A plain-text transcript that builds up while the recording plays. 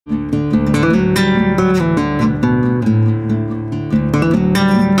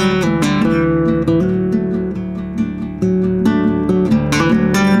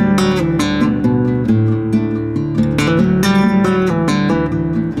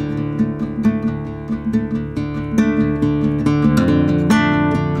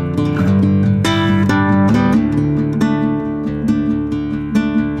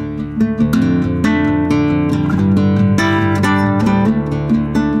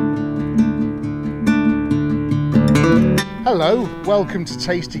Hello, welcome to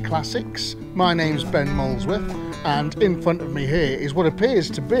Tasty Classics. My name's Ben Molesworth, and in front of me here is what appears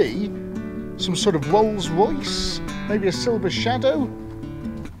to be some sort of Rolls Royce, maybe a Silver Shadow.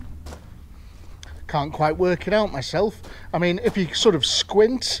 Can't quite work it out myself. I mean, if you sort of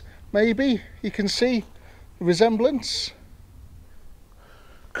squint, maybe you can see the resemblance.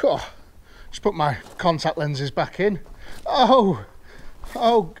 Cool. Just put my contact lenses back in. Oh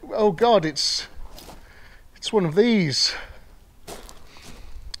God, it's one of these.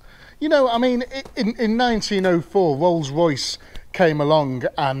 You know, I mean, in 1904, Rolls-Royce came along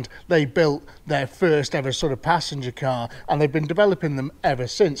and they built their first ever sort of passenger car, and they've been developing them ever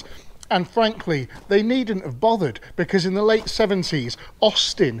since. And frankly, they needn't have bothered, because in the late 70s,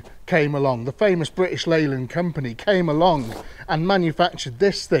 Austin came along, the famous British Leyland company came along and manufactured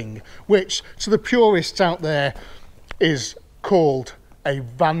this thing, which to the purists out there is called a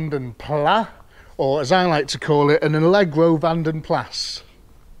Vanden Plas, or as I like to call it, an Allegro Vanden Plas,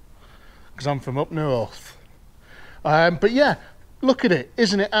 because I'm from up north. But yeah, look at it.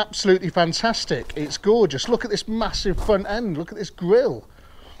 Isn't it absolutely fantastic? It's gorgeous. Look at this massive front end. Look at this grille.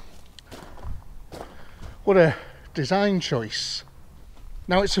 What a design choice.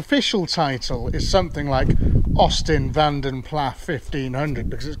 Now, its official title is something like Austin Vanden Plas 1500,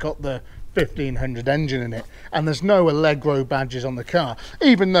 because it's got the 1500 engine in it, and there's no Allegro badges on the car,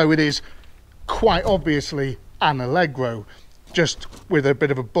 even though it is quite obviously an Allegro, just with a bit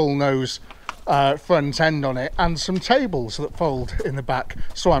of a bullnose front end on it and some tables that fold in the back,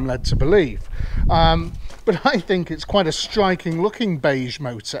 so I'm led to believe. But I think it's quite a striking looking beige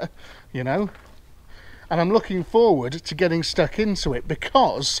motor, you know, and I'm looking forward to getting stuck into it,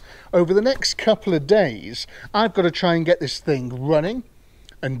 because over the next couple of days I've got to try and get this thing running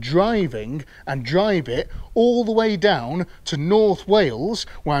and driving and drive it all the way down to North Wales,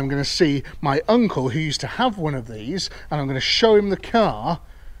 where I'm going to see my uncle who used to have one of these, and I'm going to show him the car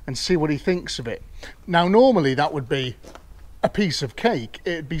and see what he thinks of it. Now, normally that would be a piece of cake,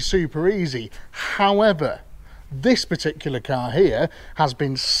 it'd be super easy. However, this particular car here has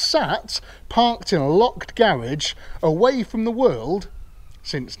been sat, parked in a locked garage, away from the world,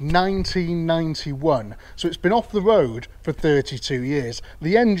 since 1991. So it's been off the road for 32 years.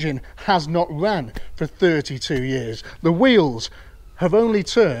 The engine has not ran for 32 years. The wheels have only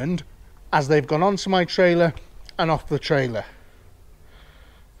turned as they've gone onto my trailer and off the trailer.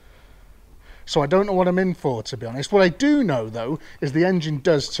 So I don't know what I'm in for, to be honest. What I do know, though, is the engine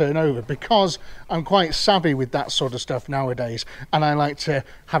does turn over, because I'm quite savvy with that sort of stuff nowadays, and I like to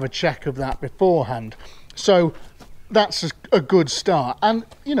have a check of that beforehand. So that's a good start. And,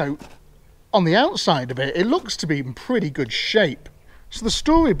 you know, on the outside of it, it looks to be in pretty good shape. So the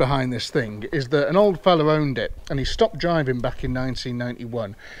story behind this thing is that an old fella owned it, and he stopped driving back in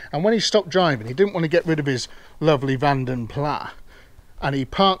 1991. And when he stopped driving, he didn't want to get rid of his lovely Vanden Plas, and he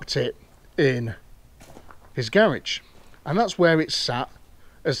parked it in his garage. And that's where it sat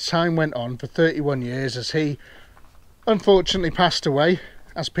as time went on for 31 years, as he unfortunately passed away,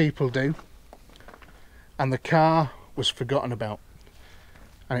 as people do. And the car was forgotten about,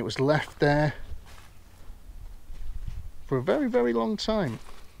 and it was left there for a very, very long time,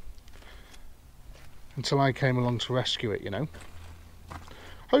 until I came along to rescue it, you know.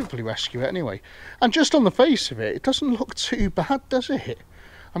 Hopefully rescue it anyway. And just on the face of it, it doesn't look too bad, does it?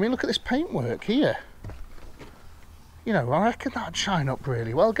 I mean, look at this paintwork here. You know, I reckon that'd shine up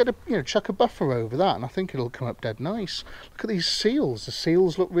really well. Get a, you know, chuck a buffer over that, and I think it'll come up dead nice. Look at these seals. The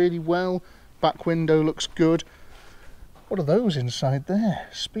seals look really well. Back window looks good. What are those inside there?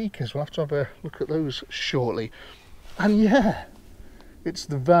 Speakers. We'll have to have a look at those shortly. And yeah, it's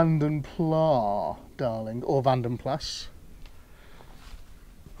the Vanden Plas, darling, or Vanden Plas,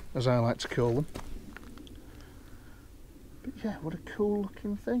 as I like to call them. But yeah, what a cool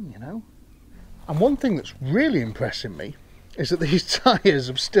looking thing, you know. And one thing that's really impressing me is that these tyres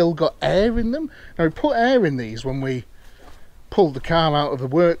have still got air in them. Now, we put air in these when we pulled the car out of the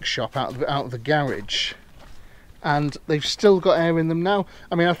workshop, out of the garage, and they've still got air in them now.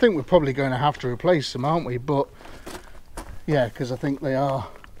 I mean, I think we're probably going to have to replace them, aren't we? But yeah, because I think they are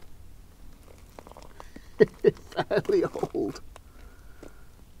fairly old,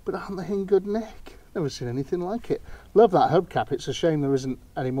 but aren't they in good nick? Never seen anything like it. Love that hubcap. It's a shame there isn't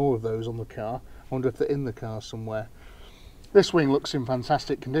any more of those on the car. I wonder if they're in the car somewhere. This wing looks in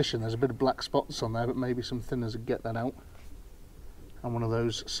fantastic condition. There's a bit of black spots on there, but maybe some thinners would get that out. And one of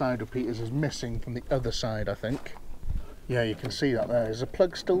those side repeaters is missing from the other side, I think. Yeah, you can see that there. Is the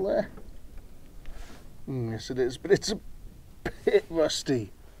plug still there? Yes, it is, but it's a bit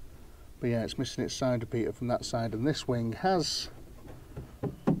rusty. But yeah, it's missing its side repeater from that side, and this wing has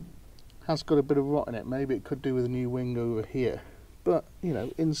has got a bit of rot in it. Maybe it could do with a new wing over here. But, you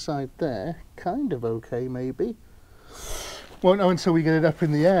know, inside there, kind of okay maybe. Won't know until we get it up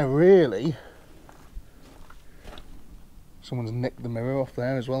in the air, really. Someone's nicked the mirror off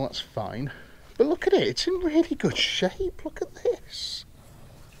there as well, that's fine. But look at it, it's in really good shape. Look at this.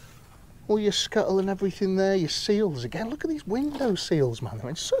 All your scuttle and everything there, your seals again. Look at these window seals, man. They're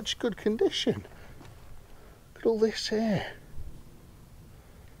in such good condition. Look at all this here.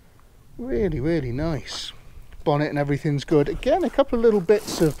 Really, really nice. Bonnet and everything's good. Again, a couple of little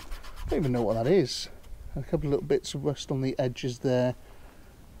bits of, I don't even know what that is. A couple of little bits of rust on the edges there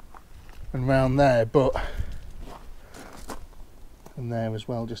and round there, but and there as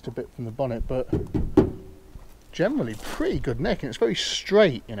well, just a bit from the bonnet, but generally pretty good nick, and it's very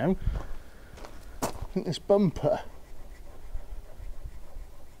straight, you know. I think this bumper,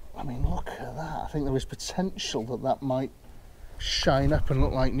 I mean, look at that. I think there is potential that that might shine up and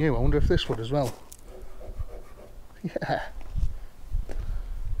look like new. I wonder if this would as well. Yeah,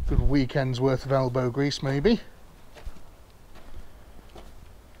 good weekend's worth of elbow grease maybe.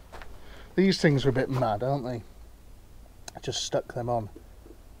 These things are a bit mad, aren't they? I just stuck them on.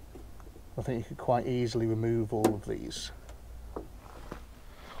 I think you could quite easily remove all of these.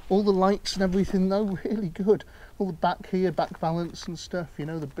 All the lights and everything though, really good. All the back here, back balance and stuff, you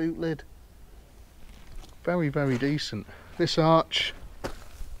know, the boot lid. Very, very decent. This arch, I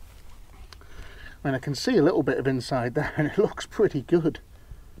mean, I can see a little bit of inside there and it looks pretty good.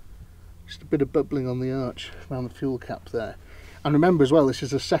 Just a bit of bubbling on the arch around the fuel cap there. And remember as well, this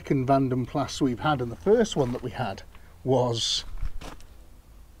is the second Vanden Plas we've had, and the first one that we had was,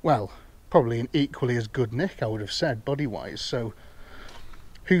 well, probably an equally as good nick, I would have said, body-wise. So,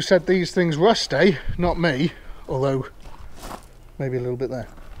 who said these things rust, eh? Not me, although maybe a little bit there.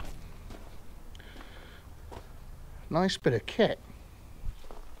 Nice bit of kit.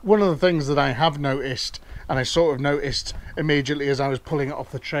 One of the things that I have noticed, and I sort of noticed immediately as I was pulling it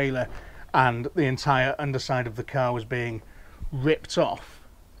off the trailer and the entire underside of the car was being ripped off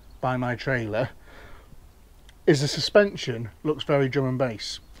by my trailer, is the suspension looks very drum and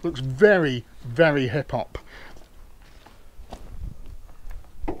bass. Looks very, very hip-hop.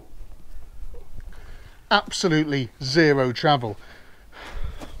 Absolutely zero travel.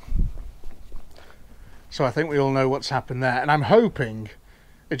 So I think we all know what's happened there, and I'm hoping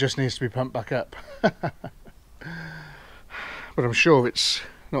it just needs to be pumped back up. But I'm sure it's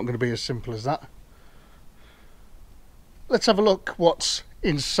not going to be as simple as that. Let's have a look what's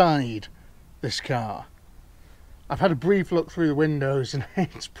inside this car. I've had a brief look through the windows and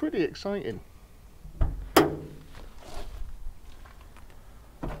it's pretty exciting. God,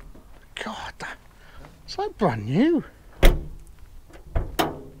 it's like brand new.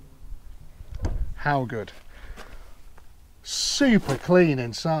 How good. Super clean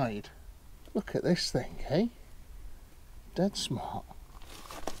inside. Look at this thing, eh? Dead smart.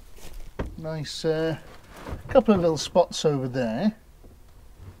 Nice couple of little spots over there.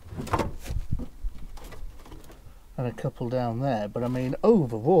 And a couple down there, but I mean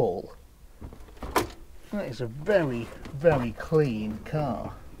overall that is a very, very clean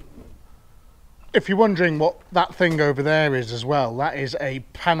car. If you're wondering what that thing over there is as well, that is a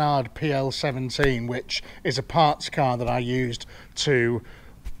Panhard PL17, which is a parts car that I used to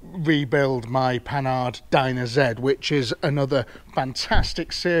rebuild my Panhard Dyna Z, which is another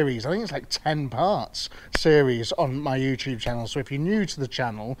fantastic series. I think it's like 10 parts series on my YouTube channel. So if you're new to the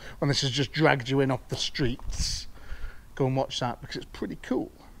channel and this has just dragged you in off the streets, go and watch that because it's pretty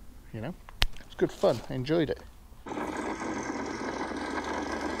cool, you know. It's good fun. I enjoyed it.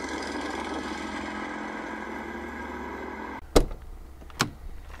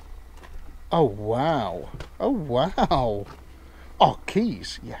 Oh wow. Oh wow. Oh,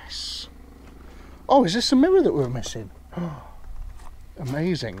 keys, yes. Oh, is this a mirror that we're missing? Oh,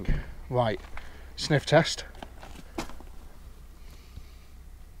 amazing. Right, sniff test.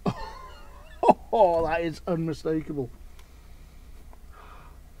 Oh, that is unmistakable.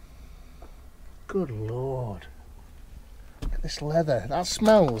 Good Lord. Look at this leather. That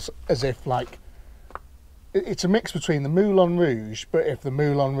smells as if, like, it's a mix between the Moulin Rouge, but if the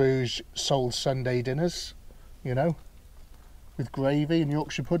Moulin Rouge sold Sunday dinners, you know, with gravy and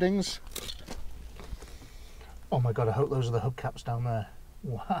Yorkshire puddings. Oh my God, I hope those are the hubcaps down there.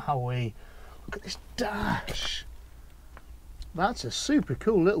 Wowee. Look at this dash. That's a super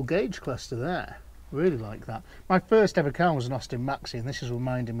cool little gauge cluster there. Really like that. My first ever car was an Austin Maxi, and this is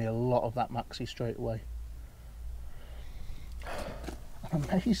reminding me a lot of that Maxi straight away. I'm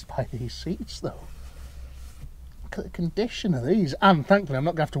amazed by these seats though. Look at the condition of these, and thankfully I'm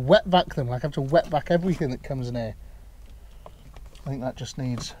not going to have to wet vac them. Like I have to wet vac everything that comes in here. I think that just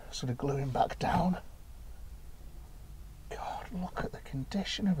needs sort of gluing back down. God, look at the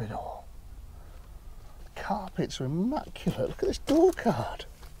condition of it all. The carpets are immaculate. Look at this door card.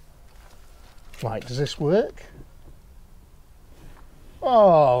 Right, does this work?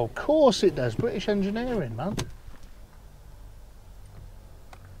 Oh, of course it does. British engineering, man.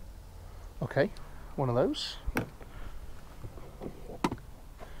 Okay, one of those.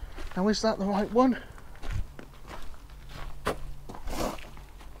 Now, is that the right one?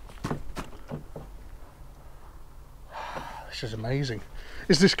 This is amazing.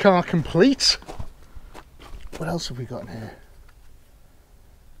 Is this car complete? What else have we got in here?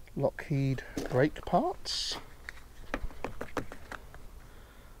 Lockheed brake parts.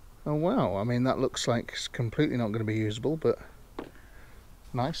 Oh wow, I mean that looks like it's completely not going to be usable, but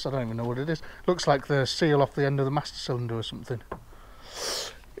nice. I don't even know what it is. Looks like the seal off the end of the master cylinder or something.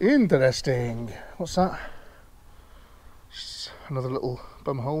 Interesting. What's that? Just another little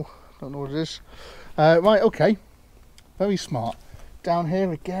bum hole. Don't know what it is. Right, okay. Very smart. Down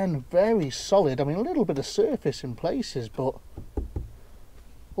here again, very solid. I mean, a little bit of surface in places, but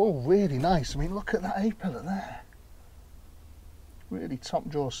all really nice. I mean, look at that A-pillar there. Really top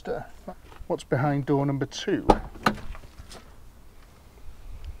drawer stuff. What's behind door number 2?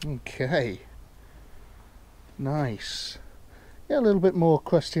 Okay. Nice. Yeah, a little bit more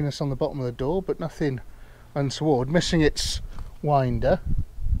crustiness on the bottom of the door, but nothing untoward. Missing its winder.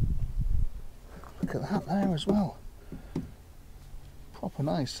 Look at that there as well. Proper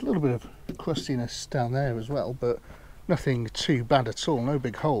nice. A little bit of crustiness down there as well, but nothing too bad at all. No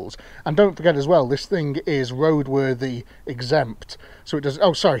big holes. And don't forget as well, this thing is roadworthy exempt. So it does.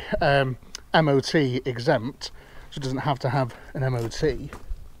 Oh, sorry, MOT exempt. So it doesn't have to have an MOT.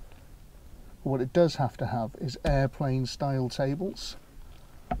 What it does have to have is airplane style tables.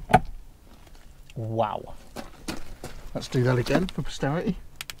 Wow. Let's do that again for posterity.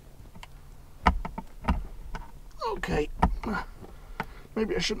 Okay.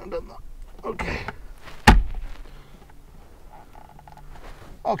 Maybe I shouldn't have done that. Okay.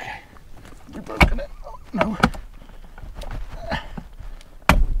 Okay. Have we broken it? Oh, no.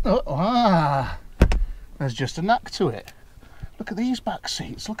 Oh, ah. There's just a knack to it. Look at these back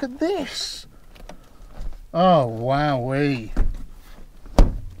seats. Look at this. Oh, wowee.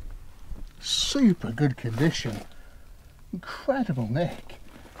 Super good condition. Incredible nick.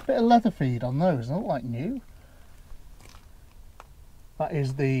 Bit of leather feed on those. They look like new. That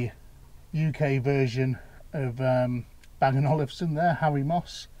is the UK version of Bang & Olufsen there, Harry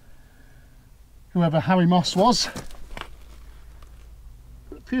Moss. Whoever Harry Moss was.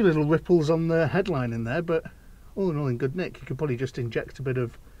 A few little ripples on the headline in there, but all in all in good nick. You could probably just inject a bit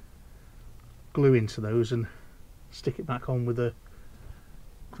of glue into those and stick it back on with a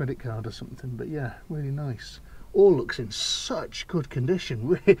credit card or something. But yeah, really nice. All looks in such good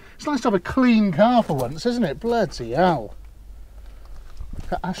condition. It's nice to have a clean car for once, isn't it? Bloody hell.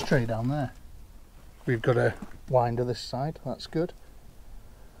 That ashtray down there. We've got a winder this side, that's good.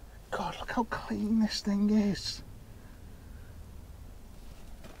 God, look how clean this thing is.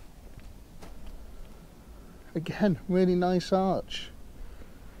 Again, really nice arch.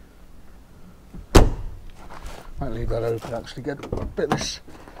 Might leave that open actually, get a bit of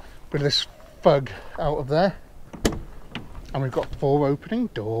this fug out of there. And we've got 4 opening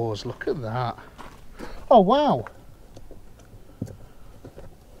doors, look at that. Oh wow!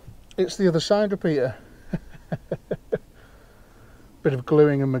 It's the other side repeater. Bit of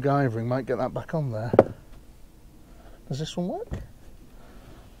gluing and MacGyvering might get that back on there. Does this one work?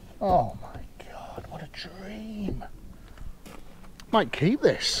 Oh my god, what a dream. Might keep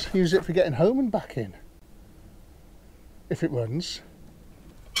this, use it for getting home and back in. If it runs.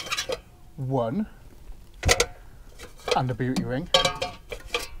 1 and a beauty ring.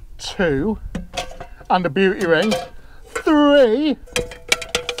 2 and a beauty ring. 3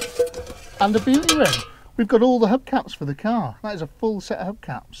 and a beauty ring. We've got all the hubcaps for the car. That is a full set of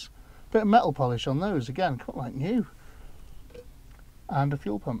hubcaps. Bit of metal polish on those again, cut like new. And a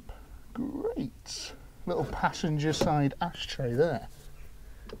fuel pump. Great. Little passenger side ashtray there.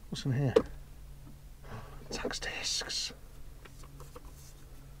 What's in here? Tax discs.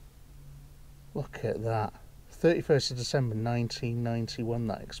 Look at that. 31st of December 1991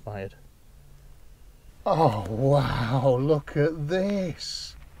 that expired. Oh wow, look at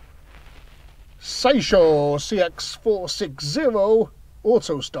this. Seisho CX460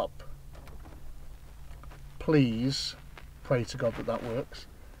 auto stop. Please pray to God that that works.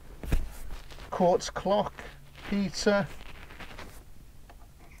 Quartz clock, heater.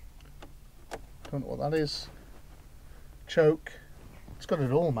 Don't know what that is. Choke. It's got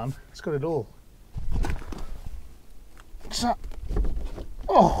it all, man. It's got it all. What's that?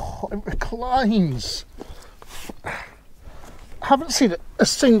 Oh, it reclines. I haven't seen a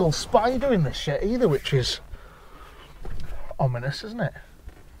single spider in this yet either, which is ominous, isn't it?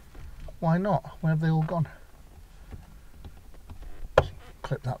 Why not? Where have they all gone? Just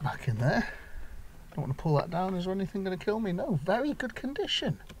clip that back in there. Don't want to pull that down. Is there anything going to kill me? No, very good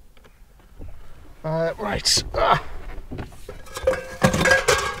condition. Right.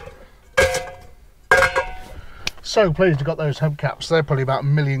 So pleased I got those hubcaps. They're probably about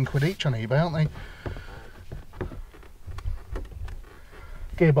 £1 million each on eBay, aren't they?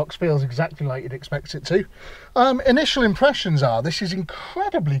 Gearbox feels exactly like you'd expect it to. Initial impressions are this is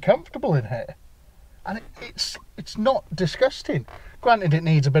incredibly comfortable in here, and it's not disgusting. Granted, it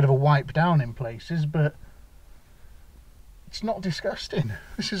needs a bit of a wipe down in places, but it's not disgusting.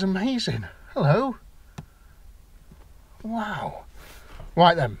 This is amazing. Hello. Wow.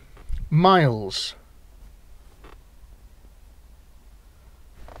 Right then, miles.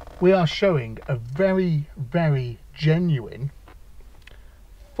 We are showing a very, very genuine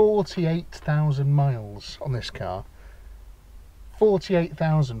 48,000 miles on this car.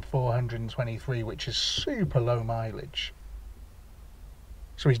 48,423, which is super low mileage.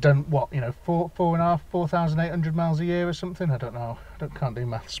 So he's done what, you know, 4,800 miles a year or something. I don't know. Can't do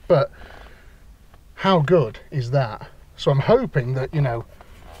maths. But how good is that? So I'm hoping that, you know,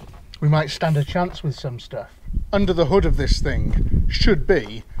 we might stand a chance with some stuff. Under the hood of this thing should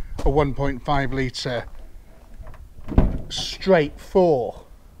be a 1.5 litre straight 4.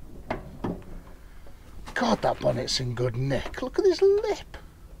 God, that bonnet's in good nick. Look at this lip.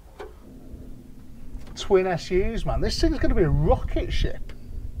 Twin SUs, man. This thing's going to be a rocket ship.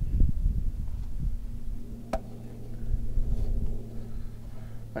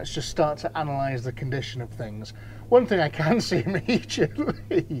 Let's just start to analyse the condition of things. One thing I can see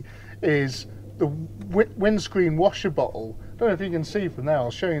immediately is the windscreen washer bottle. I don't know if you can see from there,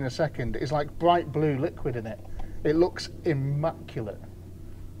 I'll show you in a second. It's like bright blue liquid in it. It looks immaculate.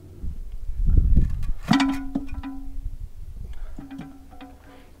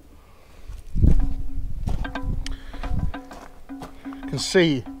 You can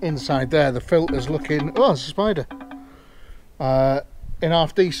see inside there the filter's looking, oh, it's a spider. In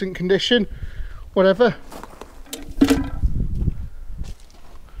half decent condition, whatever.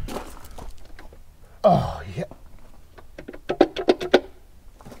 Oh yeah.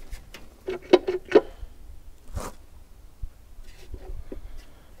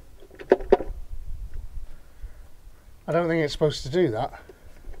 I don't think it's supposed to do that.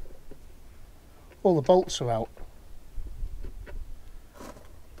 All the bolts are out.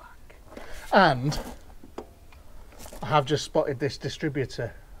 And I have just spotted this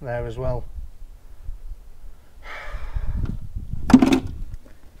distributor there as well.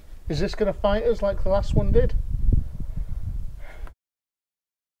 Is this going to fight us like the last one did?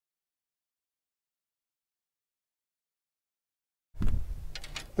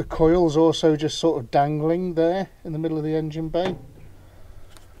 The coil's also just sort of dangling there in the middle of the engine bay.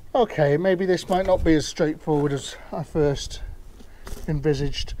 Okay, maybe this might not be as straightforward as I first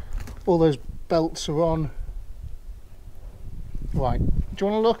envisaged. All those belts are on. Right, do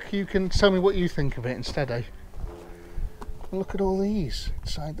you want to look? You can tell me what you think of it instead, eh? Look at all these,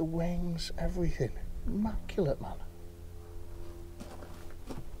 inside the wings, everything. Immaculate, man.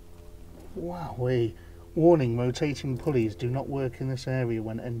 Wowee. Warning, rotating pulleys do not work in this area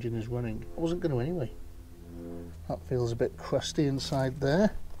when engine is running. I wasn't going to anyway. That feels a bit crusty inside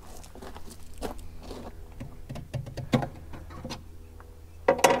there.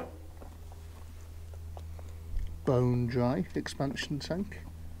 Bone dry expansion tank.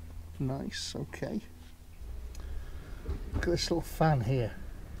 Nice, okay. Look at this little fan here.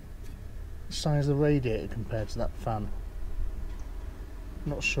 The size of the radiator compared to that fan.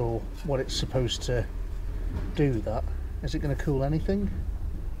 Not sure what it's supposed to do that. Is it going to cool anything?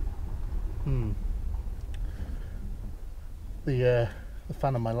 The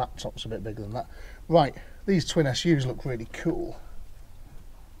fan on my laptop's a bit bigger than that. Right, these twin SUs look really cool.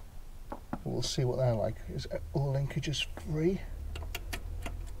 We'll see what they're like. Is all linkages free?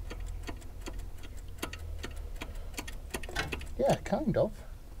 Yeah, kind of.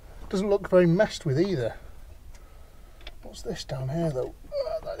 Doesn't look very messed with either. What's this down here though?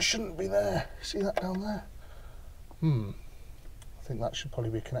 That shouldn't be there. See that down there? I think that should probably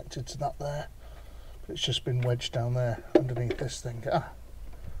be connected to that there. But it's just been wedged down there underneath this thing.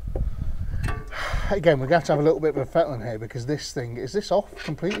 Again, we're going to have a little bit of a fettling here because this thing, is this off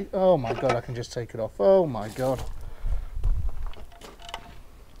completely? Oh my god, I can just take it off. Oh my god.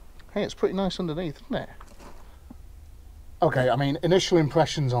 Hey, it's pretty nice underneath, isn't it? Okay, I mean, initial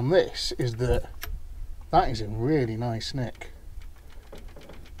impressions on this is that that is in really nice nick.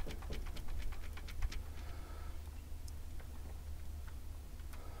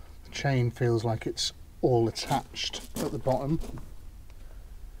 chain feels like it's all attached at the bottom.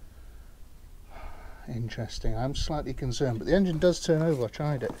 Interesting. I'm slightly concerned, but the engine does turn over. I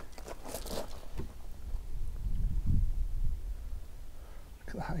tried it. Look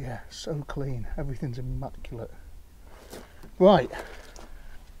at that, yeah, so clean. Everything's immaculate. Right,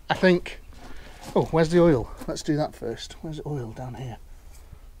 I think... Oh, where's the oil? Let's do that first. Where's the oil? Down here.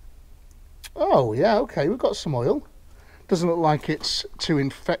 Oh, yeah, okay, we've got some oil. Doesn't look like it's too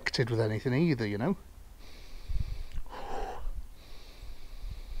infected with anything either, you know.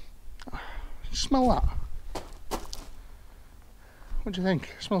 Smell that. What do you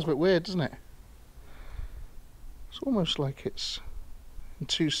think? It smells a bit weird, doesn't it? It's almost like it's in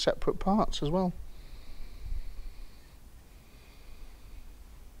two separate parts as well.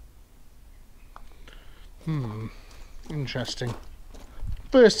 Interesting.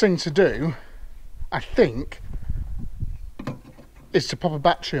 First thing to do, I think, is to pop a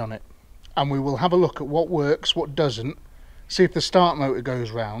battery on it, and we will have a look at what works, what doesn't, see if the start motor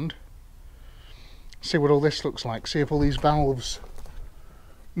goes round, see what all this looks like, see if all these valves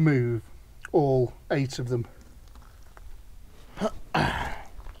move, all 8 of them.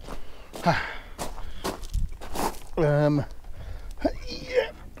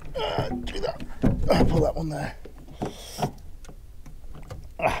 Do that. Pull that one there.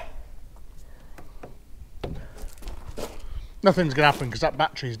 Nothing's going to happen because that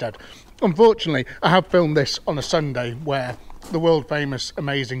battery's dead. Unfortunately, I have filmed this on a Sunday where the world famous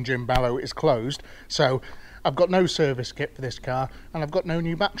amazing Jim Barrow is closed, so I've got no service kit for this car and I've got no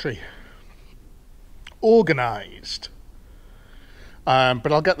new battery organised.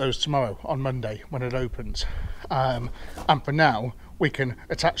 But I'll get those tomorrow on Monday when it opens. And for now, we can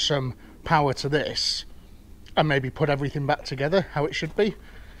attach some power to this and maybe put everything back together how it should be,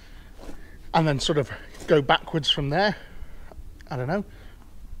 and then sort of go backwards from there. I don't know.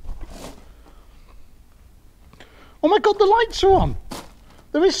 Oh my god, the lights are on!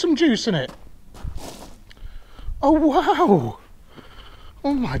 There is some juice in it. Oh wow!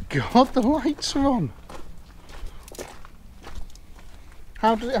 Oh my god, the lights are on.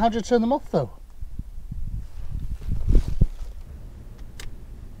 How do you turn them off though?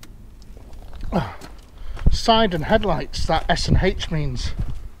 Side and headlights, that S and H means.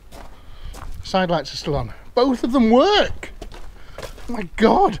 Side lights are still on. Both of them work! Oh my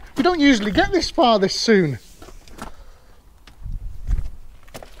god, we don't usually get this far this soon.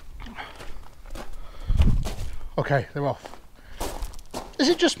 Okay, they're off. Is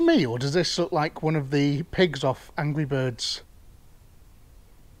it just me, or does this look like one of the pigs off Angry Birds?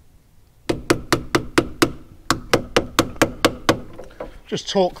 Just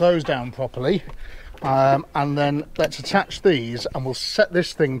torque those down properly, and then let's attach these and we'll set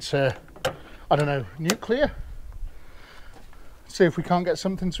this thing to, I don't know, nuclear? See if we can't get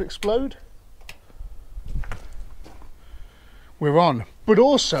something to explode. We're on. But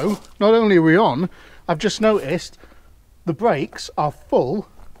also, not only are we on, I've just noticed the brakes are full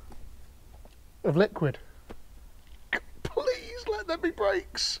of liquid. Please let there be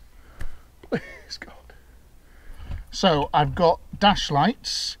brakes. Please, God. So I've got dash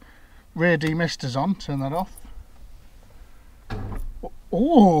lights, rear demisters on, turn that off.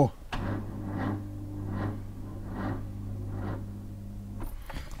 Oh!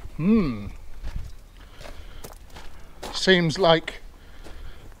 Seems like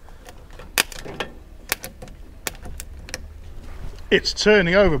it's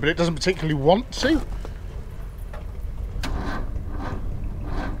turning over, but it doesn't particularly want to.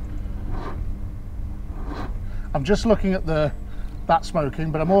 I'm just looking at that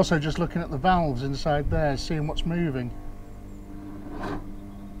smoking, but I'm also just looking at the valves inside there, seeing what's moving.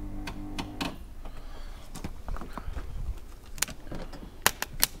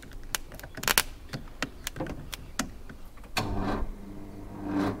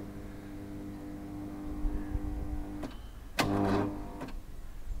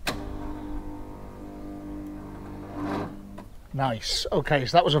 Nice. Okay,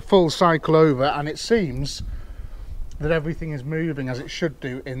 so that was a full cycle over, and it seems that everything is moving as it should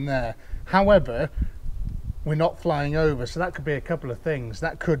do in there. However, we're not flying over, so that could be a couple of things.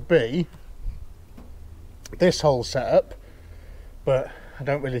 That could be this whole setup, but I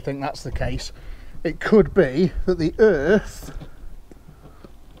don't really think that's the case. It could be that the earth,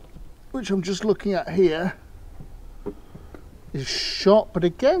 which I'm just looking at here, is shot, but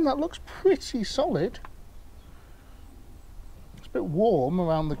again, that looks pretty solid. It's a bit warm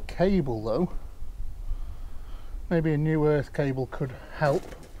around the cable though. Maybe a new earth cable could help.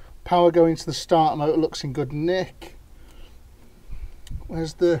 Power going to the starter motor looks in good nick.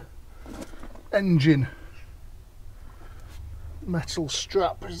 Where's the engine? metal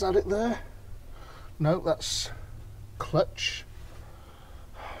strap. Is that it there? No, that's clutch.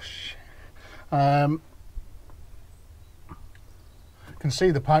 Oh, shit. Can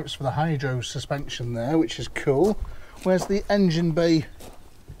see the pipes for the hydro suspension there, which is cool. Where's the engine bay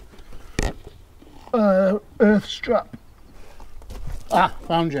earth strap? Ah,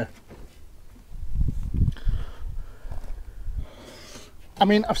 found you. I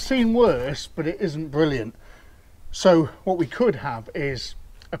mean, I've seen worse, but it isn't brilliant. So what we could have is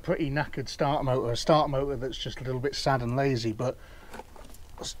a pretty knackered starter motor, a starter motor that's just a little bit sad and lazy, but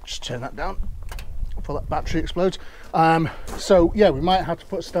let's just turn that down before that battery explodes. So yeah, we might have to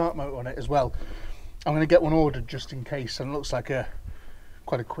put a start motor on it as well. I'm going to get one ordered just in case, and it looks like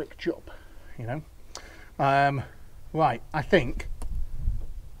quite a quick job, you know. Right, I think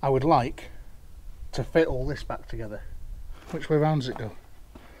I would like to fit all this back together. Which way round does it go?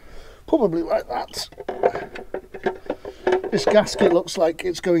 Probably like that. This gasket looks like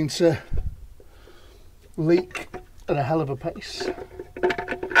it's going to leak at a hell of a pace.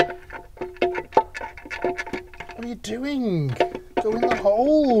 What are you doing? Go in the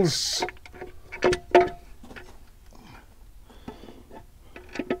holes.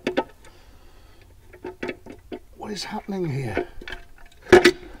 What is happening here?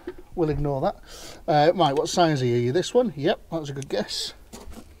 We'll ignore that. Right, what size are you? This one? Yep, that was a good guess.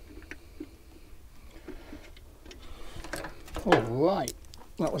 All right,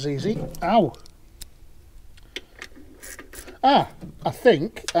 that was easy. Ow! Ah, I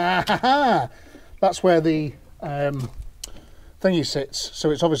think. That's where the thingy sits.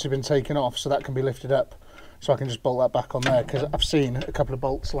 So it's obviously been taken off, so that can be lifted up. So I can just bolt that back on there, because I've seen a couple of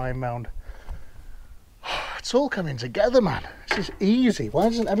bolts lying around. It's all coming together, man. This is easy. Why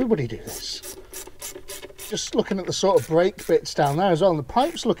doesn't everybody do this? Just looking at the sort of brake bits down there as well, and the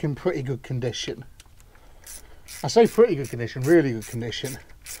pipe's look in pretty good condition. I say pretty good condition, really good condition.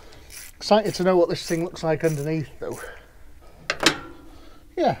 Excited to know what this thing looks like underneath though.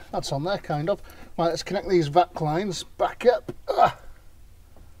 Yeah, that's on there kind of. Right, let's connect these vac lines back up.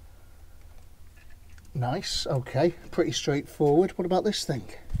 Nice, okay, pretty straightforward. What about this thing?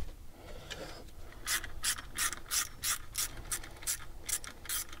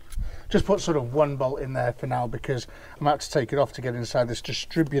 Just put sort of one bolt in there for now, because I'm about to take it off to get inside this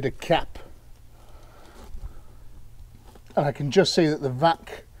distributor cap. And I can just see that the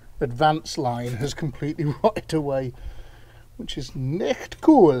vac advance line has completely rotted away, which is nicht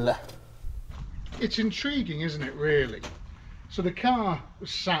cool. It's intriguing, isn't it, really? So the car was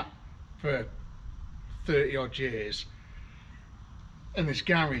sat for 30 odd years in this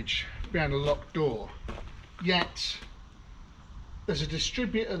garage behind a locked door, yet there's a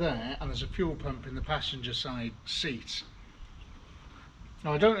distributor there and there's a fuel pump in the passenger side seat.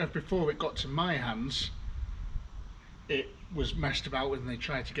 Now I don't know if before it got to my hands it was messed about with and they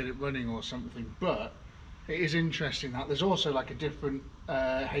tried to get it running or something, but it is interesting that there's also like a different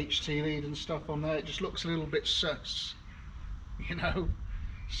HT lead and stuff on there. It just looks a little bit sus, you know.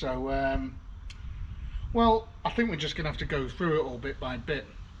 So well, I think we're just gonna have to go through it all bit by bit,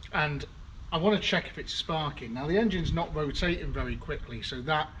 and I want to check if it's sparking. Now the engine's not rotating very quickly, so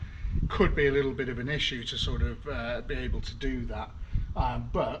that could be a little bit of an issue to sort of be able to do that,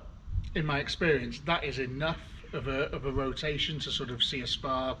 but in my experience that is enough of a rotation to sort of see a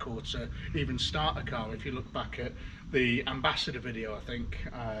spark or to even start a car. If you look back at the Ambassador video, I think,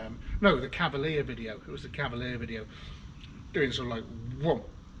 no, the Cavalier video, it was the Cavalier video, doing sort of like whoom,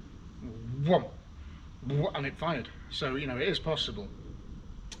 whoom, whoom, and it fired. So, you know, it is possible.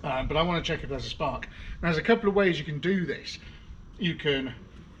 But I want to check if there's a spark. Now, there's a couple of ways you can do this. You can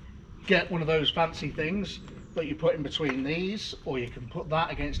get one of those fancy things that you put in between these, or you can put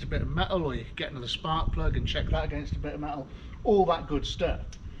that against a bit of metal, or you can get another spark plug and check that against a bit of metal, all that good stuff.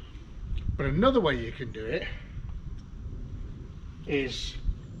 But another way you can do it is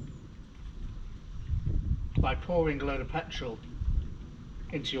by pouring a load of petrol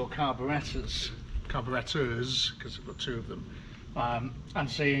into your carburetors, because I've got two of them,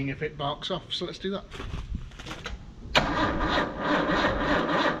 and seeing if it barks off. So let's do that.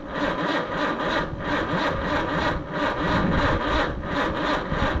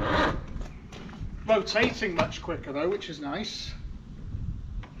 Rotating much quicker though, which is nice.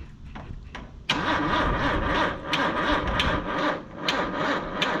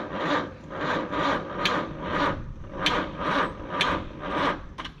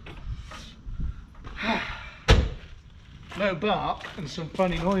 No bark and some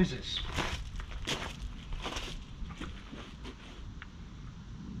funny noises.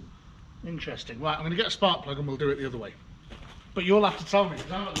 Interesting. Right, I'm going to get a spark plug and we'll do it the other way. But you'll have to tell me,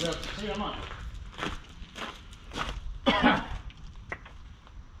 because I'm not going to be able to see, am I?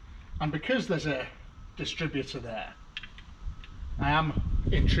 And because there's a distributor there, I am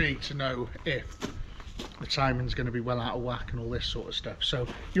intrigued to know if the timing's going to be well out of whack and all this sort of stuff. So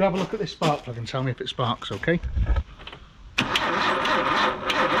you have a look at this spark plug and tell me if it sparks, okay?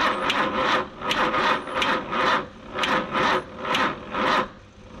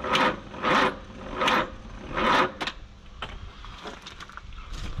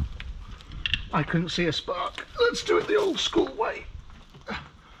 I couldn't see a spark. Let's do it the old school way.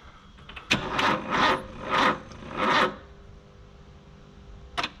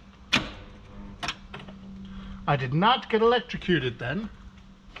 I did not get electrocuted then.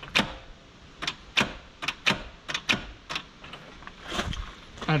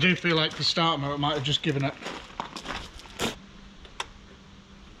 I do feel like the start motor might have just given up.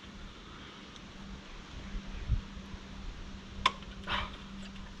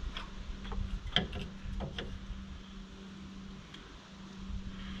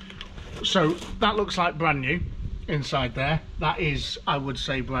 So that looks like brand new inside there. That is, I would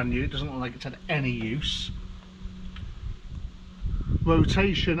say, brand new. It doesn't look like it's had any use.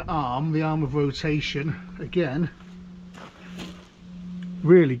 Rotation arm, the arm of rotation, again,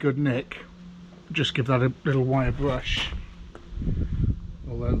 really good nick. Just give that a little wire brush,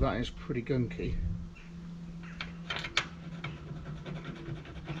 although that is pretty gunky.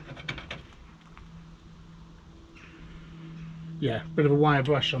 Yeah, bit of a wire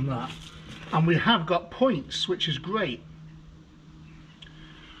brush on that. And we have got points, which is great.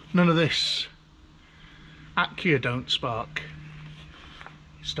 None of this Accia don't spark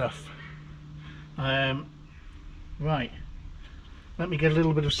stuff. Right, let me get a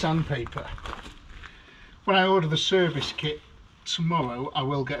little bit of sandpaper. When I order the service kit tomorrow, I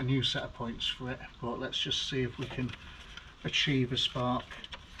will get a new set of points for it, but let's just see if we can achieve a spark.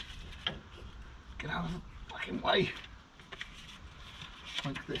 Get out of the fucking way.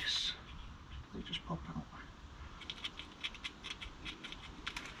 Like this. They just pop out.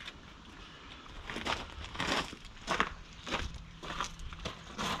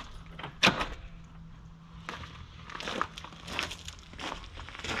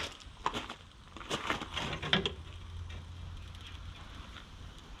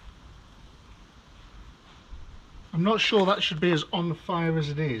 I'm not sure that should be as on fire as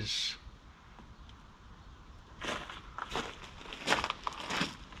it is.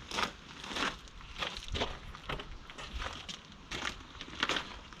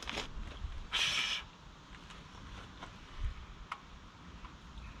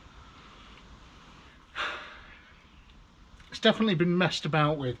 It's definitely been messed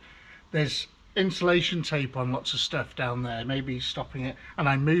about with. There's insulation tape on lots of stuff down there, maybe stopping it, and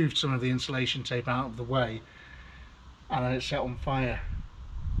I moved some of the insulation tape out of the way and then it set on fire.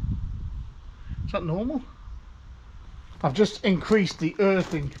 Is that normal? I've just increased the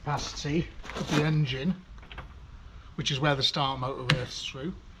earthing capacity of the engine, which is where the start motor earths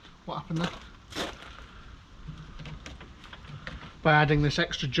through. What happened there? By adding this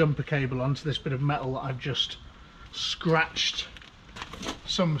extra jumper cable onto this bit of metal that I've just scratched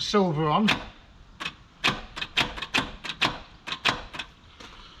some silver on.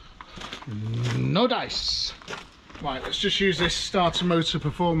 No dice. Right, let's just use this starter motor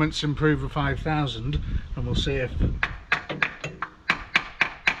performance improver 5000 and we'll see if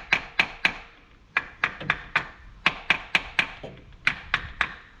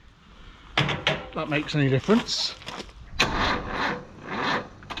that makes any difference.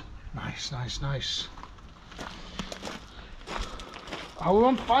 Nice, nice, nice. Oh, we're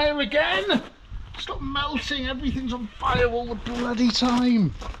on fire again! Stop melting, everything's on fire all the bloody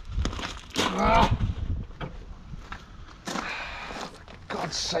time. Ah. For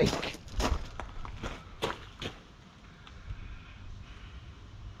God's sake.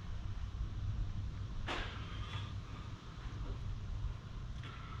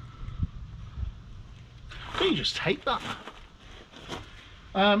 Can you just take that?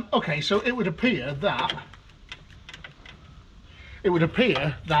 Okay, so it would appear that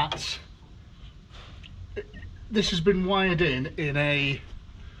this has been wired in a,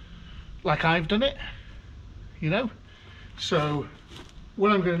 like I've done it, you know. So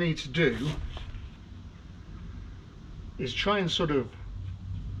what I'm going to need to do is try and sort of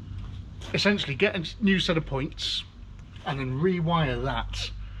essentially get a new set of points and then rewire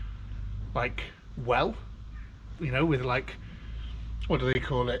that, like, well, you know, with like, what do they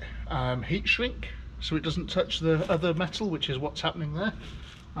call it, heat shrink, so it doesn't touch the other metal, which is what's happening there.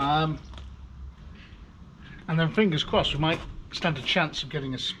 And then fingers crossed we might stand a chance of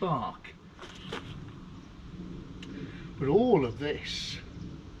getting a spark. But all of this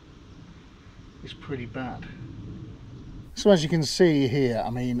is pretty bad. So as you can see here, I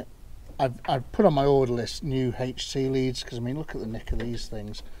mean, I've put on my order list new HC leads, because I mean, look at the nick of these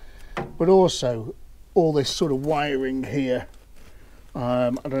things. But also all this sort of wiring here.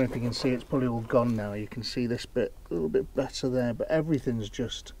 I don't know if you can see, it's probably all gone now. You can see this bit a little bit better there, but everything's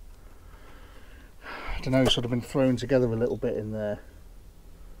just, I don't know, sort of been thrown together a little bit in there.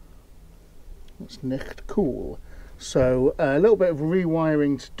 It's nicked cool. So a little bit of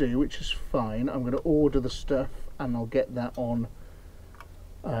rewiring to do, which is fine. I'm going to order the stuff and I'll get that on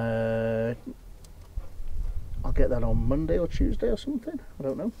Monday or Tuesday or something. I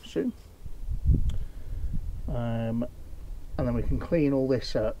don't know, soon. And then we can clean all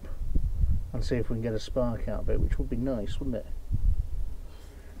this up and see if we can get a spark out of it, which would be nice, wouldn't it?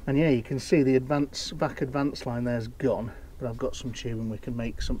 And yeah, you can see the back advance line there's gone, but I've got some tubing, we can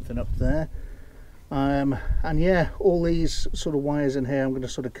make something up there. And yeah, all these sort of wires in here, I'm going to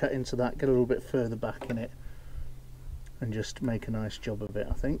sort of cut into that, get a little bit further back in it, and just make a nice job of it,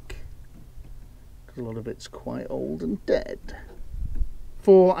 I think, because a lot of it's quite old and dead.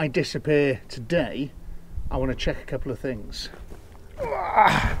 Before I disappear today, I want to check a couple of things.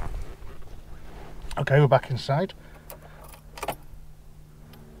 Okay, we're back inside.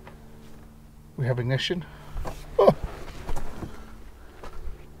 We have ignition. Oh.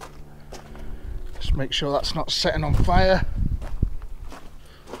 Just make sure that's not setting on fire.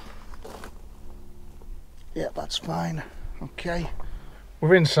 Yeah, that's fine. Okay.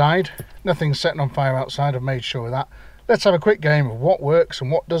 We're inside. Nothing's setting on fire outside. I've made sure of that. Let's have a quick game of what works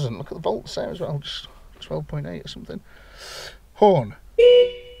and what doesn't. Look at the volts there as well. Just 12.8 or something. Horn.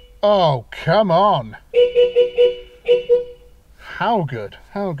 Oh, come on. How good?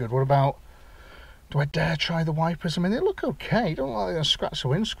 How good? What about... Do I dare try the wipers? I mean, they look okay. Don't look like they're going to scratch the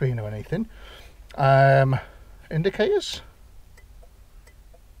windscreen or anything. Indicators.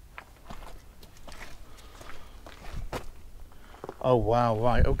 Oh, wow.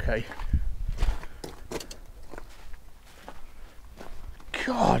 Right, okay.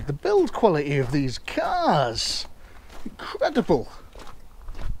 God, the build quality of these cars. Incredible.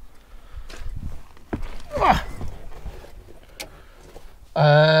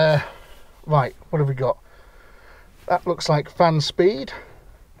 Right, what have we got? That looks like fan speed.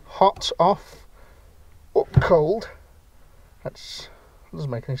 Hot, off, up, cold. That doesn't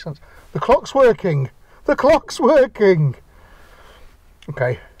make any sense. The clock's working. The clock's working.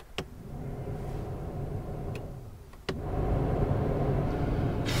 Okay.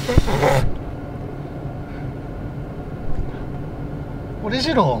 What is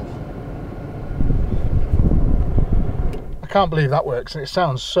it all? I can't believe that works, and it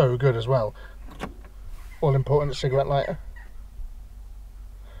sounds so good as well. All important cigarette lighter.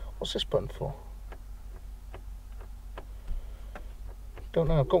 What's this button for? Don't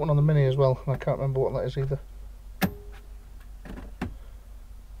know. I've got one on the Mini as well, and I can't remember what that is either.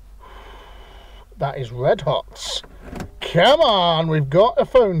 That is red hots. Come on, we've got a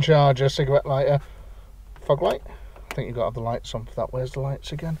phone charger, cigarette lighter, fog light. I think you've got to have the lights on for that. Where's the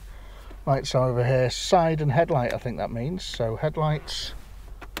lights again? Lights are over here. Side and headlight, I think that means. So headlights.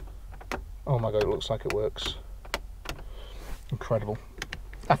 Oh my god, it looks like it works. Incredible.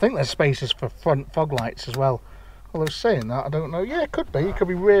 I think there's spaces for front fog lights as well. Although saying that, I don't know. Yeah, it could be. It could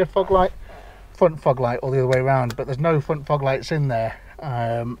be rear fog light, front fog light, or the other way around. But there's no front fog lights in there.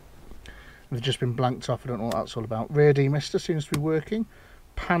 They've just been blanked off. I don't know what that's all about. Rear demister seems to be working.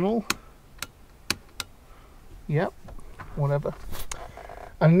 Panel. Yep. Whatever.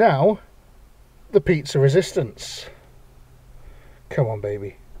 And now, the pizza resistance. Come on,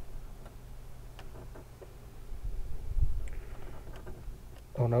 baby.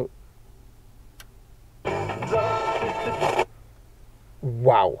 Oh no.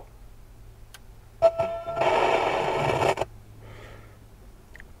 Wow.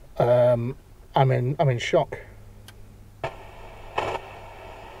 I'm in shock.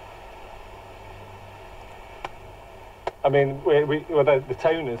 I mean, well, the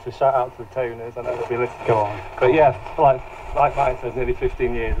toners, the shout out to the toners, I know there'll be a list to go on. But yeah, like Mike says, nearly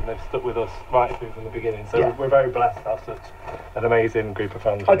 15 years, and they've stuck with us right through from the beginning. So yeah, we're very blessed to have such an amazing group of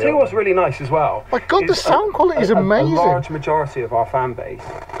fans. I tell you what's really nice as well. My God, the sound quality is amazing. A large majority of our fan base.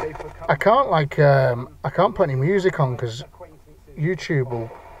 I can't put any music on because YouTube will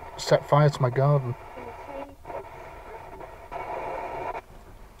set fire to my garden.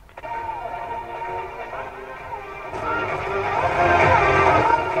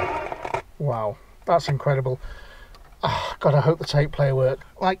 Wow, that's incredible. Oh, God, I hope the tape player worked.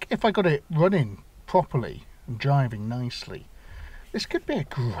 Like, if I got it running properly and driving nicely, this could be a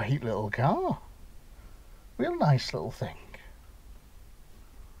great little car. Real nice little thing.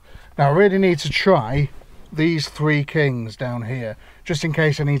 Now, I really need to try these 3 Kings down here, just in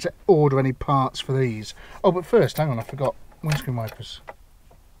case I need to order any parts for these. Oh, but first, hang on, I forgot windscreen wipers.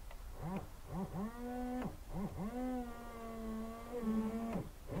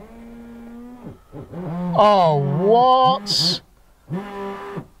 Oh, what?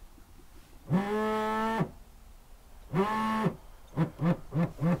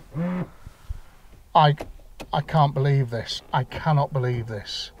 I can't believe this. I cannot believe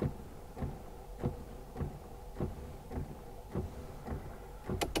this.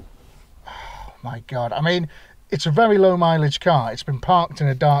 Oh my God. I mean, it's a very low mileage car. It's been parked in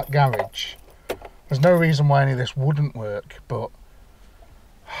a dark garage. There's no reason why any of this wouldn't work, but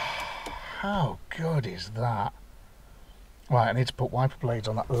how good is that? Right, I need to put wiper blades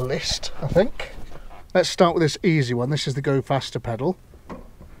on that list, I think. Let's start with this easy one. This is the go faster pedal.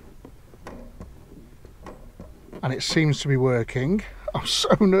 And it seems to be working. I'm so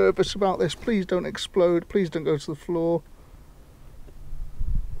nervous about this. Please don't explode. Please don't go to the floor.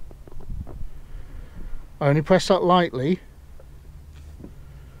 I only press that lightly,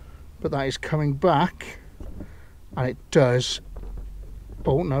 but that is coming back, and it does.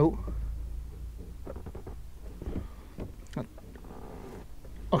 Oh no.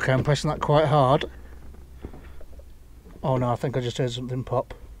 Okay, I'm pressing that quite hard. Oh no, I think I just heard something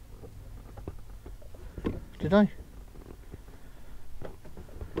pop. Did I?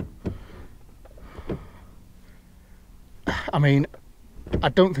 I mean, I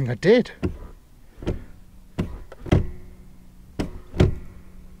don't think I did.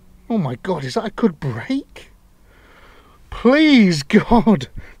 Oh my God, is that a good brake? Please, God.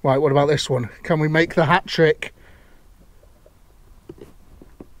 Right, what about this one? Can we make the hat trick?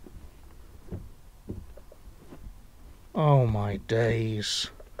 Oh my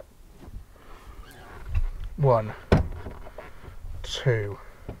days. 1, 2,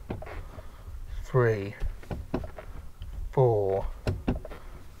 3, 4,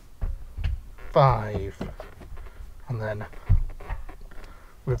 5, and then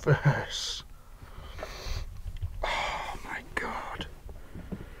reverse. Oh my God.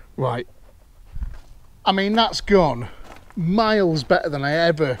 Right. I mean, that's gone miles better than I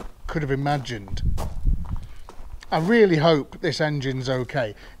ever could have imagined. I really hope this engine's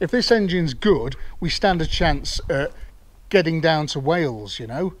okay. If this engine's good, we stand a chance at getting down to Wales, you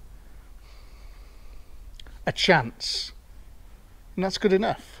know? A chance. And that's good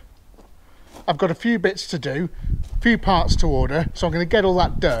enough. I've got a few bits to do, a few parts to order, so I'm going to get all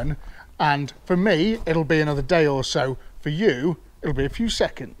that done. And for me, it'll be another day or so. For you, it'll be a few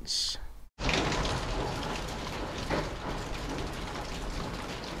seconds.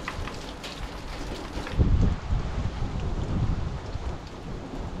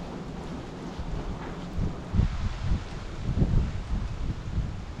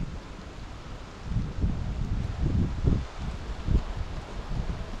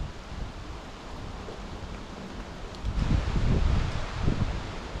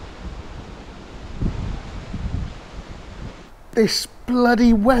 This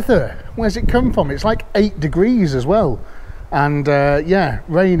bloody weather, where's it come from? It's like 8 degrees as well, and yeah,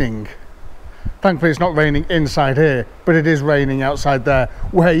 raining. Thankfully it's not raining inside here, but it is raining outside there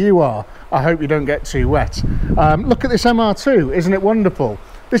where you are. I hope you don't get too wet. Look at this MR2, isn't it wonderful?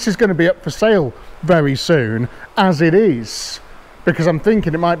 This is going to be up for sale very soon, as it is, because I'm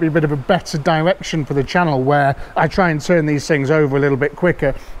thinking it might be a bit of a better direction for the channel where I try and turn these things over a little bit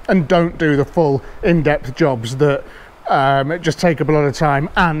quicker and don't do the full in-depth jobs that just take up a lot of time,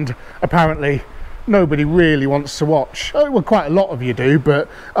 and apparently nobody really wants to watch. Oh, well, quite a lot of you do, but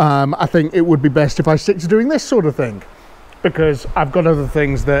I think it would be best if I stick to doing this sort of thing, because I've got other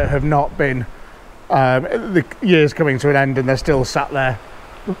things that have not been, the year's coming to an end and they're still sat there.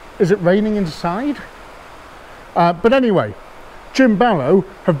 Is it raining inside? But anyway, Jim Barrow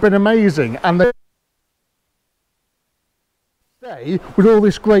have been amazing, and they stay with all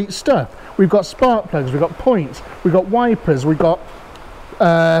this great stuff. We've got spark plugs, we've got points, we've got wipers, we've got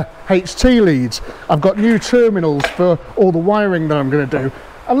HT leads. I've got new terminals for all the wiring that I'm going to do.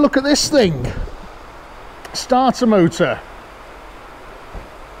 And look at this thing. Starter motor.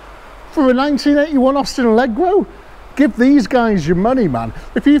 For a 1981 Austin Allegro? Give these guys your money, man.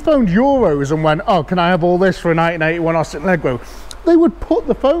 If you phoned Euros and went, oh, can I have all this for a 1981 Austin Allegro? They would put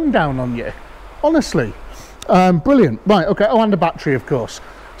the phone down on you. Honestly. Brilliant. Right, okay. Oh, and a battery, of course.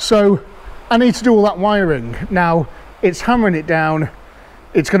 So I need to do all that wiring. Now, it's hammering it down.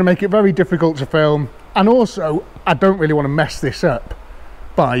 It's going to make it very difficult to film. And also, I don't really want to mess this up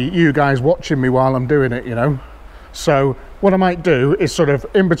by you guys watching me while I'm doing it, you know. So what I might do is sort of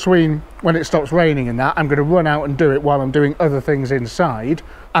in between when it stops raining and that, I'm going to run out and do it while I'm doing other things inside.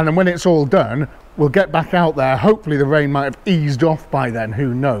 And then when it's all done, we'll get back out there. Hopefully the rain might have eased off by then,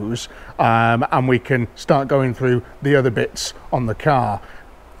 who knows, and we can start going through the other bits on the car.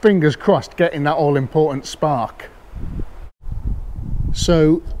 Fingers crossed, getting that all important spark.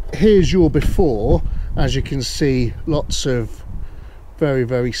 So here's your before. As you can see, lots of very,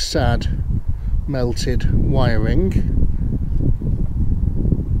 very sad melted wiring.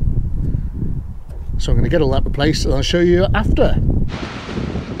 So I'm going to get all that replaced and I'll show you after.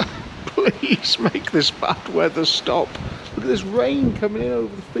 Please make this bad weather stop. Look at this rain coming in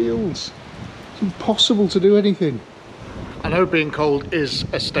over the fields. It's impossible to do anything. I know being cold is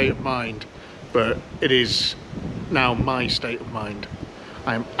a state of mind, but it is now my state of mind.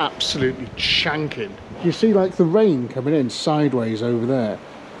 I am absolutely chanking. You see like the rain coming in sideways over there.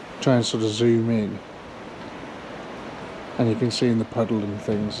 Try and sort of zoom in. And you can see in the puddle and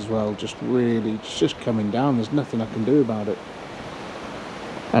things as well, just really, it's just coming down. There's nothing I can do about it.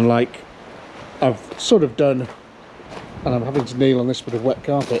 And like, I've sort of done, and I'm having to kneel on this bit of wet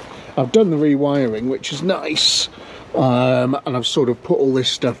carpet, I've done the rewiring, which is nice. And I've sort of put all this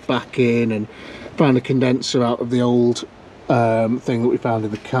stuff back in and found a condenser out of the old thing that we found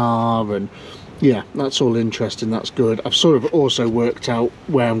in the car, and yeah, that's all interesting, that's good. I've sort of also worked out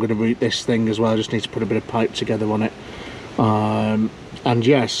where I'm going to route this thing as well. I just need to put a bit of pipe together on it. And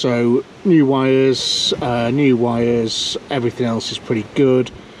yeah, so new wires, everything else is pretty good.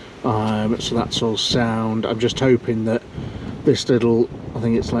 So that's all sound. I'm just hoping that this little, I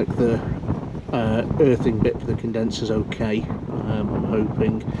think it's like the earthing bit for the condenser's okay. I'm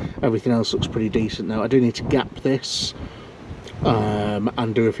hoping everything else looks pretty decent now. I do need to gap this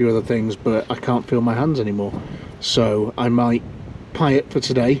and do a few other things, but I can't feel my hands anymore, so I might pie it for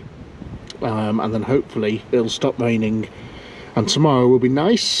today, and then hopefully it'll stop raining and tomorrow will be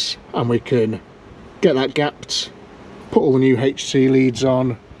nice and we can get that gapped, put all the new HC leads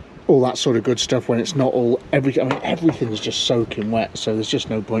on, all that sort of good stuff when it's not all I mean everything's just soaking wet, so there's just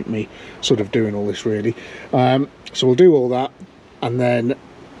no point me sort of doing all this really. So we'll do all that and then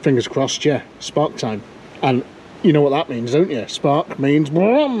fingers crossed, yeah, spark time. And you know what that means, don't you? Spark means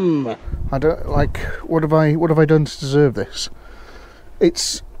brum. I don't like, what have I done to deserve this?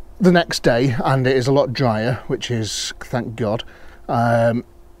 It's the next day and it is a lot drier, which is thank God. But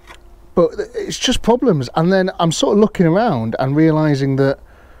it's just problems, and then I'm sort of looking around and realizing that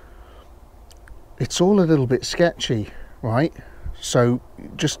it's all a little bit sketchy, right? So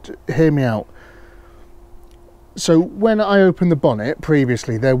just hear me out. So when I opened the bonnet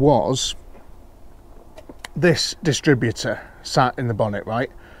previously, there was this distributor sat in the bonnet, right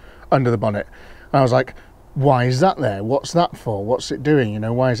under the bonnet, and I was like, why is that there? What's that for? What's it doing? You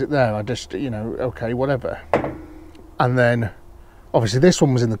know, why is it there? I just, you know, okay, whatever. And then obviously this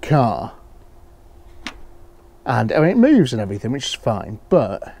one was in the car, and I mean it moves and everything, which is fine,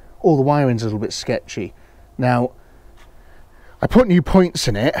 but all the wiring's a little bit sketchy. Now I put new points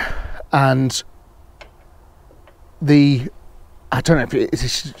in it, and I don't know if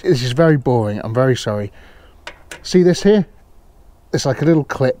this is very boring, I'm very sorry. See this here? It's like a little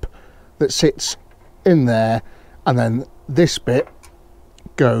clip that sits in there, and then this bit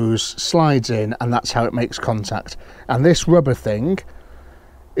slides in, and that's how it makes contact. And this rubber thing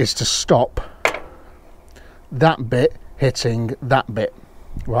is to stop that bit hitting that bit,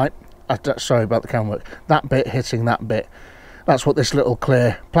 right? Sorry about the camera work. That bit hitting that bit. That's what this little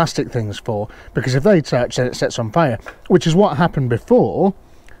clear plastic thing's for, because if they touch, then it sets on fire, which is what happened before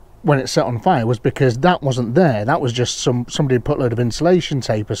when it set on fire, was because that wasn't there. That was just somebody had put a load of insulation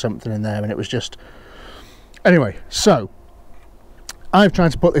tape or something in there, and it was just... Anyway, so I've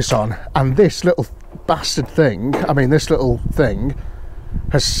tried to put this on, and this little bastard thing, I mean this little thing,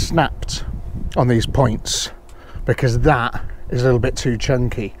 has snapped on these points because that is a little bit too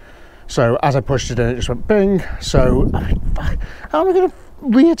chunky. So as I pushed it in, it just went bing. So I mean, how am I going to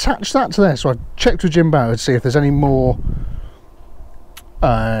reattach that to there? So I checked with Jim Barrow to see if there's any more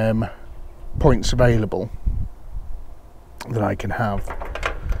points available that I can have.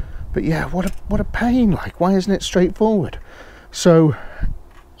 But yeah, what a pain. Like, why isn't it straightforward? So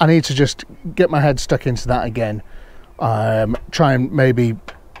I need to just get my head stuck into that again. Try and maybe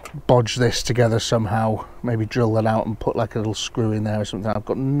bodge this together somehow, maybe drill that out and put like a little screw in there or something. I've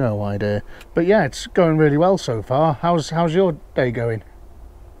got no idea, but yeah, it's going really well so far. How's your day going?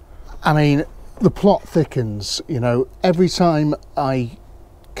 I mean, the plot thickens, you know, every time I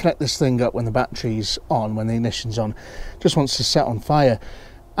connect this thing up when the battery's on, when the ignition's on, it just wants to set on fire.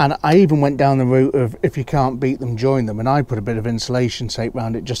 And I even went down the route of, if you can't beat them, join them, and I put a bit of insulation tape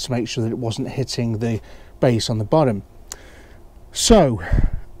around it just to make sure that it wasn't hitting the base on the bottom. So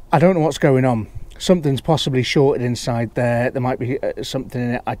I don't know what's going on. Something's possibly shorted inside there. There might be something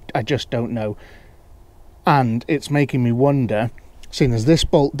in it. I just don't know. And it's making me wonder, seeing as this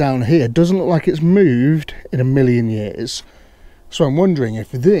bolt down here doesn't look like it's moved in a million years. So I'm wondering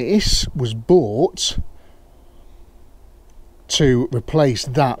if this was bought to replace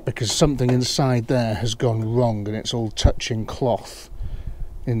that because something inside there has gone wrong and it's all touching cloth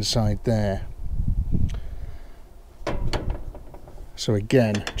inside there. So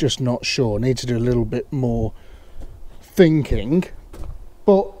again, just not sure. Need to do a little bit more thinking.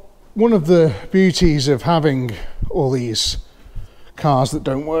 But one of the beauties of having all these cars that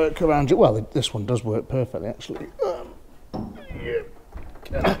don't work around you, well, this one does work perfectly actually,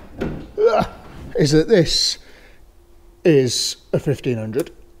 is that this is a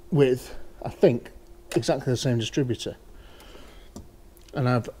 1500 with, I think, exactly the same distributor. And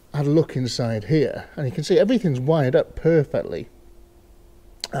I've had a look inside here and you can see everything's wired up perfectly.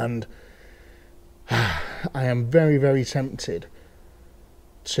 And I am very, very tempted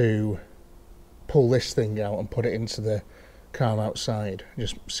to pull this thing out and put it into the car outside and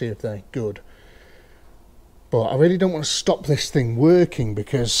just see if they're good. But I really don't want to stop this thing working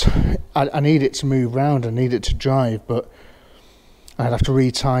because I need it to move around, I need it to drive, but I'd have to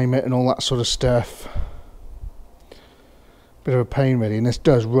retime it and all that sort of stuff. Bit of a pain really, and this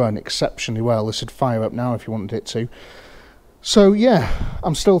does run exceptionally well. This would fire up now if you wanted it to. So yeah,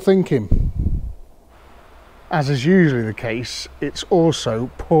 I'm still thinking. As is usually the case, it's also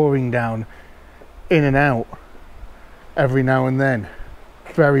pouring down in and out every now and then.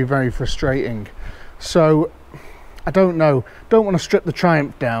 Very, very frustrating. So I don't know, don't want to strip the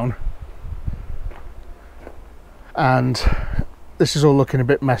Triumph down, and this is all looking a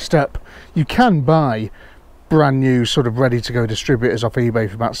bit messed up. You can buy brand new sort of ready to go distributors off eBay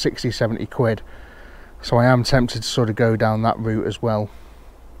for about 60-70 quid. So I am tempted to sort of go down that route as well.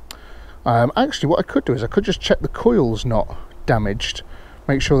 Actually, what I could do is I could just check the coil's not damaged.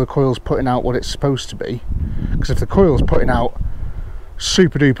 Make sure the coil's putting out what it's supposed to be. Because if the coil's putting out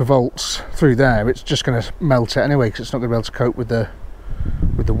super duper volts through there, it's just going to melt it anyway, because it's not going to be able to cope with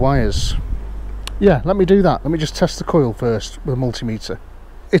the wires. Yeah, let me do that. Let me just test the coil first with a multimeter.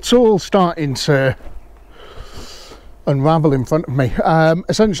 It's all starting to unravel in front of me.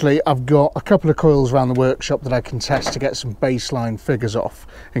 Essentially, I've got a couple of coils around the workshop that I can test to get some baseline figures off,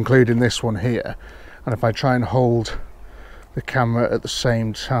 including this one here. And if I try and hold the camera at the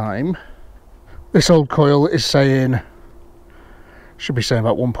same time, this old coil is saying, should be saying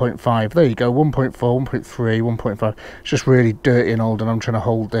about 1.5. There you go, 1.4, 1.3, 1.5. It's just really dirty and old, and I'm trying to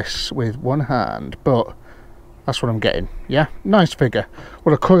hold this with one hand, but that's what I'm getting. Yeah, nice figure.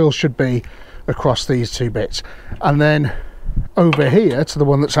 What a coil should be across these two bits. And then over here to the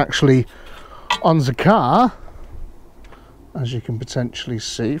one that's actually on the car, as you can potentially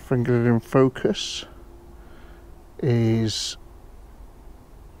see, finger in focus, is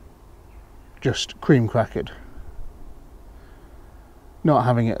just cream cracked. Not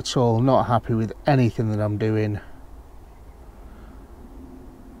having it at all, not happy with anything that I'm doing.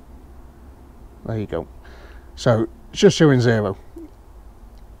 There you go. So it's just showing 0.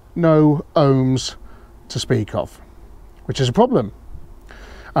 No ohms to speak of, which is a problem,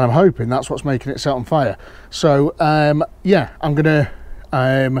 and I'm hoping that's what's making it set on fire. So yeah, I'm gonna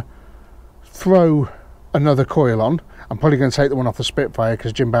throw another coil on. I'm probably going to take the one off the Spitfire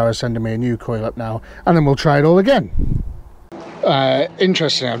because Jim Bauer's sending me a new coil up now, and then we'll try it all again.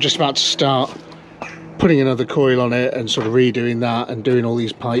 Interesting, I'm just about to start putting another coil on it and sort of redoing that and doing all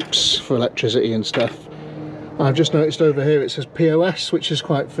these pipes for electricity and stuff. I've just noticed over here it says POS, which is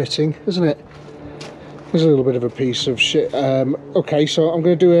quite fitting, isn't it? There's a little bit of a piece of shit. Okay, so I'm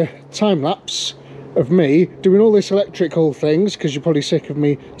going to do a time lapse of me doing all this electrical things, because you're probably sick of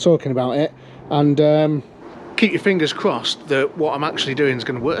me talking about it, and keep your fingers crossed that what I'm actually doing is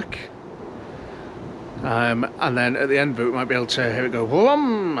going to work. And then at the end of it, we might be able to hear it go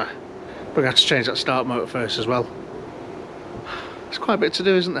boom. But we're going to have to change that start motor first as well. There's quite a bit to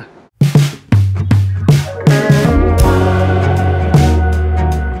do, isn't there?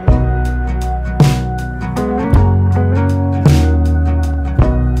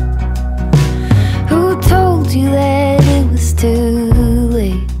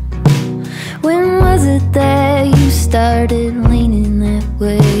 Started leaning that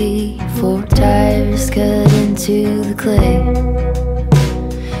way, 4 tires cut into the clay.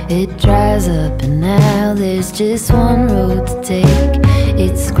 It dries up and now there's just one road to take.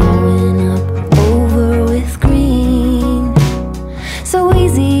 It's growing up over with green, so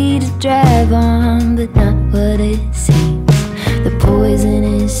easy to drive on, but not what it seems. The poison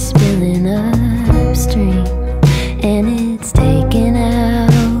is spilling upstream, and it's taking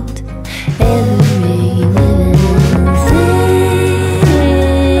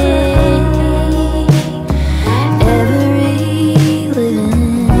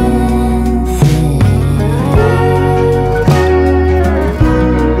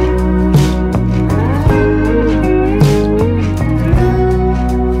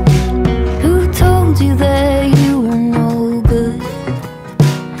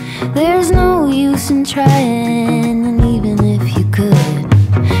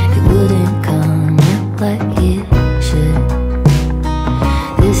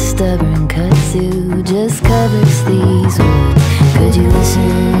stubborn kudzu just covers these words. Could you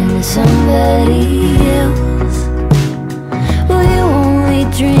listen to somebody else? Will you only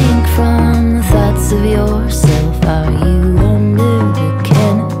drink from the thoughts of yourself? Are you under the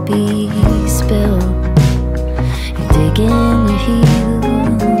canopy spell? You dig in your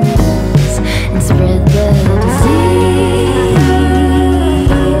heels and spread the disease.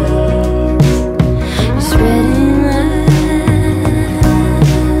 You're spreading the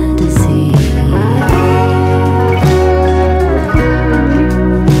disease.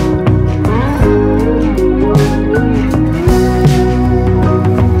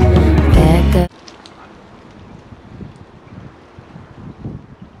 Back up.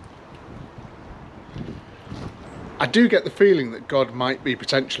 I do get the feeling that God might be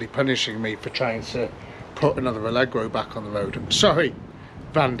potentially punishing me for trying to put another Allegro back on the road. Sorry,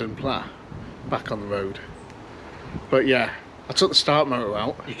 Vanden Plas back on the road. But yeah, I took the start motor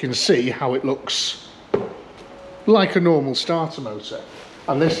out. You can see how it looks like a normal starter motor.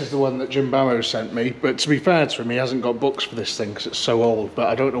 And this is the one that Jim Barrow sent me. But to be fair to him, he hasn't got books for this thing because it's so old. But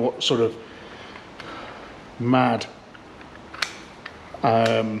I don't know what sort of mad...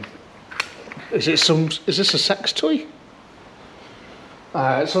 Is this a sex toy?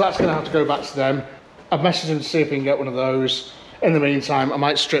 So that's going to have to go back to them. I've messaged them to see if we can get one of those. In the meantime, I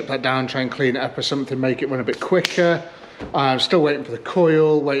might strip that down, try and clean it up or something, make it run a bit quicker. I'm still waiting for the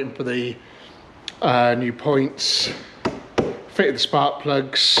coil, waiting for the new points, fitted the spark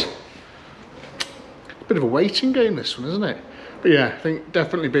plugs. Bit of a waiting game, this one, isn't it? But yeah, I think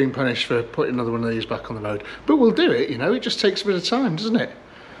definitely being punished for putting another one of these back on the road. But we'll do it, you know, it just takes a bit of time, doesn't it?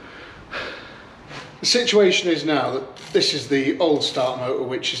 The situation is now that this is the old start motor,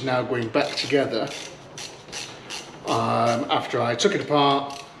 which is now going back together. After I took it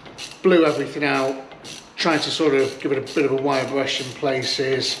apart, blew everything out, trying to sort of give it a bit of a wire brush in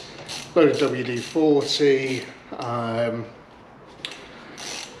places, load of WD-40,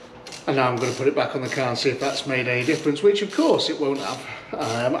 and now I'm going to put it back on the car and see if that's made any difference, which of course it won't have.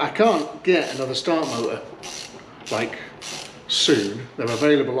 I can't get another start motor, like, soon. They're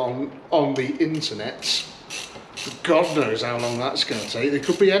available on the internet. God knows how long that's going to take. They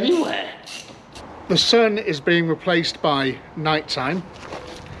could be anywhere. The sun is being replaced by night time,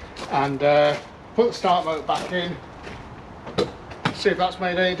 and put the start motor back in, see if that's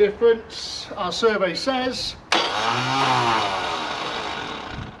made any difference. Our survey says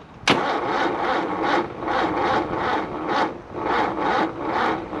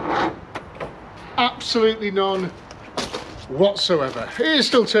absolutely none whatsoever. It is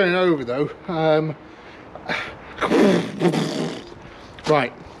still turning over though.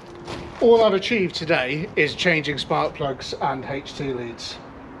 Right, all I've achieved today is changing spark plugs and HT leads.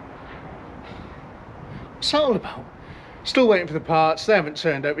 What's that all about? Still waiting for the parts. They haven't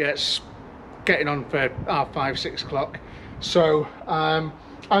turned up yet. It's getting on for 5, 6 o'clock. So I'm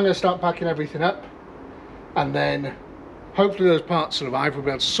going to start packing everything up, and then hopefully those parts will arrive. We'll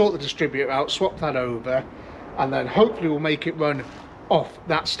be able to sort the distributor out, swap that over, and then hopefully we'll make it run off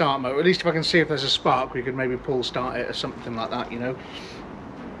that start motor. At least if I can see if there's a spark, we could maybe pull start it or something like that, you know.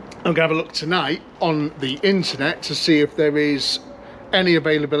 I'm going to have a look tonight on the internet to see if there is any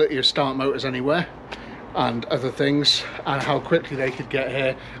availability of start motors anywhere and other things, and how quickly they could get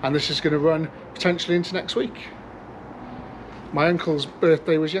here. And this is going to run potentially into next week. My uncle's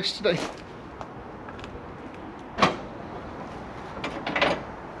birthday was yesterday.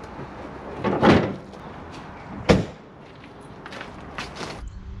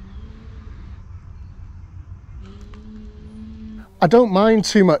 I don't mind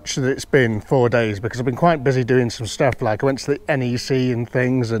too much that it's been 4 days, because I've been quite busy doing some stuff. Like I went to the NEC and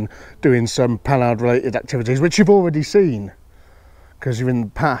things and doing some Pallard related activities, which you've already seen because you're in the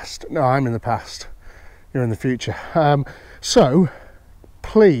past. No, I'm in the past. You're in the future. So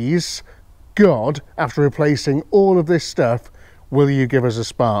please, God, after replacing all of this stuff, will you give us a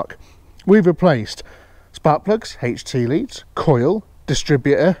spark? We've replaced spark plugs, HT leads, coil,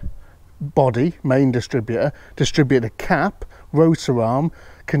 distributor, body, main distributor, distributor cap, rotor arm,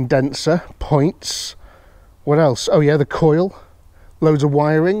 condenser, points. What else? Oh yeah, the coil, loads of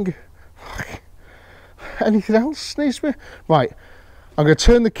wiring. Anything else needs to be? Right, I'm going to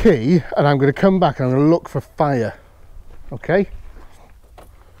turn the key and I'm going to come back and I'm going to look for fire. Okay?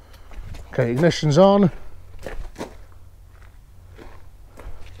 Okay, ignition's on.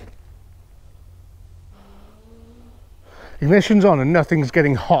 Ignition's on and nothing's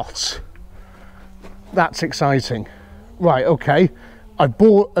getting hot. That's exciting. Right, okay. I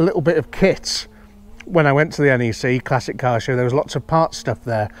bought a little bit of kit when I went to the NEC Classic Car Show. There was lots of parts stuff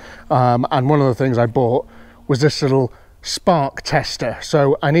there. And one of the things I bought was this little spark tester,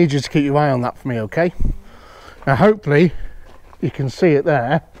 so I need you to keep your eye on that for me, okay? Now hopefully you can see it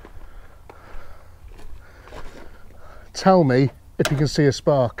there. Tell me if you can see a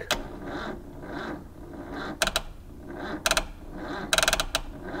spark.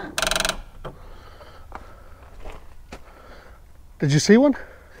 Did you see one?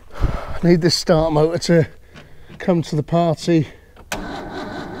 I need this start motor to come to the party.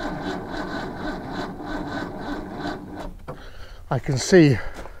 I can see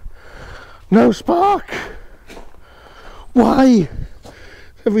no spark. Why?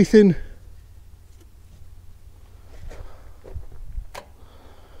 Everything's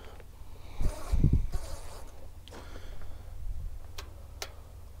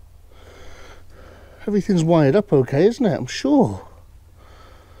wired up okay, isn't it? I'm sure.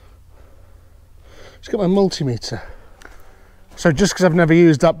 Let's get my multimeter. So just because I've never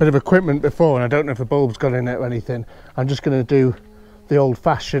used that bit of equipment before and I don't know if the bulb's got in it or anything, I'm just going to do the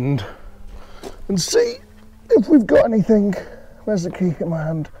old-fashioned and see if we've got anything. Where's the key in my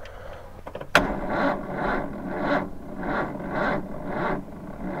hand?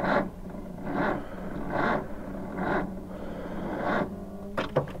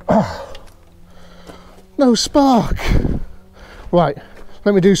 Oh, no spark. Right,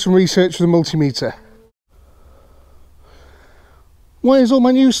 let me do some research with the multimeter. Why is all my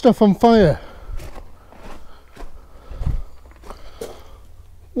new stuff on fire?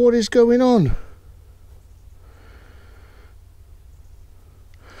 What is going on?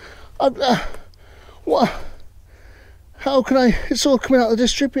 What? How can I? It's all coming out of the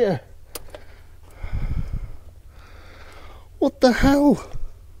distributor. What the hell?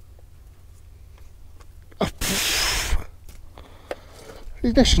 The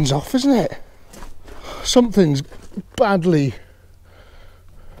ignition's off, isn't it? Something's badly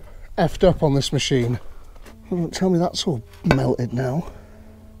effed up on this machine. Don't tell me that's all melted now.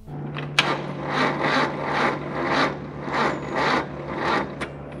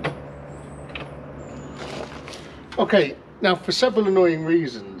 Okay, now for several annoying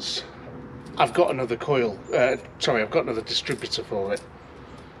reasons, I've got another coil. Sorry, I've got another distributor for it.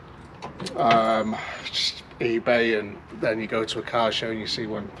 Just eBay, and then you go to a car show and you see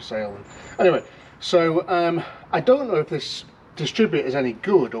one for sale. Anyway, so I don't know if this distributor is any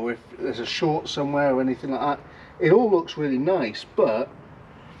good or if there's a short somewhere or anything like that. It all looks really nice, but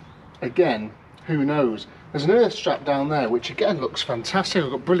again, who knows? There's an earth strap down there which again looks fantastic.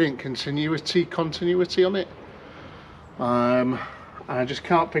 I've got brilliant continuity on it. I just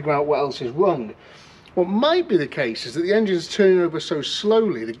can't figure out what else is wrong. What might be the case is that the engine's turning over so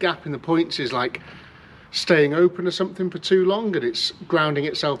slowly, the gap in the points is like staying open or something for too long, and it's grounding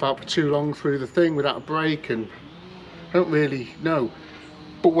itself out for too long through the thing without a break, and I don't really know.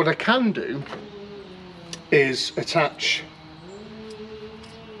 But what I can do is attach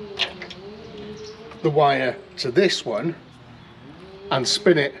the wire to this one and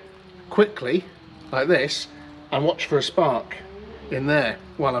spin it quickly like this and watch for a spark in there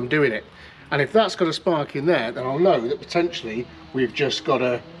while I'm doing it. And if that's got a spark in there, then I'll know that potentially we've just got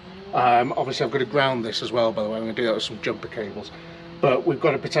to obviously I've got to ground this as well, by the way. I'm going to do that with some jumper cables, but we've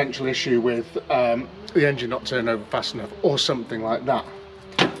got a potential issue with the engine not turning over fast enough or something like that.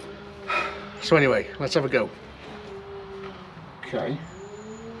 So anyway, let's have a go. Okay,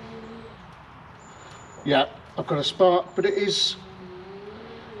 yeah, I've got a spark, but it's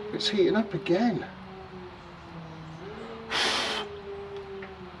heating up again.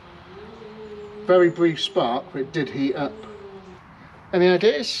 Very brief spark, but it did heat up. Any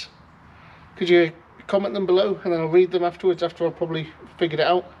ideas? Could you comment them below, and then I'll read them afterwards, after I've probably figured it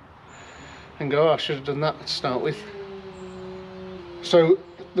out and go, oh, I should have done that to start with. So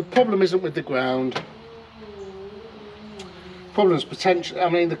the problem isn't with the ground. Problem's potentially, I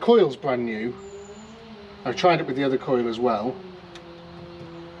mean, the coil's brand new. I've tried it with the other coil as well.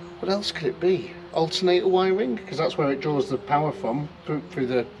 What else could it be? Alternator wiring, because that's where it draws the power from through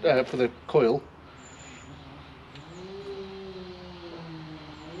the for the coil.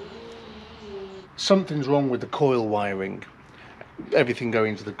 Something's wrong with the coil wiring, everything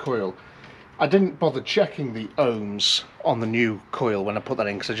going to the coil. I didn't bother checking the ohms on the new coil when I put that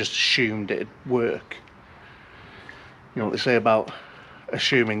in, because I just assumed it'd work. You know what they say about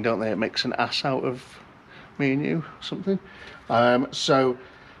assuming, don't they? It makes an ass out of me and you, something. So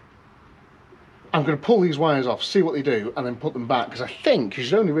I'm going to pull these wires off, see what they do, and then put them back, because I think you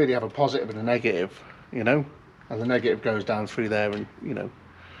should only really have a positive and a negative, you know, and the negative goes down through there and, you know,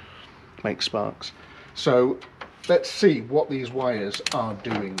 make sparks. So let's see what these wires are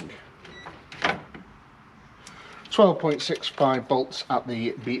doing. 12.65 volts at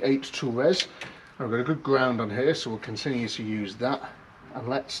the B8 to res. I've got a good ground on here, so we'll continue to use that. And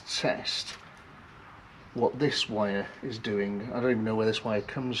let's test what this wire is doing. I don't even know where this wire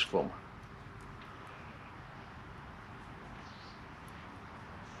comes from.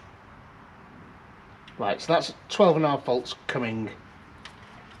 Right, so that's 12.5 volts coming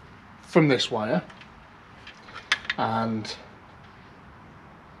from this wire, and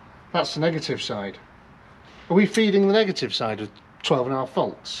that's the negative side. Are we feeding the negative side with 12.5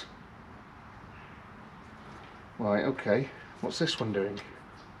 volts? Right, okay. What's this one doing?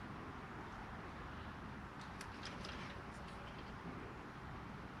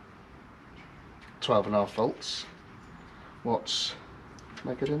 $12.5 volts. What's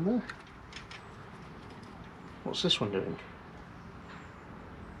make it in there? What's this one doing?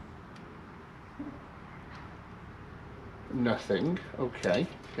 Nothing. Okay,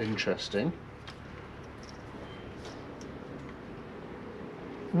 interesting.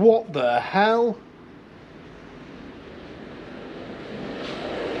 What the hell?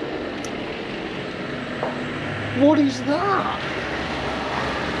 What is that?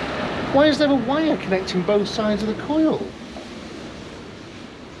 Why is there a wire connecting both sides of the coil?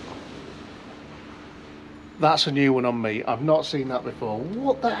 That's a new one on me. I've not seen that before.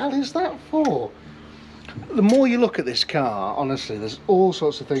 What the hell is that for? The more you look at this car, honestly, there's all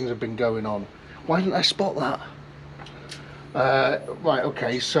sorts of things have been going on. Why didn't I spot that? Right,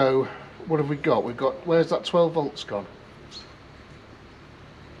 okay, so what have we got? We've got, where's that 12 volts gone?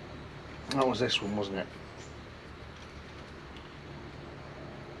 That was this one, wasn't it?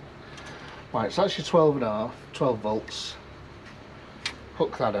 Right, so that's your 12 volts.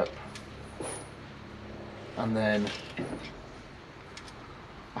 Hook that up. And then,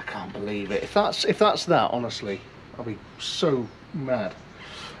 I can't believe it. If that's that, honestly, I'll be so mad.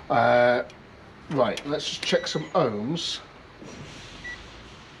 Right, let's just check some ohms.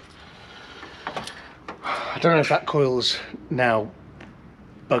 I don't know if that coil's now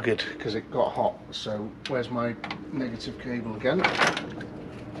buggered because it got hot. So where's my negative cable again?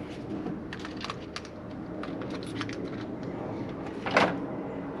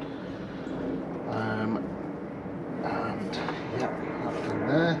 And yeah, that in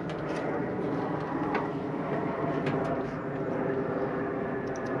there.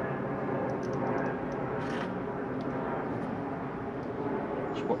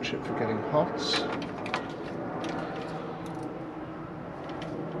 Just watch it for getting hot.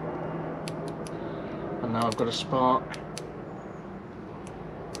 And now I've got a spark.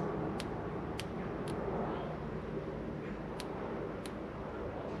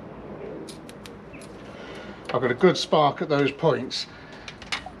 I've got a good spark at those points,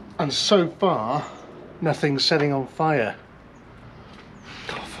 and so far nothing's setting on fire.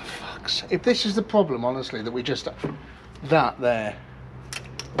 Oh, for fuck's sake. If this is the problem, honestly, that we just that there,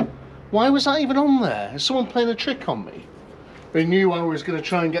 why was that even on there? Is someone playing a trick on me? They knew I was going to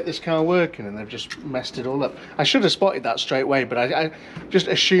try and get this car working and they've just messed it all up. I should have spotted that straight away, but I just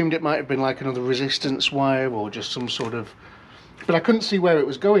assumed it might have been like another resistance wire or just some sort of, but I couldn't see where it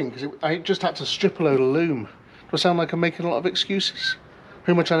was going because I just had to strip a load of loom. Do I sound like I'm making a lot of excuses?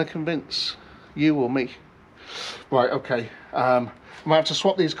 Who am I trying to convince? You or me? Right, okay. I might have to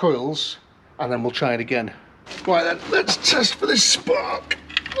swap these coils and then we'll try it again. Right then, let's test for this spark.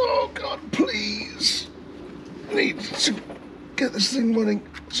 Oh God, please. I need to get this thing running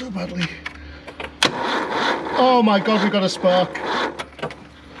so badly. Oh my God, we got a spark.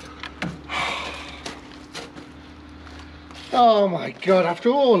 Oh my God, after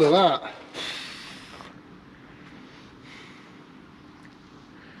all of that.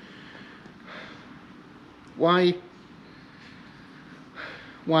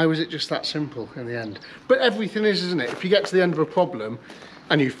 Why was it just that simple in the end? But everything is, isn't it? If you get to the end of a problem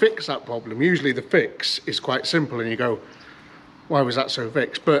and you fix that problem, usually the fix is quite simple and you go, why was that so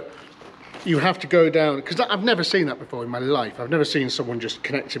fixed? But you have to go down, because I've never seen that before in my life. I've never seen someone just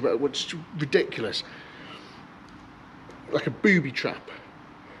connect it, but it's ridiculous. Like a booby trap.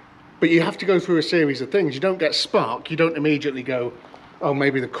 But you have to go through a series of things. You don't get spark, you don't immediately go, oh,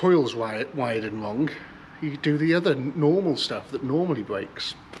 maybe the coil's wired in wrong. You do the other normal stuff that normally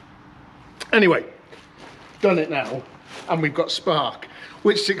breaks. Anyway, done it now, and we've got spark,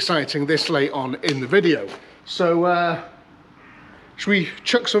 which is exciting this late on in the video. So, should we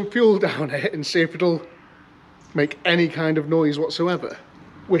chuck some fuel down it and see if it'll make any kind of noise whatsoever?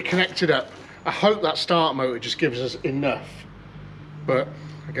 We're connected up. I hope that start motor just gives us enough, but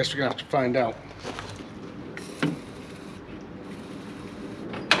I guess we're gonna have to find out.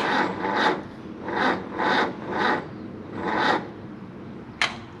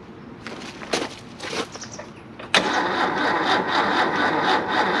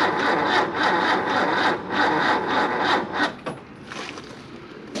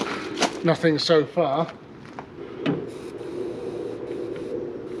 Nothing so far.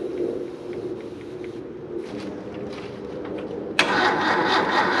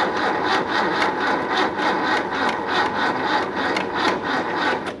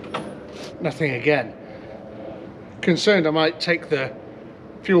 Nothing again. Concerned I might take the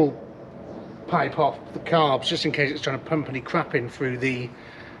fuel pipe off the carbs just in case it's trying to pump any crap in through the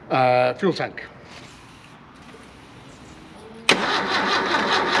fuel tank.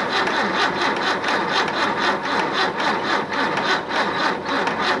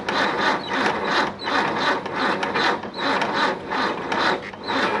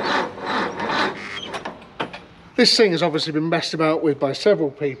 This thing has obviously been messed about with by several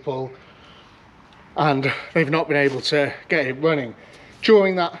people and they've not been able to get it running.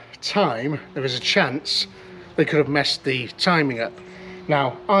 During that time, there was a chance they could have messed the timing up.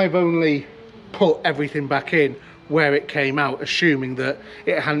 Now, I've only put everything back in where it came out, assuming that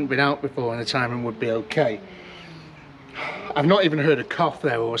it hadn't been out before and the timing would be okay. I've not even heard a cough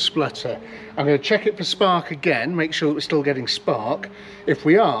there or a splutter. I'm going to check it for spark again, make sure that we're still getting spark. If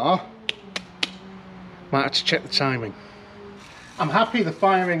we are, might have to check the timing. I'm happy the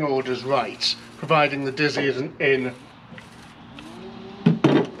firing order's right, providing the dizzy isn't in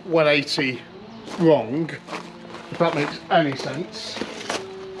 180 wrong, if that makes any sense.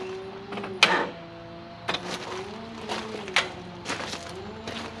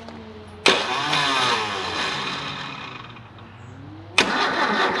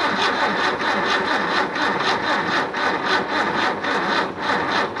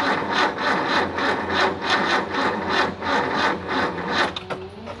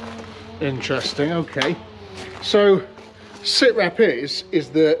 Interesting, okay. So sit rep is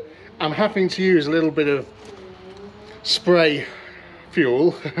that I'm having to use a little bit of spray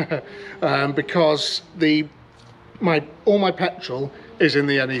fuel because all my petrol is in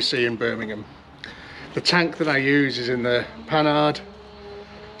the NEC in Birmingham. The tank that I use is in the Panhard,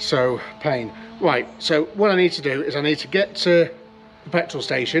 so pain. Right, so what I need to do is I need to get to the petrol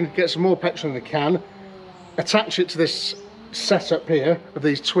station, get some more petrol in the can, attach it to this setup here of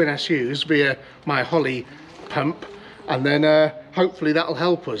these twin SUs via my Holly pump, and then hopefully that'll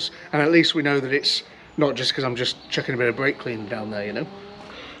help us, and at least we know that it's not just because I'm just chucking a bit of brake cleaner down there, you know.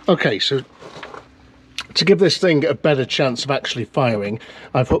 Okay, so to give this thing a better chance of actually firing,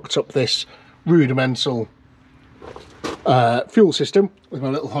 I've hooked up this rudimental fuel system with my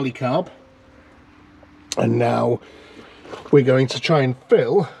little Holly carb, and now we're going to try and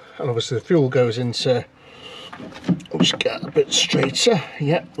fill, and obviously the fuel goes into, I'll just get a bit straighter.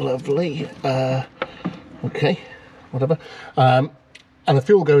 Yep, lovely. Okay, whatever. And the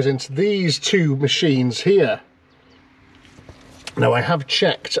fuel goes into these two machines here. Now I have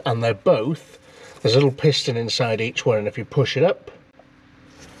checked and they're both, there's a little piston inside each one, and if you push it up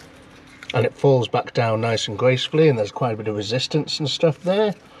and it falls back down nice and gracefully, and there's quite a bit of resistance and stuff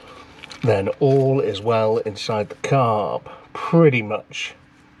there, then all is well inside the carb, pretty much.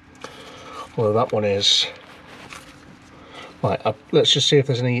 Well, that one is. Right, let's just see if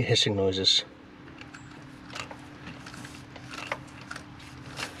there's any hissing noises.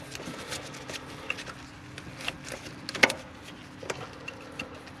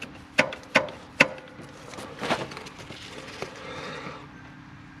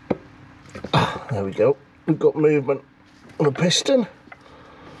 There we go. We've got movement on the piston.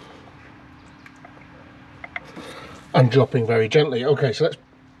 And dropping very gently. Okay, so let's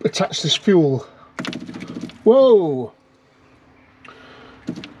attach this fuel. Whoa!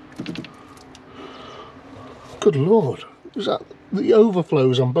 Good Lord, is that the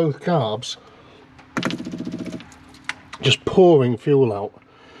overflows on both carbs? Just pouring fuel out.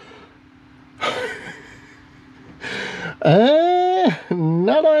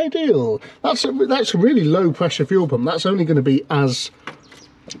 Not ideal. That's a really low pressure fuel pump. That's only going to be as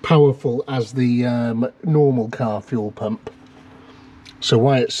powerful as the normal car fuel pump. So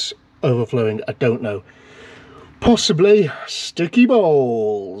why it's overflowing, I don't know. Possibly sticky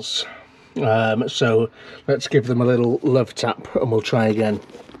balls. So let's give them a little love tap and we'll try again.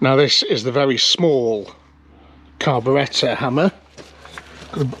 Now this is the very small carburettor hammer.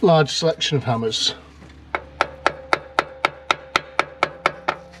 Got a large selection of hammers.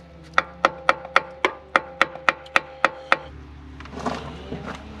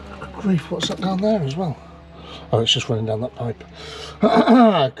 Good grief, what's that down there as well? Oh, it's just running down that pipe.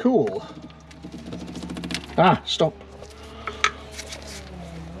 Cool. Ah, stop.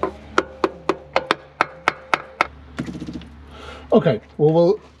 Okay, well,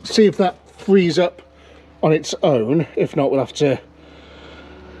 we'll see if that frees up on its own. If not, we'll have to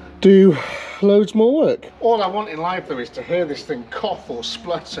do loads more work. All I want in life, though, is to hear this thing cough or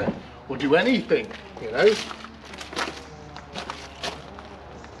splutter or do anything, you know.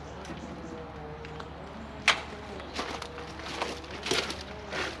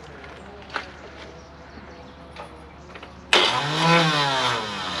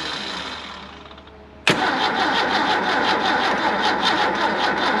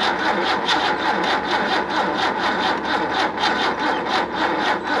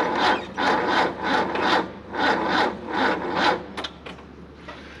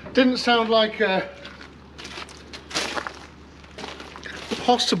 Didn't sound like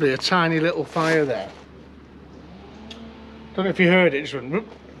possibly a tiny little fire there. Don't know if you heard it, just went whoop,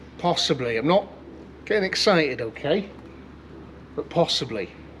 possibly. I'm not getting excited, okay? But possibly.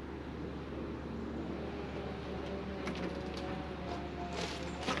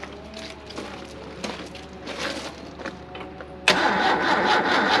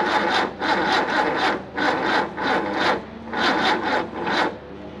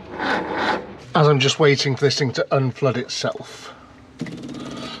 As I'm just waiting for this thing to unflood itself,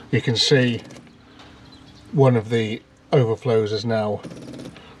 you can see one of the overflows has now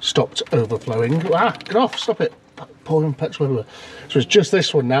stopped overflowing. Ah, get off, stop it. Pouring petrol everywhere. So it's just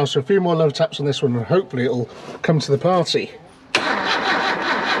this one now, so a few more low taps on this one and hopefully it'll come to the party.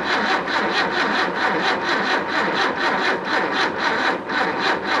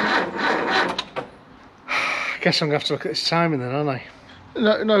 I guess I'm going to have to look at this timing then, aren't I?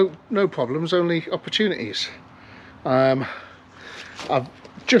 No problems, only opportunities. I've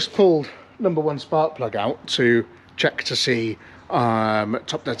just pulled number 1 spark plug out to check to see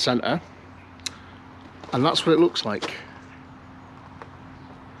top dead center, and that's what it looks like.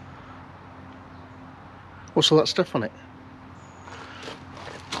 What's all that stuff on it?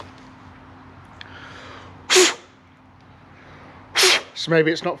 So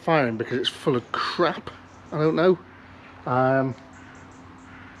maybe it's not firing because it's full of crap. I don't know.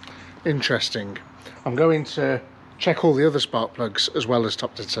 Interesting. I'm going to check all the other spark plugs as well as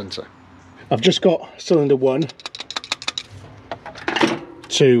top dead center. I've just got cylinder 1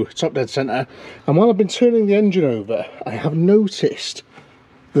 to top dead center, and while I've been turning the engine over, I have noticed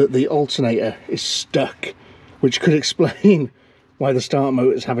that the alternator is stuck, which could explain why the start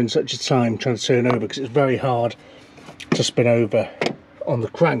motor is having such a time trying to turn over, because it's very hard to spin over on the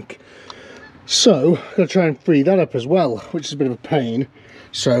crank. So I'm going to try and free that up as well, which is a bit of a pain.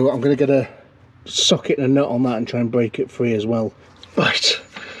 So I'm going to get a socket and a nut on that and try and break it free as well. Right,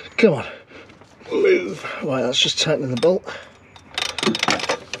 come on, move. Right, that's just tightening the bolt.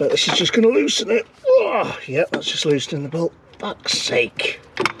 But this is just going to loosen it. Oh, yep, that's just loosening the bolt. Fuck's sake.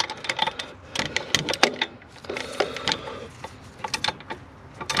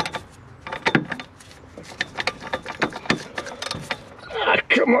 Ah,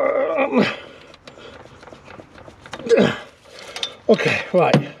 come on. Okay,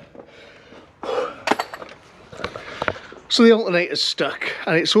 right. So the alternator's stuck,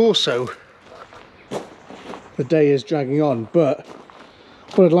 and it's also, the day is dragging on, but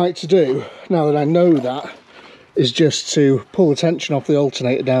what I'd like to do, now that I know that, is just to pull the tension off the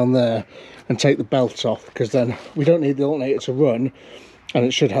alternator down there and take the belt off, because then we don't need the alternator to run, and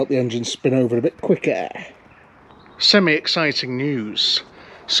it should help the engine spin over a bit quicker. Semi-exciting news.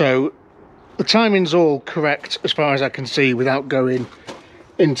 So the timing's all correct as far as I can see without going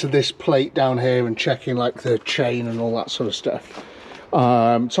into this plate down here and checking like the chain and all that sort of stuff.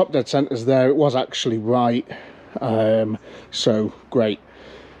 Top dead center's there, it was actually right, so great.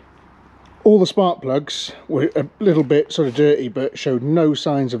 All the spark plugs were a little bit sort of dirty, but showed no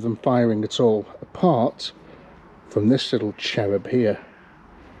signs of them firing at all, apart from this little cherub here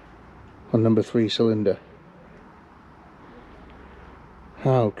on number 3 cylinder.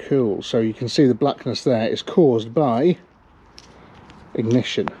 How cool. So you can see the blackness there is caused by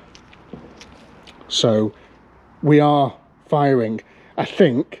ignition. So we are firing. I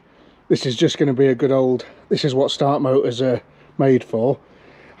think this is just going to be a good old, this is what start motors are made for,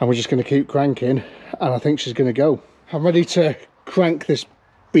 and we're just going to keep cranking, and I think she's going to go. I'm ready to crank this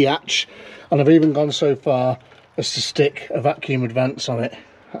biatch, and I've even gone so far as to stick a vacuum advance on it.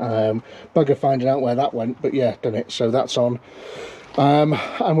 Bugger finding out where that went, but yeah, done it. So that's on.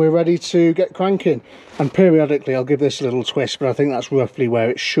 And we're ready to get cranking, and periodically I'll give this a little twist, but I think that's roughly where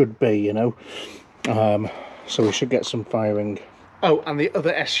it should be, you know. So we should get some firing. Oh, and the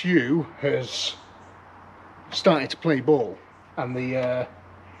other SU has started to play ball, and the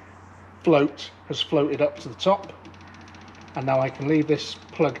float has floated up to the top, and now I can leave this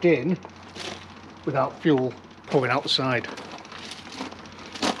plugged in without fuel pouring out the side.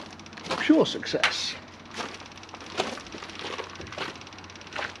 Pure success.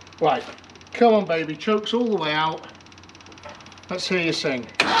 Right, come on baby, chokes all the way out. Let's hear you sing.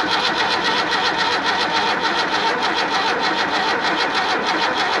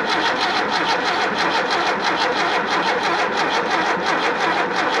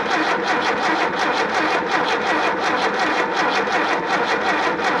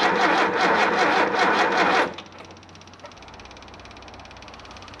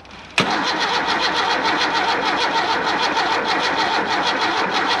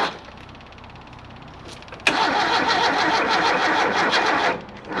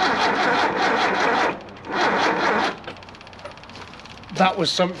 That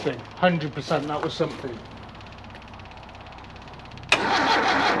was something, 100% that was something.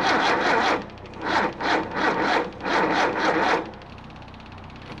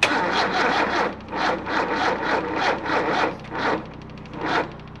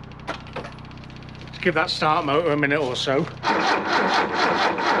 Let's give that start motor a minute or so.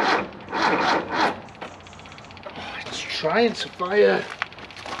 Oh, it's trying to fire.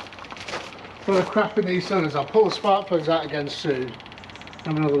 Full of crap in these cylinders. I'll pull the spark plugs out again soon.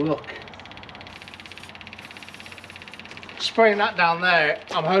 Have another look. Spraying that down there,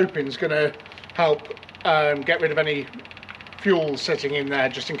 I'm hoping is going to help get rid of any fuel sitting in there,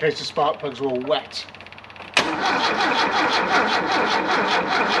 just in case the spark plugs are all wet.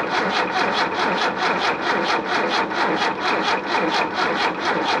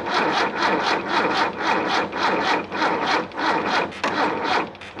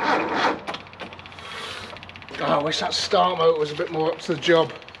 Oh, I wish that start motor was a bit more up to the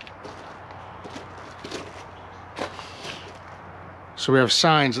job. So we have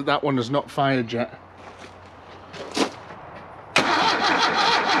signs that that one has not fired yet.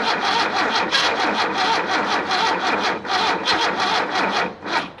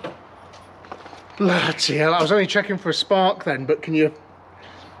 Bloody hell, I was only checking for a spark then, but can you...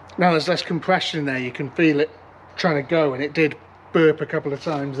 Now there's less compression in there, you can feel it trying to go, and it did burp a couple of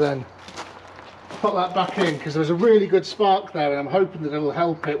times then. Put that back in because there's a really good spark there, and I'm hoping that it'll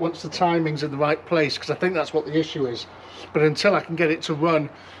help it once the timing's in the right place, because I think that's what the issue is. But until I can get it to run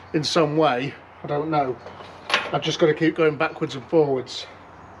in some way, I don't know. I've just got to keep going backwards and forwards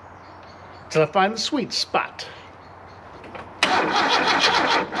till I find the sweet spot.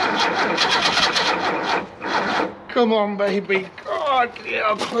 Come on, baby. God, yeah,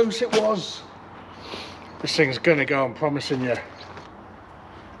 how close it was. This thing's gonna go, I'm promising you.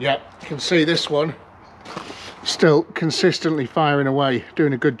 Yep, you can see this one still consistently firing away,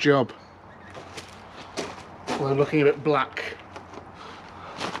 doing a good job. We're looking a bit black.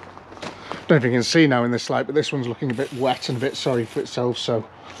 Don't know if you can see now in this light, but this one's looking a bit wet and a bit sorry for itself, so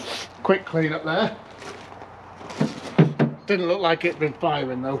quick clean up there. Didn't look like it'd been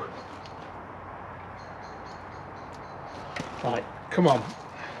firing though. Right, come on.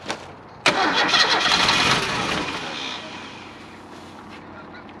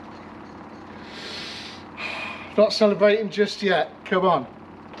 Not celebrating just yet, come on.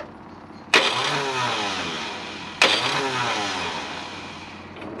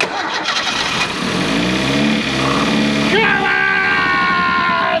 Come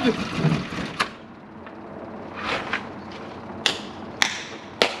on!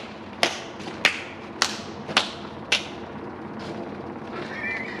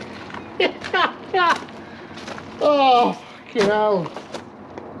 Oh, fucking hell.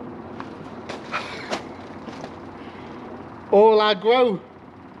 All aggro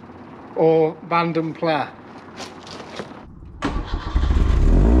or Vanden Plas.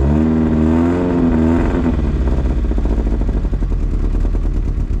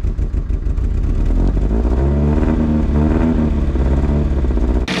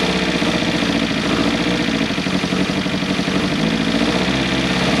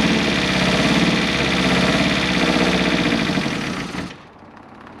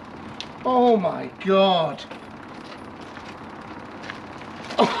 Oh my God.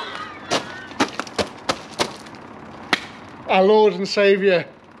 Our Lord and Saviour,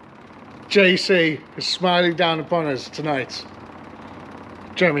 JC, is smiling down upon us tonight.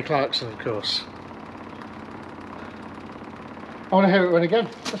 Jeremy Clarkson, of course. I want to hear it run again.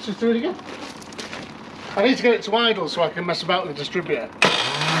 Let's just do it again. I need to get it to idle so I can mess about with the distributor.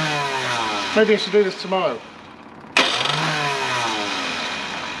 Maybe I should do this tomorrow.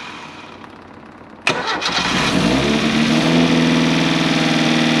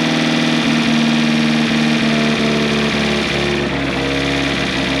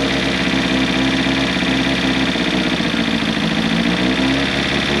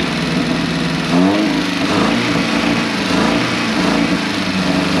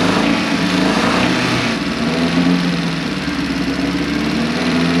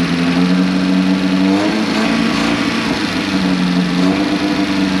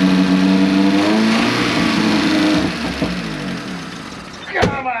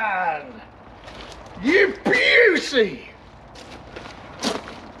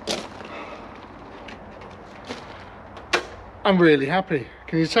 I'm really happy.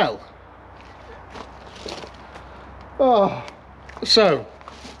 Can you tell? Oh, so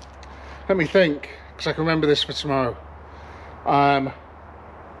let me think, because I can remember this for tomorrow.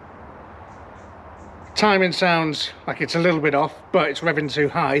 Timing sounds like it's a little bit off, but it's revving too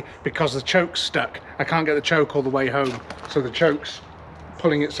high because the choke's stuck. I can't get the choke all the way home, so the choke's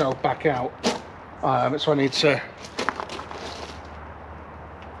pulling itself back out. So I need to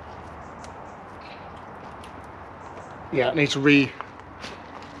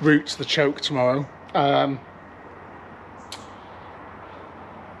re-route the choke tomorrow. And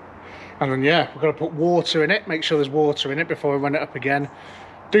then yeah, we've got to put water in it, make sure there's water in it before I run it up again,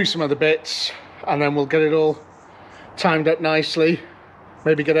 do some other bits, and then we'll get it all timed up nicely.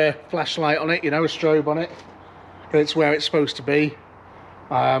 Maybe get a flashlight on it, you know, a strobe on it, get it to where it's supposed to be.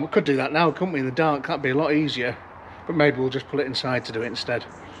 We could do that now, couldn't we, in the dark? That'd be a lot easier, but maybe we'll just pull it inside to do it instead.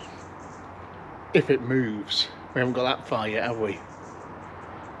 If it moves. We haven't got that far yet, have we?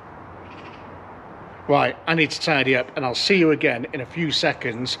 Right, I need to tidy up, and I'll see you again in a few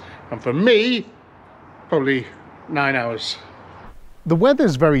seconds. And for me, probably 9 hours. The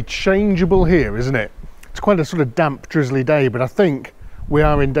weather's very changeable here, isn't it? It's quite a sort of damp, drizzly day, but I think we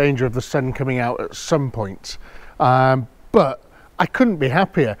are in danger of the sun coming out at some point. But I couldn't be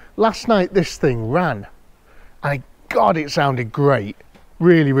happier. Last night this thing ran, and God, it sounded great.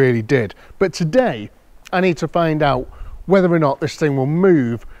 Really, really did. But today, I need to find out whether or not this thing will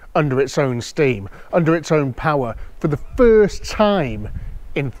move under its own steam, under its own power, for the first time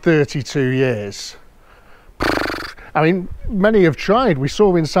in 32 years. I mean, many have tried. We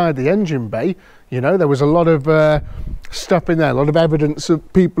saw inside the engine bay, you know, there was a lot of stuff in there, a lot of evidence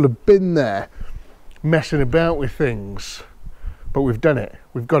that people have been there messing about with things. But we've done it.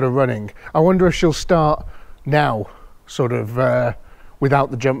 We've got her running. I wonder if she'll start now, sort of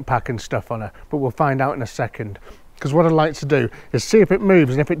without the jump pack and stuff on her. But we'll find out in a second. Because what I'd like to do is see if it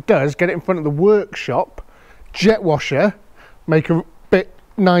moves, and if it does, get it in front of the workshop, jet wash her, make her a bit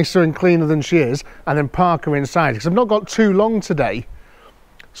nicer and cleaner than she is, and then park her inside. Because I've not got too long today,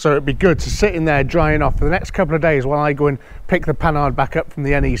 so it'd be good to sit in there drying off for the next couple of days while I go and pick the Panhard back up from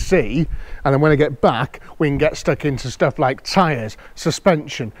the NEC, and then when I get back we can get stuck into stuff like tyres,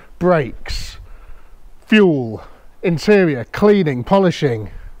 suspension, brakes, fuel, interior, cleaning, polishing,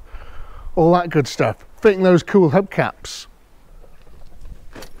 all that good stuff, fitting those cool hubcaps.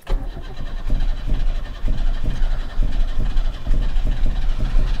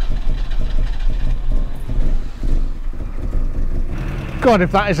 God,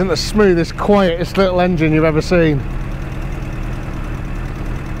 if that isn't the smoothest, quietest little engine you've ever seen.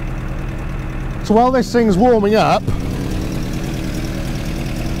 So while this thing's warming up,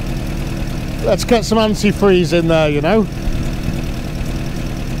 let's get some antifreeze in there, you know.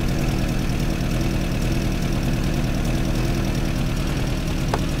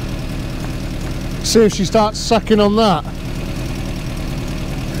 See if she starts sucking on that.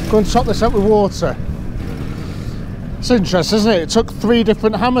 Go and top this up with water. It's interesting, isn't it? It took 3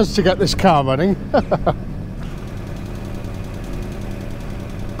 different hammers to get this car running.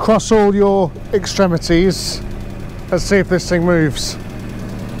 Cross all your extremities. Let's see if this thing moves.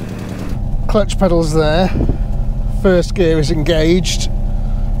 Clutch pedal's there. First gear is engaged.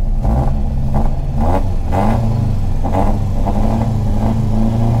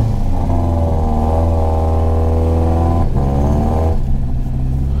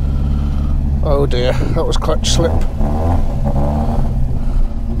 Oh dear, that was clutch slip.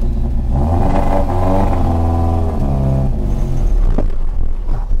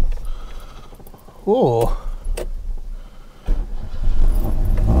 Oh,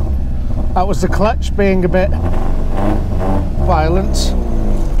 that was the clutch being a bit violent.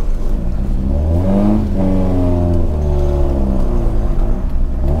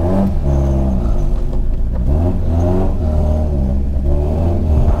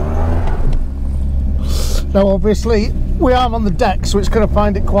 Now obviously we are on the deck, so it's going to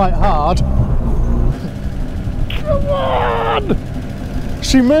find it quite hard. Come on!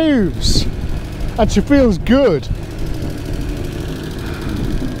 She moves and she feels good.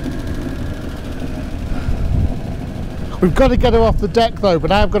 We've got to get her off the deck though,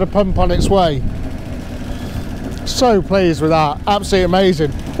 but I've got a pump on its way. So pleased with that, absolutely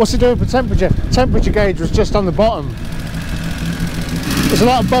amazing. What's it doing for temperature? Temperature gauge was just on the bottom. There's a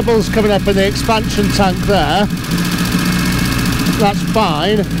lot of bubbles coming up in the expansion tank there. That's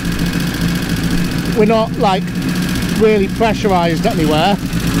fine. We're not like really pressurised anywhere.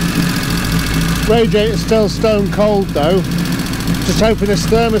 Radiator's still stone cold though. Just hoping this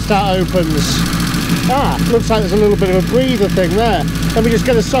thermostat opens. Ah, looks like there's a little bit of a breather thing there. Let me just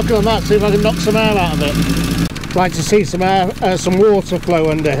get a socket on that, see if I can knock some air out of it. Like to see some air, some water flow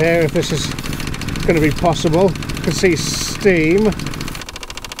under here if this is going to be possible. You can see steam.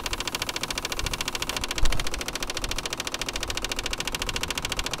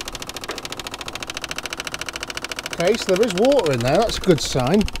 Okay, so there is water in there, that's a good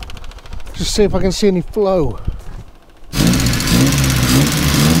sign. Just see if I can see any flow.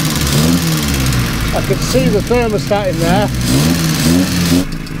 I can see the thermostat in there.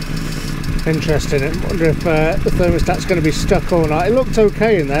 Interesting, I wonder if the thermostat's going to be stuck or not. It looked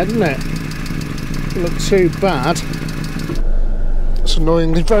okay in there, didn't it? It looked too bad. It's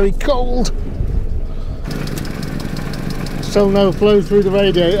annoyingly very cold. Still no flow through the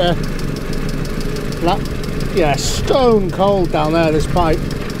radiator. Yeah, stone cold down there, this pipe.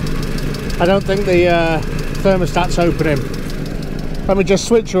 I don't think the thermostat's opening. Let me just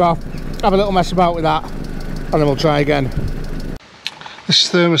switch her off, have a little mess about with that, and then we'll try again. This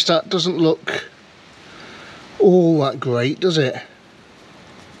thermostat doesn't look all that great, does it?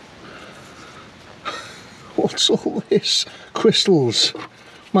 What's all this? Crystals,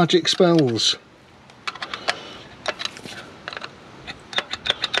 magic spells.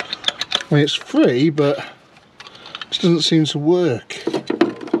 I mean, it's free, but it doesn't seem to work.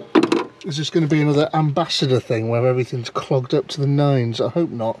 Is this going to be another ambassador thing where everything's clogged up to the nines? I hope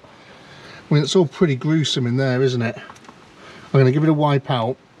not. I mean, it's all pretty gruesome in there, isn't it? I'm going to give it a wipe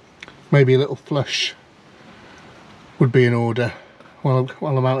out. Maybe a little flush would be in order while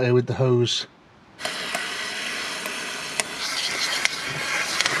I'm out here with the hose.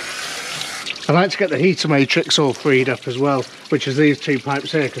 I like to get the heater matrix all freed up as well, which is these two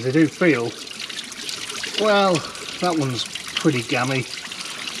pipes here, because they do feel, well, that one's pretty gammy.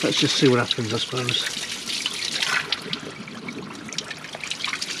 Let's just see what happens, I suppose.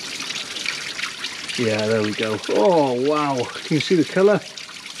 Yeah, there we go. Oh wow, can you see the colour?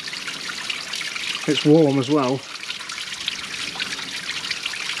 It's warm as well.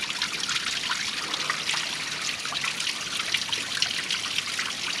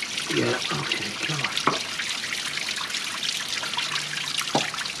 Yeah, okay, come on.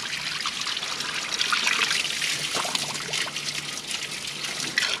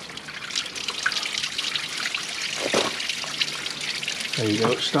 There you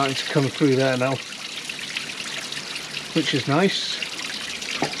go, it's starting to come through there now, which is nice.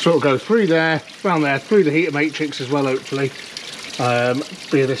 So it'll go through there, round there, through the heater matrix as well, hopefully,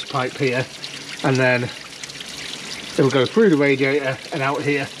 via this pipe here, and then it'll go through the radiator and out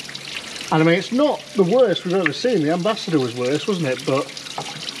here. And I mean, it's not the worst we've ever seen. The Ambassador was worse, wasn't it? But,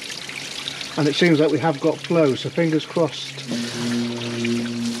 and it seems like we have got flow, so fingers crossed.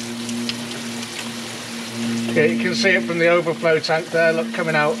 Yeah, you can see it from the overflow tank there, look,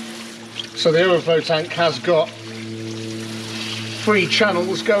 coming out. So the overflow tank has got 3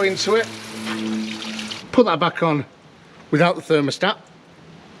 channels going to it. Put that back on without the thermostat.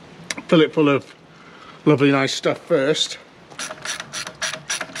 Fill it full of lovely nice stuff first.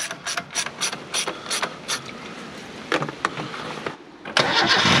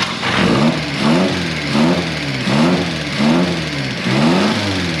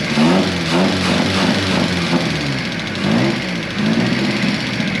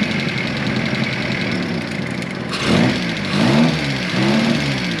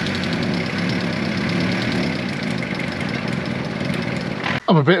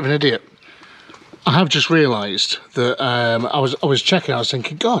 I'm a bit of an idiot. I have just realised that I was checking, I was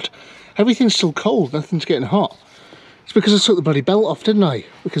thinking, God, everything's still cold, nothing's getting hot. It's because I took the bloody belt off, didn't I?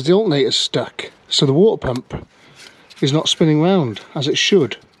 Because the alternator's stuck. So the water pump is not spinning round as it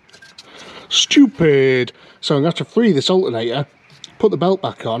should. Stupid! So I'm going to have to free this alternator, put the belt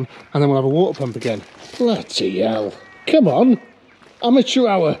back on, and then we'll have a water pump again. Bloody hell. Come on! Amateur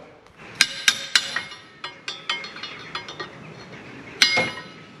hour!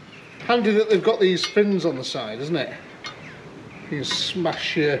 Handy that they've got these fins on the side, isn't it? You can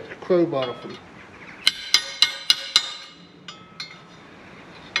smash your crowbar off them.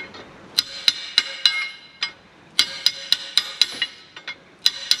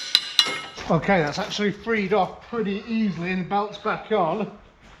 Okay, that's actually freed off pretty easily and the belt's back on.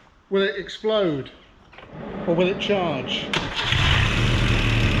 Will it explode? Or will it charge?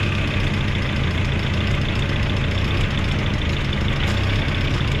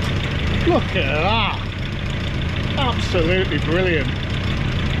 Look at that! Absolutely brilliant.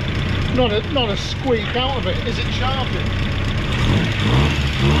 Not a squeak out of it. Is it charging?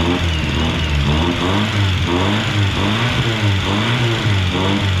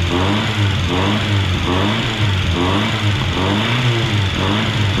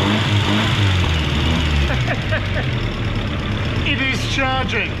 It is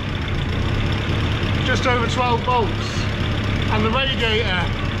charging. just over 12 volts, and the radiator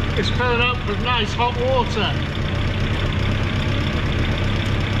is filling up with nice hot water.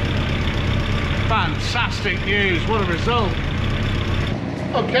 Fantastic news, what a result.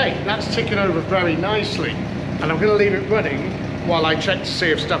 Okay, that's ticking over very nicely, and I'm going to leave it running while I check to see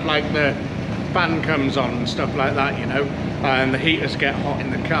if stuff like the fan comes on and stuff like that, you know, and the heaters get hot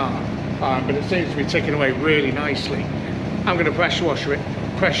in the car. But it seems to be ticking away really nicely. I'm going to pressure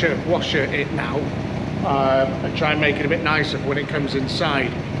washer it now, and try and make it a bit nicer for when it comes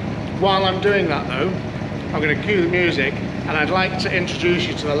inside. While I'm doing that though, I'm going to cue the music, and I'd like to introduce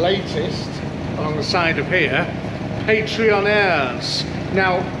you to the latest along the side of here, Patreoners.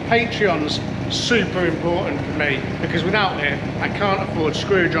 Now, Patreon's super important for me, because without it, I can't afford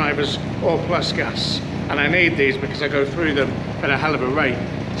screwdrivers or plus gas, and I need these because I go through them at a hell of a rate.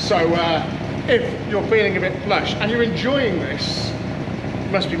 So if you're feeling a bit flush and you're enjoying this,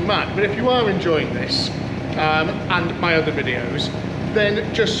 it must be mad, but if you are enjoying this and my other videos,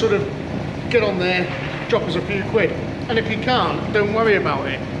 then just sort of get on there, drop us a few quid, and if you can't, don't worry about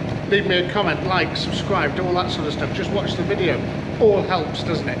it. Leave me a comment, like, subscribe, do all that sort of stuff. Just watch the video. All helps,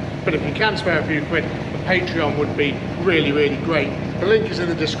 doesn't it? But if you can spare a few quid, the Patreon would be really, really great. The link is in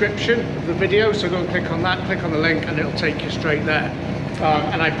the description of the video, so go and click on that, click on the link, and it'll take you straight there.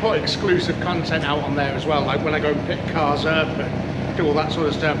 And I put exclusive content out on there as well, like when I go and pick cars up and do all that sort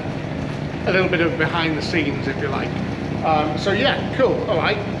of stuff. A little bit of behind the scenes, if you like. So yeah, cool, all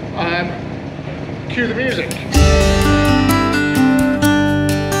right. Cue the music.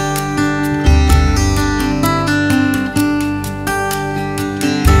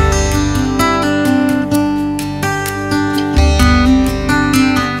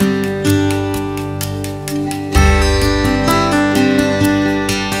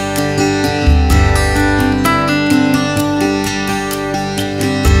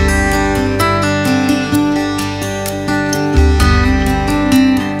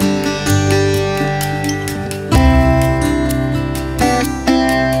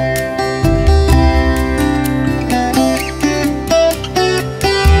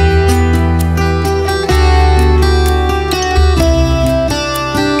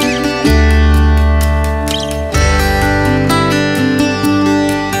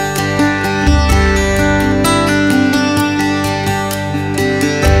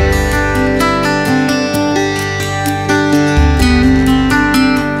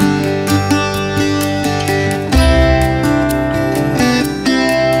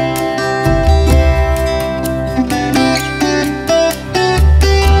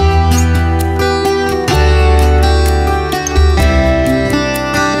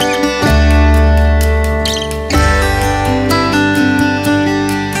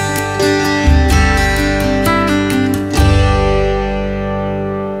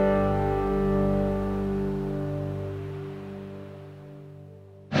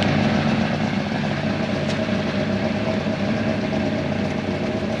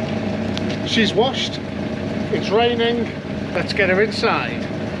 She's washed, it's raining, let's get her inside.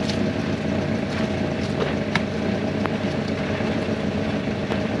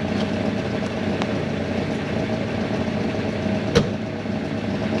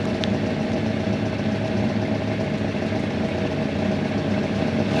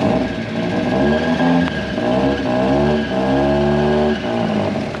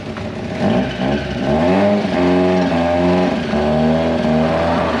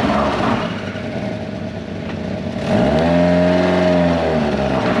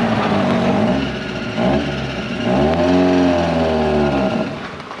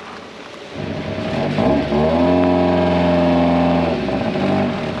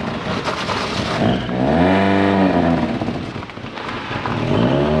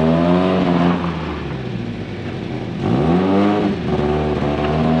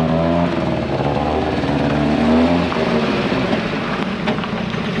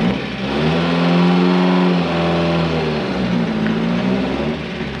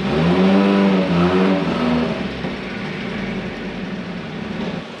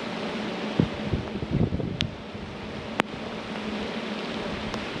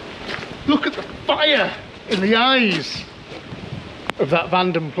 Look at the fire in the eyes of that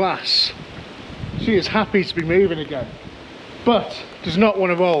Vanden Plas. She is happy to be moving again, but does not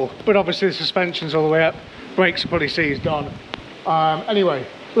want to roll. But obviously the suspension's all the way up, brakes are fully seized on. Anyway,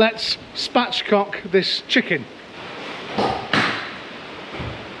 let's spatchcock this chicken.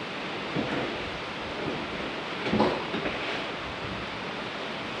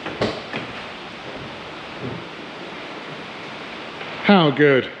 How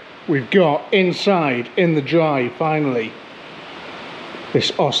good. We've got inside, in the dry, finally,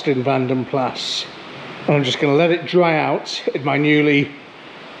 this Austin Vanden Plas. And I'm just going to let it dry out in my newly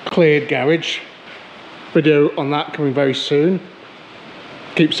cleared garage. Video on that coming very soon.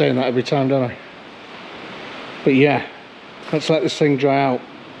 Keep saying that every time, don't I? But yeah, let's let this thing dry out.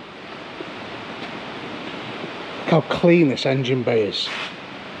 Look how clean this engine bay is.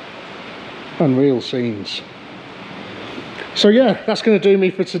 Unreal scenes. So yeah, that's going to do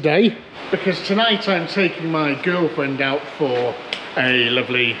me for today, because tonight I'm taking my girlfriend out for a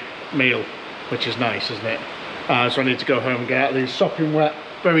lovely meal, which is nice, isn't it? So I need to go home and get out of these sopping wet,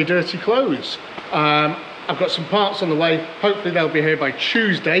 very dirty clothes. I've got some parts on the way. Hopefully they'll be here by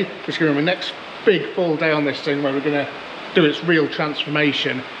Tuesday, which is going to be my next big full day on this thing, where we're going to do its real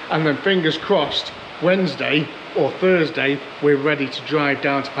transformation. And then fingers crossed, Wednesday or Thursday, we're ready to drive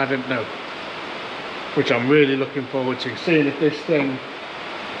down to Paddington, which I'm really looking forward to, seeing if this thing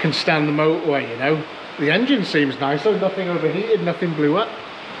can stand the motorway, you know. The engine seems nice though, nothing overheated, nothing blew up.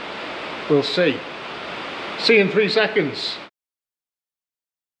 We'll see. See you in 3 seconds.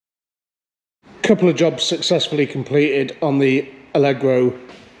 Couple of jobs successfully completed on the Allegro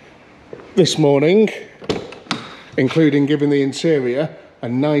this morning, including giving the interior a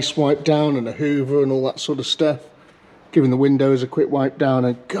nice wipe down and a hoover and all that sort of stuff. Giving the windows a quick wipe down,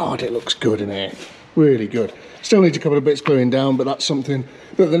 and God, it looks good in here. Really good. Still needs a couple of bits gluing down, but that's something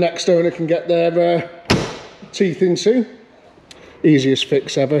that the next owner can get their teeth into. Easiest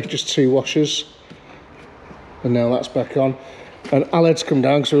fix ever, just 2 washers. And now that's back on. And Aled's come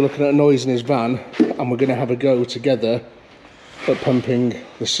down because we were looking at a noise in his van, and we're going to have a go together at pumping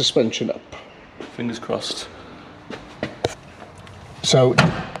the suspension up. Fingers crossed. So,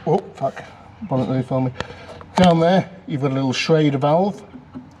 oh fuck, bonnet nearly for me. Down there, you've got a little Schrader valve.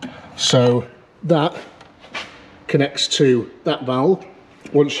 So that connects to that valve.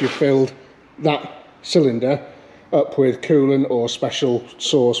 Once you've filled that cylinder up with coolant or special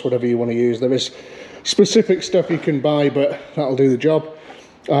sauce, whatever you want to use, there is specific stuff you can buy, but that'll do the job.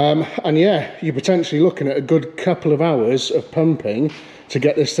 And yeah, you're potentially looking at a good couple of hours of pumping to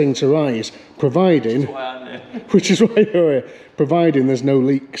get this thing to rise, providing, which is why you're here, providing there's no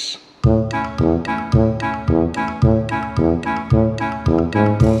leaks.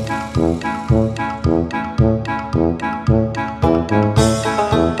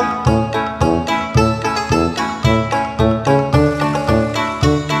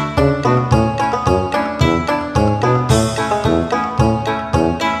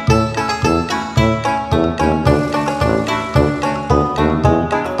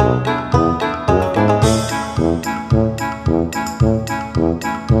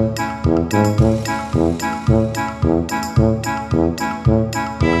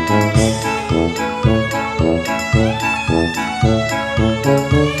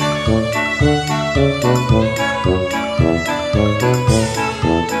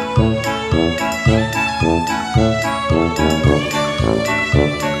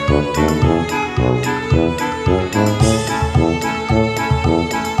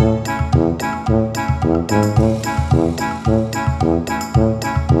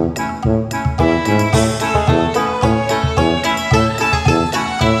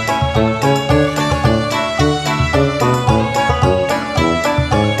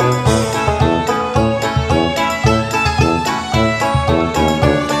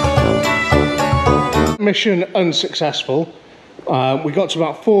 Mission unsuccessful. We got to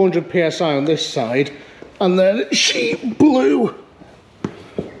about 400 psi on this side, and then she blew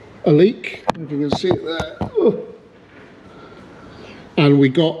a leak, if you can see it there. Oh. And we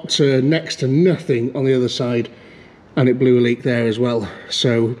got to next to nothing on the other side, and it blew a leak there as well.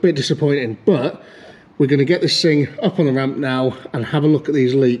 So a bit disappointing, but we're going to get this thing up on the ramp now and have a look at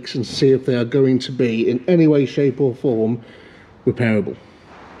these leaks and see if they are going to be in any way, shape or form repairable.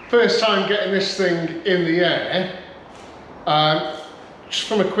 First time getting this thing in the air. Just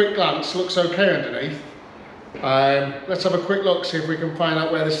from a quick glance, looks okay underneath. Let's have a quick look, see if we can find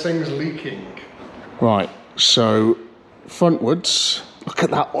out where this thing's leaking. Right, so frontwards, look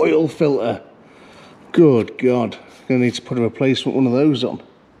at that oil filter. Good God, gonna need to put a replacement one of those on.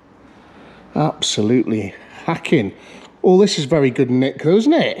 Absolutely hacking. All this is very good nick though,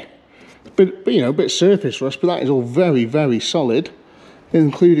 isn't it? But you know, a bit surface rust, but that is all very, very solid,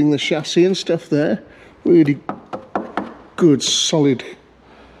 including the chassis and stuff there. Really good, solid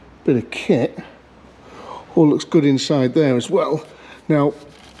bit of kit. All looks good inside there as well. Now,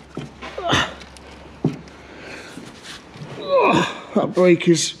 that brake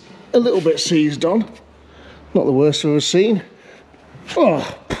is a little bit seized on. Not the worst I've ever seen.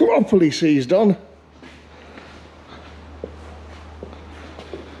 Oh, properly seized on.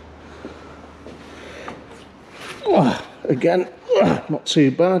 Oh, again, not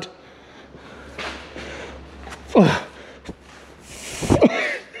too bad.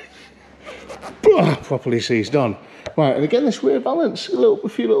 Properly seized on. Right, and again this rear balance, a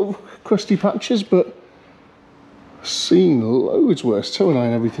few little crusty patches, but seen loads worse. Toe and eye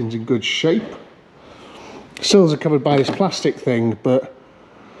and everything's in good shape. Sills are covered by this plastic thing, but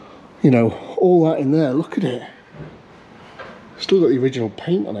you know, all that in there, look at it. Still got the original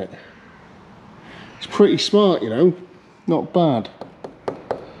paint on it. It's pretty smart, you know, not bad.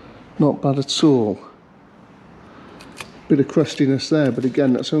 Not bad at all. Bit of crustiness there, but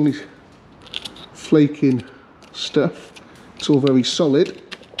again, that's only flaking stuff. It's all very solid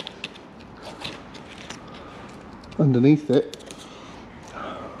underneath it.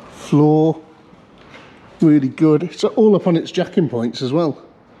 Floor, really good. It's all up on its jacking points as well.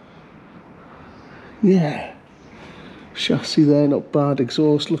 Yeah. Chassis there, not bad.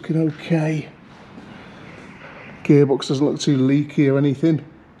 Exhaust looking okay. Gearbox doesn't look too leaky or anything.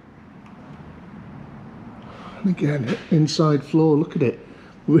 And again, inside floor, look at it.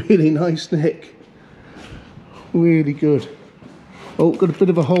 Really nice, Nick. Really good. Oh, got a bit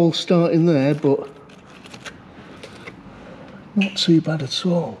of a hole starting there, but not too bad at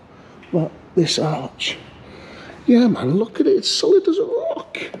all. But this arch, yeah man, look at it, it's solid as a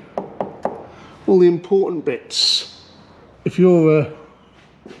rock. All the important bits. If you're a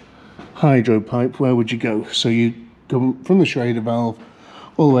hydro pipe, where would you go? So you go from the Schrader valve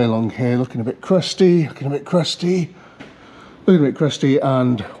all the way along here, looking a bit crusty, looking a bit crusty, looking a bit crusty,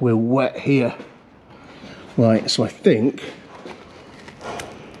 and we're wet here. Right, so I think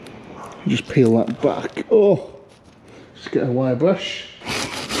you just peel that back. Oh, just get a wire brush.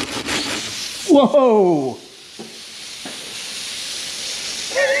 Whoa!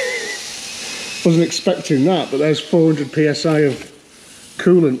 Wasn't expecting that, but there's 400 psi of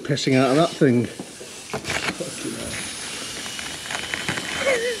coolant pissing out of that thing.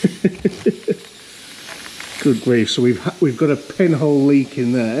 Good grief! So we've got a pinhole leak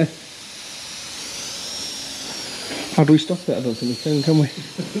in there. How do we stop it? I don't think we can we?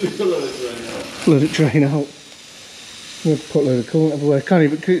 Let it drain out. We'll put a load of coolant everywhere. Can't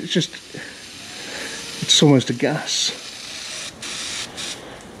even. It's just. It's almost a gas.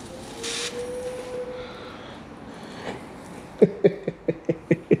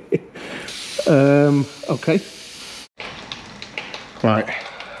 Okay. Right.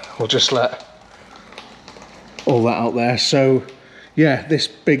 We'll just let all that out there. So, yeah, this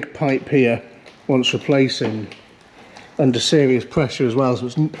big pipe here wants replacing under serious pressure as well.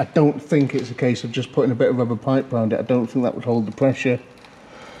 So I don't think it's a case of just putting a bit of rubber pipe around it. I don't think that would hold the pressure.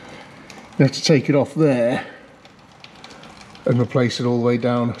 You have to take it off there and replace it all the way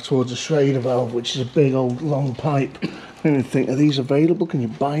down towards the Schrader valve, which is a big old long pipe. I don't even think, are these available? Can you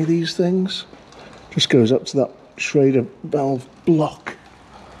buy these things? Just goes up to that Schrader valve block.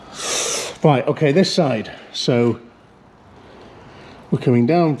 Right, okay, this side. So we're coming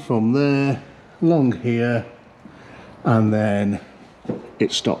down from there, along here, and then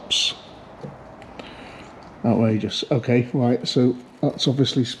it stops. Outrageous. Okay, right, so that's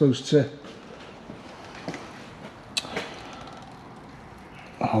obviously supposed to...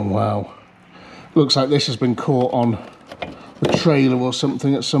 Oh wow. Looks like this has been caught on a trailer or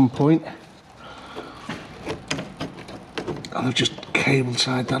something at some point. And I've just cable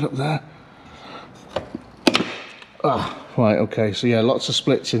tied that up there. Ah, right, okay, so yeah, lots of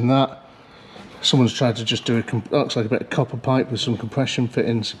splits in that. Someone's tried to just do a, looks like a bit of copper pipe with some compression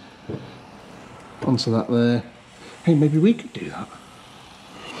fittings onto that there. Hey, maybe we could do that.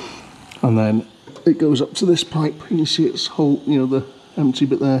 And then it goes up to this pipe, and you see its whole, you know, the empty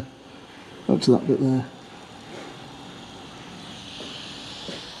bit there, up to that bit there.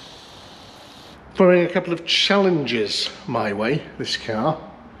 Throwing a couple of challenges my way, this car.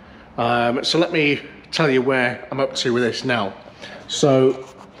 So let me tell you where I'm up to with this now. So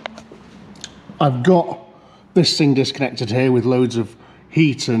I've got this thing disconnected here with loads of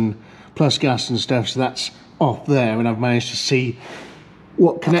heat and plus gas and stuff, so that's off there, and I've managed to see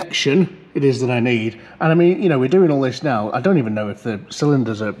what connection it is that I need. And I mean, you know, we're doing all this now. I don't even know if the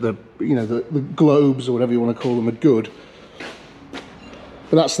cylinders are, the globes or whatever you want to call them, are good.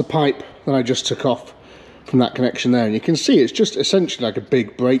 But that's the pipe that I just took off from that connection there, and you can see it's just essentially like a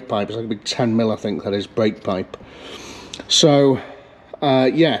big brake pipe. It's like a big 10mm, I think that is, brake pipe. So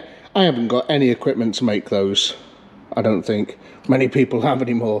yeah, I haven't got any equipment to make those. I don't think many people have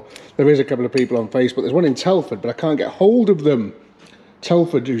anymore. There is a couple of people on Facebook. There's one in Telford, but I can't get hold of them.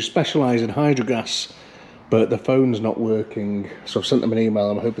 Telford do specialise in hydrogas, but the phone's not working, so I've sent them an email.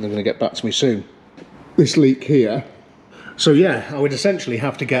 I'm hoping they're going to get back to me soon. This leak here, so yeah, I would essentially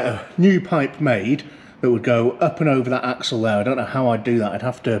have to get a new pipe made that would go up and over that axle there. I don't know how I'd do that. I'd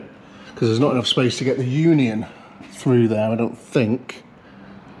have to, because there's not enough space to get the union through there, I don't think.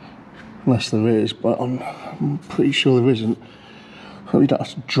 Unless there is, but I'm pretty sure there isn't. You don't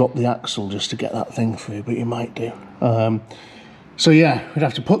have to drop the axle just to get that thing through, but you might do. So yeah, we'd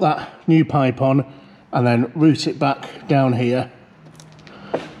have to put that new pipe on and then route it back down here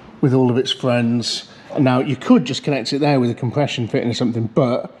with all of its friends. And now you could just connect it there with a compression fitting or something,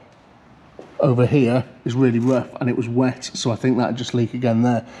 but over here is really rough and it was wet, so I think that'd just leak again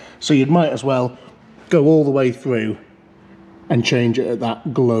there. So you might as well go all the way through and change it at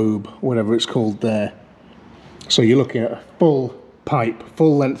that globe, whatever it's called there. So you're looking at a full pipe,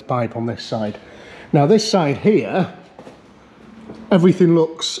 full length pipe on this side. Now this side here, everything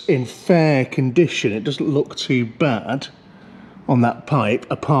looks in fair condition. It doesn't look too bad on that pipe,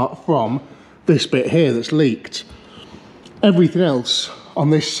 apart from this bit here that's leaked. Everything else on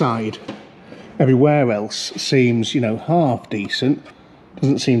this side, everywhere else seems, you know, half decent.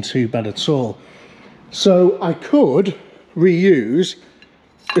 Doesn't seem too bad at all. So I could reuse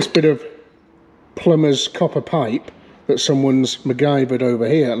this bit of plumber's copper pipe that someone's MacGyvered over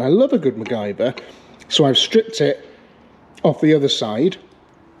here, and I love a good MacGyver, so I've stripped it off the other side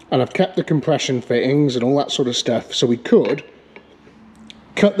and I've kept the compression fittings and all that sort of stuff. So we could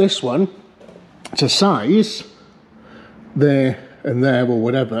cut this one to size there and there or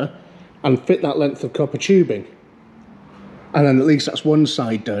whatever and fit that length of copper tubing, and then at least that's one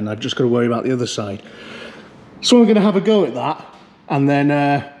side done. I've just got to worry about the other side. So I'm going to have a go at that, and then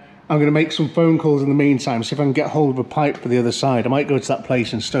I'm going to make some phone calls in the meantime, see if I can get hold of a pipe for the other side. I might go to that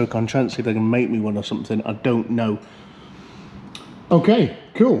place in Stoke-on-Trent, see if they can make me one or something. I don't know. Okay,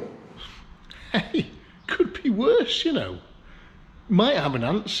 cool. Hey, could be worse, you know. Might have an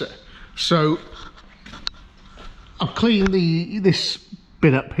answer. So I'll clean this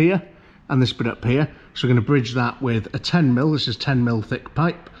bit up here and this bit up here. So we're going to bridge that with a 10mm. This is 10mm thick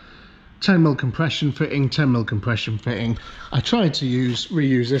pipe. 10mm compression fitting, 10mm compression fitting. I tried to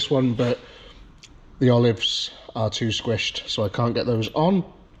reuse this one, but the olives are too squished, so I can't get those on.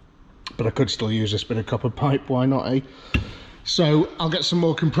 But I could still use this bit of copper pipe, why not, eh? So I'll get some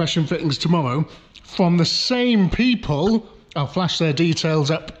more compression fittings tomorrow from the same people. I'll flash their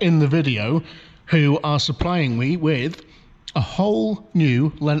details up in the video, who are supplying me with a whole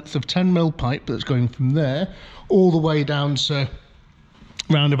new length of 10mm pipe that's going from there all the way down to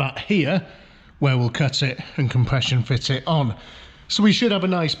round about here, where we'll cut it and compression fit it on. So we should have a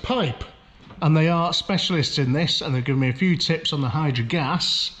nice pipe, and they are specialists in this, and they've given me a few tips on the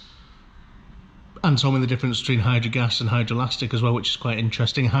hydrogas and told me the difference between hydrogas and hydrolastic as well, which is quite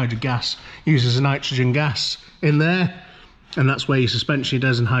interesting. Hydrogas uses a nitrogen gas in there, and that's where your suspension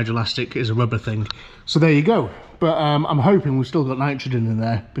does, and hydrolastic is a rubber thing. So there you go. But I'm hoping we've still got nitrogen in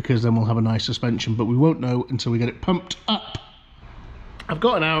there, because then we'll have a nice suspension, but we won't know until we get it pumped up. I've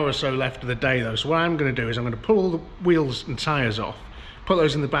got an hour or so left of the day though, so what I'm going to do is I'm going to pull all the wheels and tyres off, put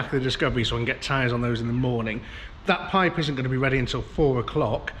those in the back of the Discovery so I can get tyres on those in the morning. That pipe isn't going to be ready until 4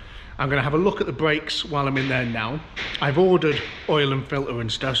 o'clock. I'm going to have a look at the brakes while I'm in there now. I've ordered oil and filter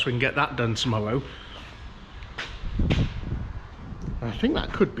and stuff, so we can get that done tomorrow. I think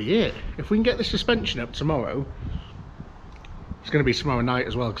that could be it. If we can get the suspension up tomorrow, it's going to be tomorrow night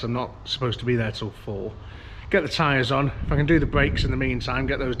as well, because I'm not supposed to be there till 4. Get the tyres on. If I can do the brakes in the meantime,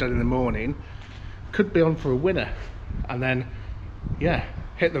 get those done in the morning, could be on for a winner. And then, yeah,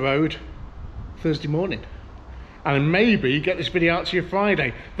 hit the road Thursday morning. And maybe get this video out to you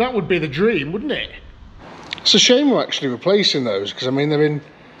Friday. That would be the dream, wouldn't it? It's a shame we're actually replacing those, because I mean, there's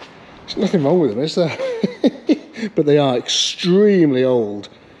nothing wrong with them, is there? But they are extremely old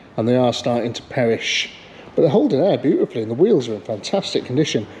and they are starting to perish. But they're holding air beautifully and the wheels are in fantastic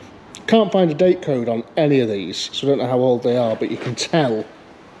condition. Can't find a date code on any of these, so I don't know how old they are, but you can tell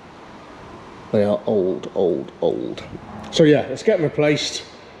they are old, old, old. So yeah, let's get them replaced.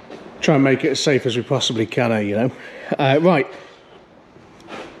 Try and make it as safe as we possibly can, you know. Right,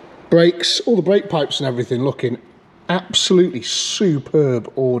 brakes, all the brake pipes and everything looking absolutely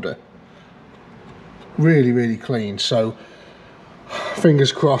superb order. Really, really clean, so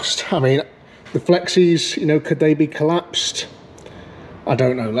fingers crossed. I mean, the flexies, you know, could they be collapsed? I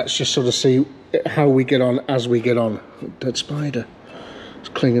don't know. Let's just sort of see how we get on as we get on. Dead spider. It's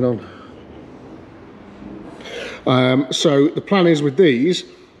clinging on. So the plan is with these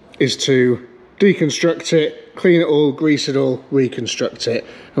is to deconstruct it, clean it all, grease it all, reconstruct it.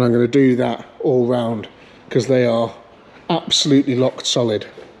 And I'm going to do that all round because they are absolutely locked solid.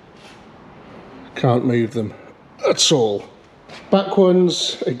 Can't move them at all. Back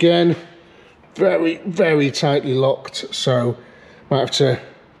ones, again, very, very tightly locked. So might have to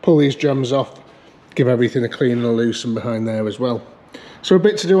pull these drums off, give everything a clean and a loosen behind there as well. So a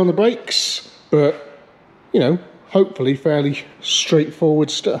bit to do on the brakes, but you know, hopefully fairly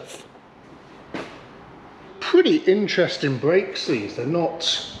straightforward stuff. Pretty interesting brakes these. They're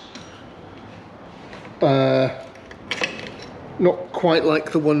not quite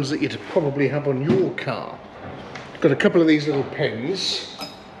like the ones that you'd probably have on your car. Got a couple of these little pins,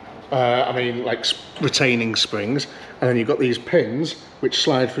 I mean like retaining springs, and then you've got these pins which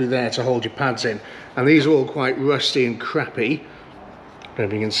slide through there to hold your pads in, and these are all quite rusty and crappy. I don't know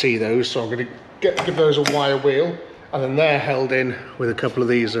if you can see those, so I'm going to give those a wire wheel, and then they're held in with a couple of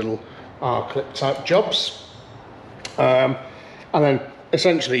these little R-clip type jobs, and then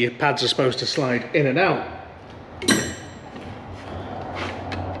essentially your pads are supposed to slide in and out.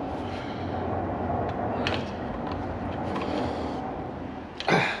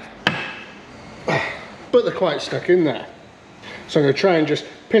 But they're quite stuck in there. So I'm going to try and just,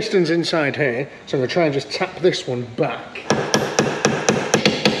 pistons inside here, so I'm going to try and just tap this one back.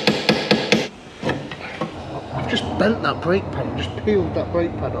 I've just bent that brake pad, just peeled that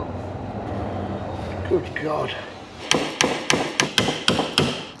brake pad off. Good God.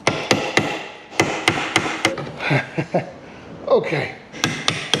 Okay.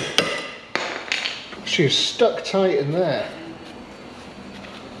 She's stuck tight in there.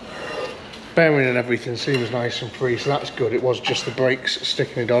 Bearing and everything seems nice and free, so that's good. It was just the brakes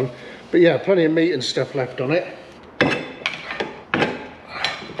sticking it on. But yeah, plenty of meat and stuff left on it.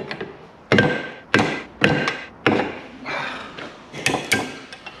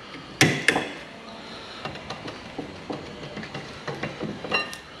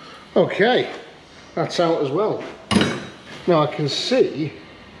 Okay, that's out as well. Now I can see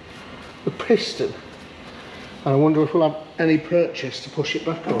the piston, and I wonder if we'll have any purchase to push it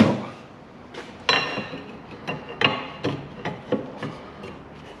back or not.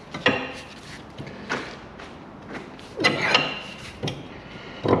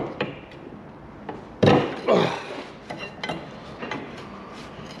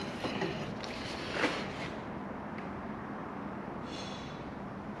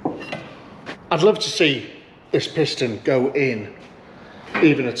 I'd love to see this piston go in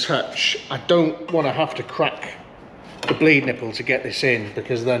even a touch. I don't want to have to crack the bleed nipple to get this in,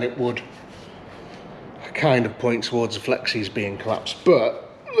 because then it would kind of point towards the flexies being collapsed.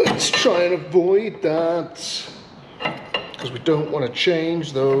 But let's try and avoid that, because we don't want to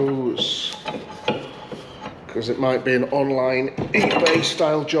change those, because it might be an online eBay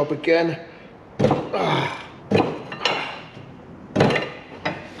style job again.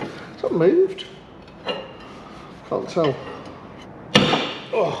 Is that moved? Can't tell.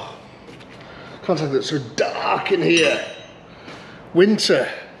 Oh, can't tell that it's so dark in here. Winter.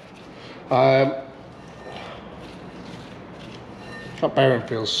 That bearing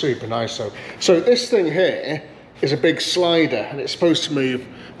feels super nice though. So this thing here is a big slider, and it's supposed to move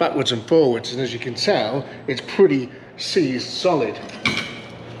backwards and forwards, and as you can tell, it's pretty seized solid.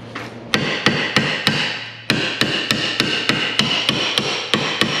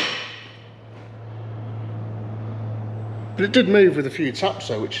 But it did move with a few taps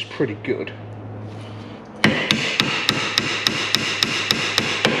though, which is pretty good.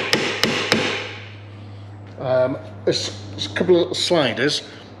 There's a couple of little sliders.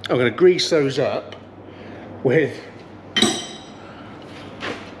 I'm going to grease those up with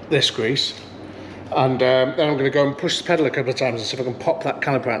this grease, and then I'm going to go and push the pedal a couple of times and see if I can pop that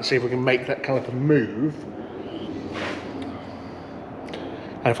caliper out and see if we can make that caliper move.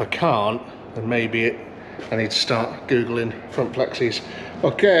 And if I can't, then maybe I need to start googling front flexies.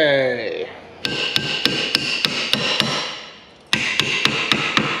 Okay.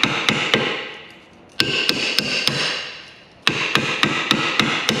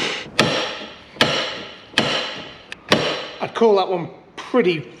 I'd call that one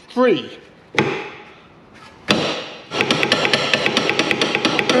pretty free.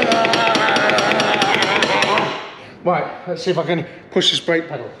 Right, let's see if I can push this brake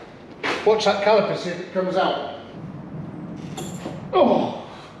pedal. Watch that caliper, see if it comes out. Oh,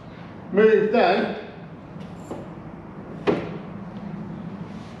 move then.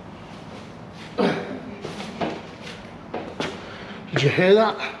 Did you hear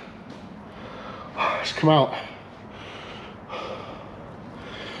that? Oh, it's come out.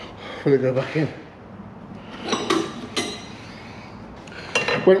 Will it go back in?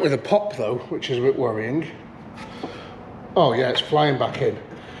 Went with a pop though, which is a bit worrying. Oh yeah, it's flying back in.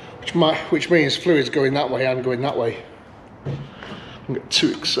 Which means fluid's going that way and going that way. Don't get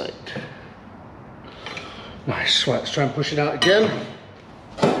too excited. Nice, right, let's try and push it out again.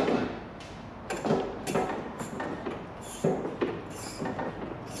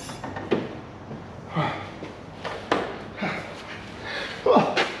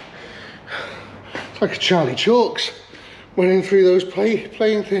 like a Charlie Chalks running through those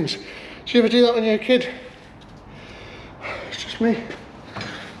playing things. Did you ever do that when you were a kid? It's just me.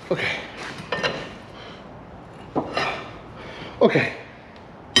 Okay. Okay.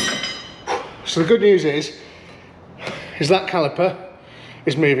 So the good news is that caliper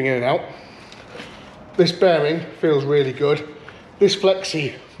is moving in and out. This bearing feels really good. This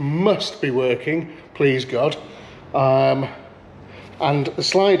flexi must be working, please God. And the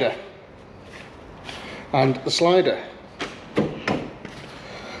slider. And the slider.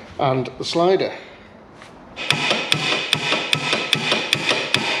 And the slider.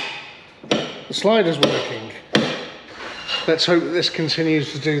 The slider's working. Let's hope that this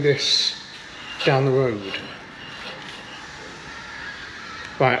continues to do this down the road.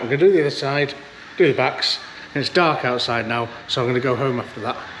 Right, I'm going to do the other side, do the backs, and it's dark outside now, so I'm going to go home after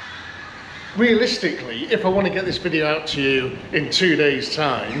that. Realistically, if I want to get this video out to you in 2 days'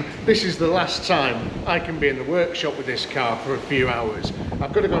 time, this is the last time I can be in the workshop with this car for a few hours.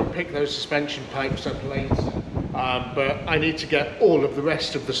 I've got to go and pick those suspension pipes up later, but I need to get all of the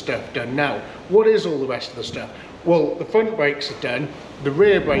rest of the stuff done now. What is all the rest of the stuff? Well, the front brakes are done, the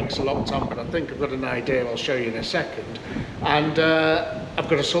rear brakes are locked on, but I think I've got an idea I'll show you in a second. And I've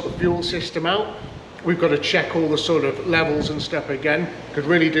got to sort the fuel system out. We've got to check all the sort of levels and stuff again. Could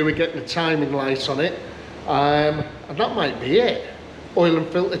really do with getting the timing light on it. And that might be it. Oil and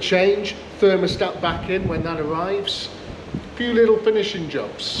filter change, thermostat back in when that arrives. A few little finishing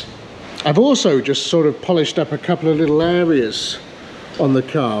jobs. I've also just sort of polished up a couple of little areas on the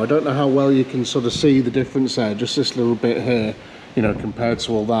car. I don't know how well you can sort of see the difference there, just this little bit here, you know, compared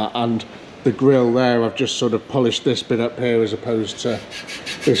to all that. And the grille there, I've just sort of polished this bit up here as opposed to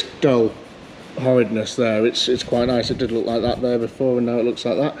this dull horridness there. It's quite nice. It did look like that there before, and now it looks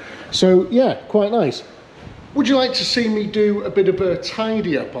like that. So yeah, quite nice. Would you like to see me do a bit of a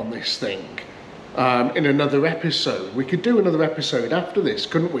tidy up on this thing in another episode? We could do another episode after this,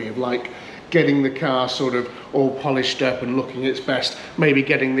 couldn't we, of like getting the car sort of all polished up and looking its best, maybe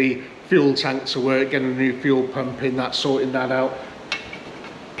getting the fuel tank to work, getting a new fuel pump in, that, sorting that out,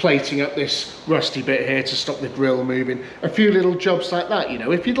 plating up this rusty bit here to stop the grill moving, a few little jobs like that, you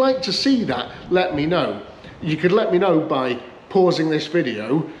know. If you'd like to see that, let me know. You could let me know by pausing this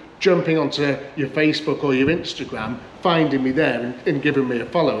video, jumping onto your Facebook or your Instagram, finding me there and giving me a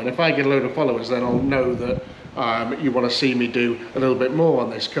follow. And if I get a load of followers, then I'll know that you want to see me do a little bit more on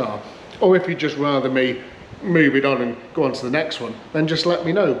this car. Or if you'd just rather me move it on and go on to the next one, then just let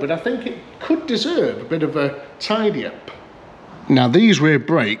me know. But I think it could deserve a bit of a tidy up. Now these rear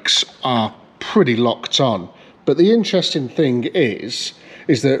brakes are pretty locked on, but the interesting thing is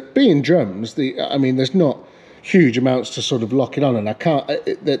that being drums, I mean, there's not huge amounts to sort of lock it on, and I can't.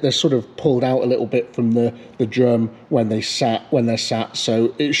 They're sort of pulled out a little bit from the drum when they're sat,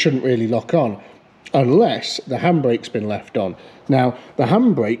 so it shouldn't really lock on unless the handbrake's been left on. Now the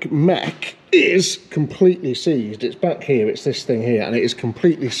handbrake mech is completely seized. It's back here. It's this thing here, and it is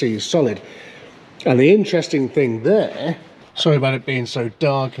completely seized solid. And the interesting thing there. Sorry about it being so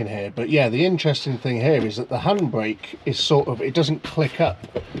dark in here, but yeah, the interesting thing here is that the handbrake is sort of, it doesn't click up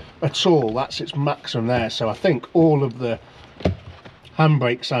at all. That's its maximum there. So I think all of the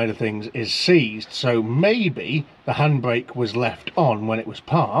handbrake side of things is seized. So maybe the handbrake was left on when it was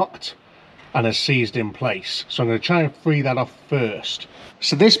parked and has seized in place. So I'm going to try and free that off first.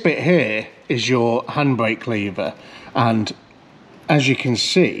 So this bit here is your handbrake lever, and as you can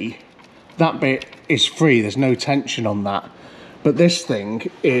see, that bit is free. There's no tension on that. But this thing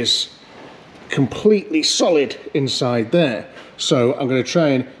is completely solid inside there. So I'm going to try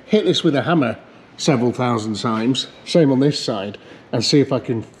and hit this with a hammer several thousand times, same on this side, and see if I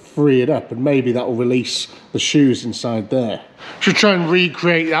can free it up, and maybe that will release the shoes inside there. Should try and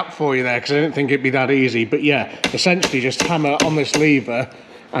recreate that for you there, because I didn't think it'd be that easy. But yeah, essentially just hammer on this lever,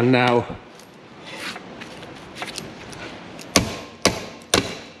 and now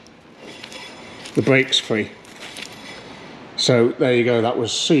the brake's free. So there you go, that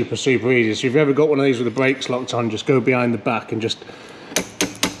was super easy. So if you've ever got one of these with the brakes locked on, just go behind the back and just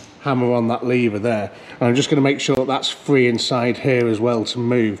hammer on that lever there. And I'm just going to make sure that that's free inside here as well to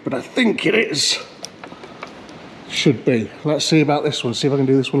move, but I think it is. Should be. Let's see about this one, see if I can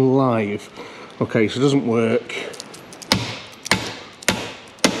do this one live. Okay, so it doesn't work.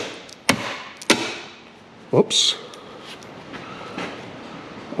 Whoops.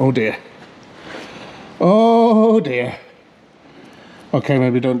 Oh dear. Oh dear. Okay,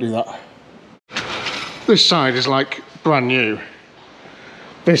 maybe don't do that. This side is like brand new.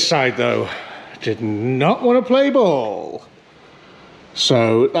 This side though, did not want to play ball.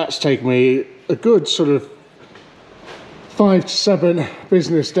 So that's taken me a good sort of 5 to 7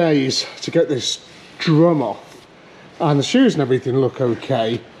 business days to get this drum off, and the shoes and everything look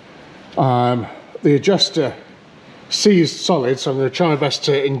okay. The adjuster sees solid, so I'm going to try my best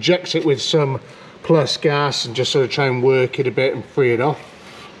to inject it with some plus gas and just sort of try and work it a bit and free it off.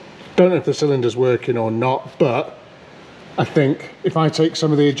 Don't know if the cylinder's working or not, but I think if I take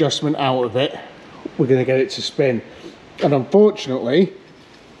some of the adjustment out of it, we're going to get it to spin. And unfortunately,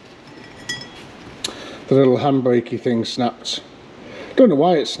 the little handbrakey thing snapped. Don't know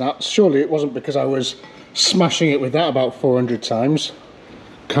why it snapped. Surely it wasn't because I was smashing it with that about 400 times.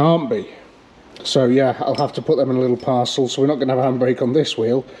 Can't be. So yeah, I'll have to put them in a little parcel, so we're not going to have a handbrake on this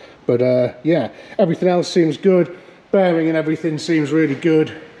wheel. But yeah, everything else seems good. Bearing and everything seems really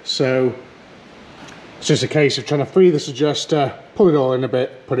good. So it's just a case of trying to free this adjuster, pull it all in a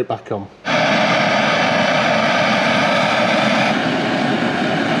bit, put it back on.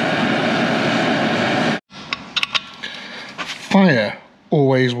 Fire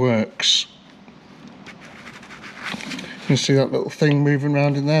always works. You can see that little thing moving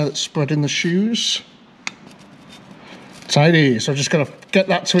around in there that's spreading the shoes. Tidy. So I'm just going to get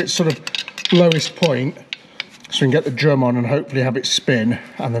that to its sort of lowest point so we can get the drum on and hopefully have it spin,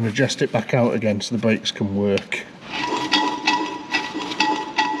 and then adjust it back out again so the brakes can work.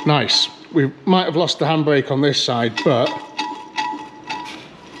 Nice. We might have lost the handbrake on this side, but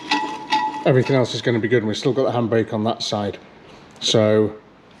everything else is going to be good, and we've still got the handbrake on that side. So,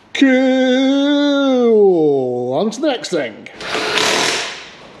 cool! On to the next thing.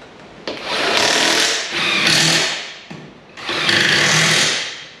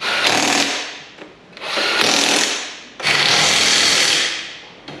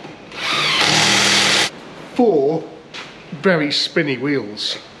 Four very spinny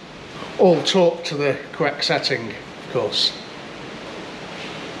wheels, all torqued to the correct setting, of course.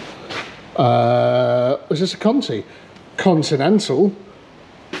 Is this a Conti? Continental.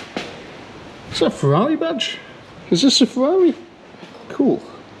 Is that a Ferrari badge? Is this a Ferrari? Cool.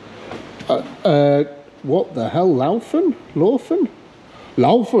 What the hell? Laufen? Laufen.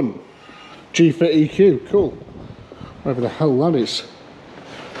 G-Fit EQ. Cool. Whatever the hell that is.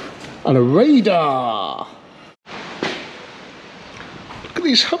 And a radar. Look at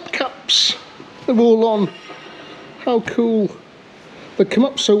these hubcaps. They're all on. How cool. They come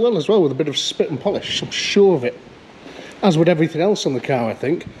up so well as well with a bit of spit and polish. I'm sure of it. As would everything else on the car, I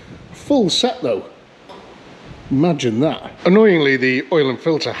think. Full set though. Imagine that. Annoyingly, the oil and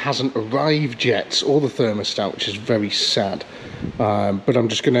filter hasn't arrived yet, or the thermostat, which is very sad. But I'm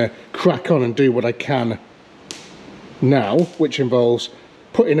just going to crack on and do what I can now, which involves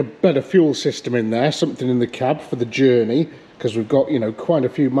putting a better fuel system in there, something in the cab for the journey, because we've got, you know, quite a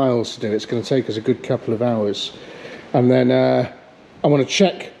few miles to do. It's going to take us a good couple of hours. And then I want to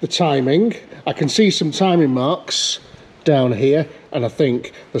check the timing. I can see some timing marks down here, and I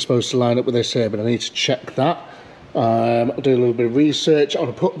think they're supposed to line up with this here, but I need to check that. I'll do a little bit of research. I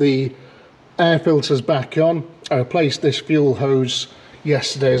want to put the air filters back on. I replaced this fuel hose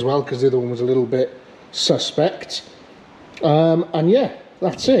yesterday as well, because the other one was a little bit suspect. And yeah,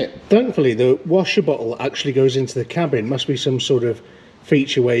 that's it. Thankfully, the washer bottle actually goes into the cabin. Must be some sort of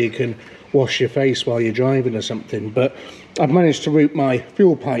feature where you can wash your face while you're driving or something. But I've managed to route my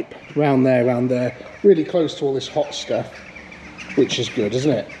fuel pipe round there, really close to all this hot stuff, which is good,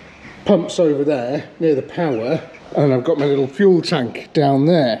 isn't it? Pumps over there near the power, and I've got my little fuel tank down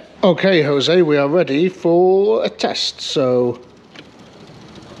there. Okay, Jose, we are ready for a test. So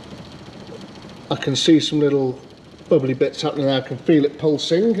I can see some little bubbly bits happening there. I can feel it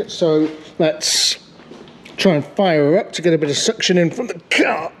pulsing. So let's try and fire her up to get a bit of suction in from the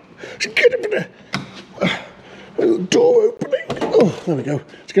car. To get a bit of little door opening. Oh, there we go.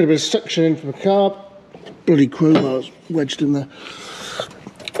 To get a bit of suction in from the car. Bloody crowbars wedged in there.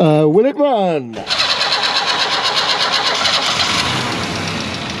 Will it run?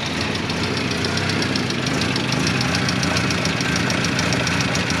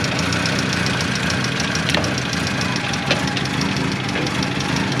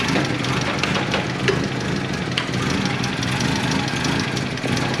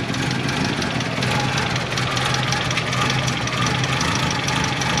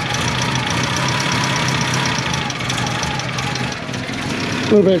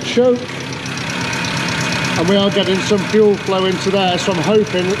 A little bit of choke, and we are getting some fuel flow into there, so I'm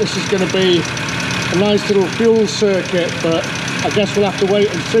hoping that this is going to be a nice little fuel circuit, but I guess we'll have to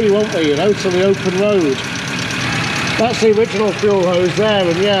wait and see, won't we, you know, till the open road. That's the original fuel hose there,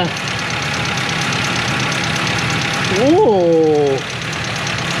 and yeah. Whoa!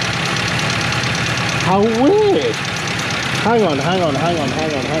 How weird! Hang on.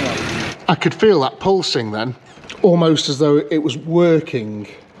 I could feel that pulsing then. Almost as though it was working.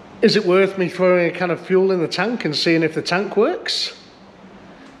 Is it worth me throwing a can of fuel in the tank and seeing if the tank works?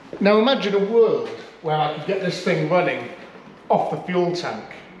 Now imagine a world where I could get this thing running off the fuel tank.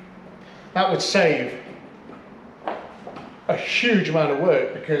 That would save a huge amount of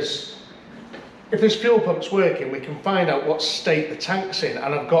work, because if this fuel pump's working, we can find out what state the tank's in,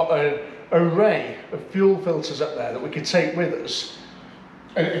 and I've got an array of fuel filters up there that we could take with us,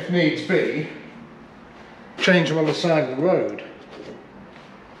 and if needs be, change them on the side of the road.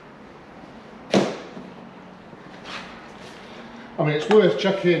 I mean, it's worth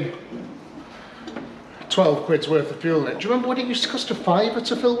chucking 12 quid's worth of fuel in it. Do you remember when it used to cost a £5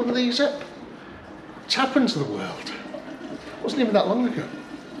 to fill one of these up? What's happened to the world? It wasn't even that long ago.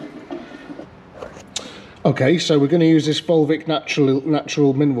 Okay, so we're going to use this Volvic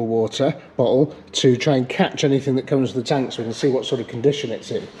natural mineral water bottle to try and catch anything that comes to the tank, so we can see what sort of condition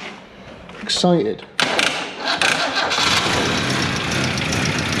it's in. Excited.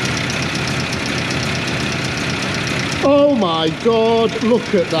 Oh my god,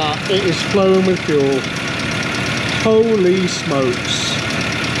 look at that. It is flowing with fuel. Holy smokes.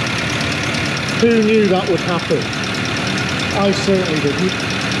 Who knew that would happen? I certainly didn't.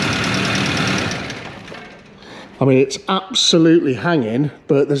 I mean, it's absolutely hanging,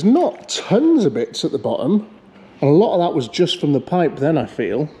 but there's not tons of bits at the bottom. And a lot of that was just from the pipe then, I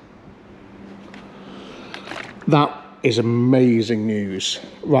feel. That is amazing news.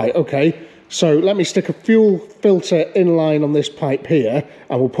 Right, okay. So let me stick a fuel filter inline on this pipe here,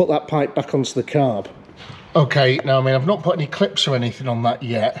 and we'll put that pipe back onto the carb. Okay, now I mean, I've not put any clips or anything on that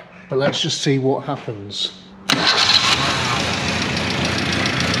yet, but let's just see what happens.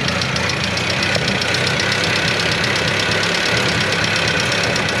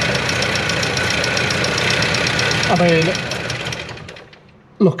 I mean,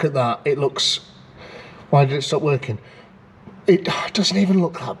 look at that. It looks... Why did it stop working? It doesn't even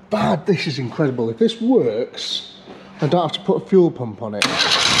look that bad. This is incredible. If this works, I don't have to put a fuel pump on it.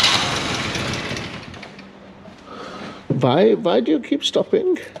 Why do you keep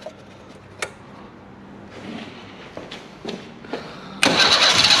stopping?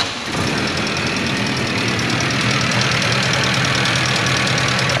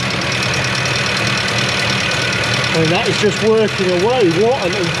 And that is just working away. What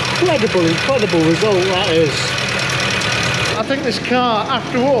an incredible result that is. I think this car,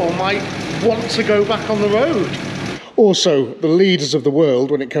 after all, might want to go back on the road. Also, the leaders of the world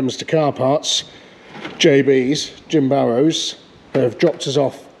when it comes to car parts, JB's, Jim Barrows, have dropped us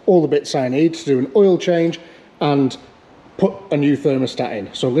off all the bits I need to do an oil change and put a new thermostat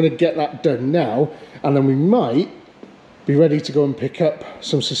in. So I'm going to get that done now, and then we might be ready to go and pick up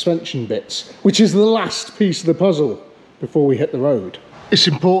some suspension bits, which is the last piece of the puzzle before we hit the road. It's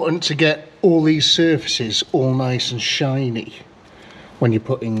important to get all these surfaces all nice and shiny when you're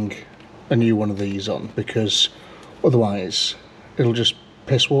putting a new one of these on, because otherwise it'll just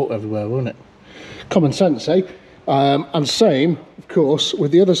piss water everywhere, won't it? Common sense, eh? And same, of course,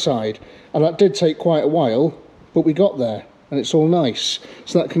 with the other side. And that did take quite a while, but we got there, and it's all nice.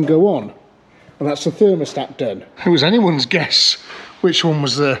 So that can go on. And that's the thermostat done. It was anyone's guess which one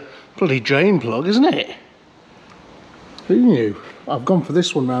was the bloody drain plug, isn't it? Who knew? I've gone for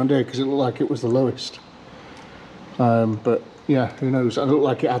this one round here because it looked like it was the lowest. But yeah, who knows? It looked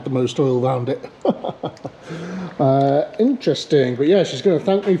like it had the most oil around it. Interesting. But yeah, she's going to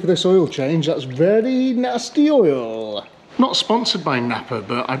thank me for this oil change. That's very nasty oil. Not sponsored by Napa,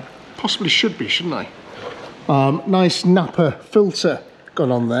 but I possibly should be, shouldn't I? Nice Napa filter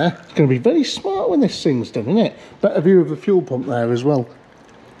gone on there. It's going to be very smart when this thing's done, isn't it? Better view of the fuel pump there as well.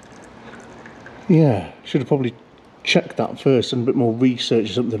 Yeah, should have probably checked that first and a bit more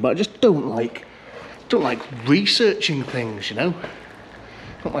research or something, but I just don't like researching things, you know.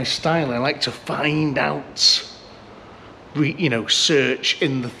 Not my style. I like to find out, you know, search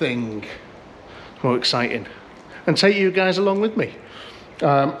in the thing. It's more exciting, and take you guys along with me.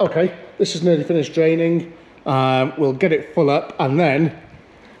 Okay, this is nearly finished draining. We'll get it full up, and then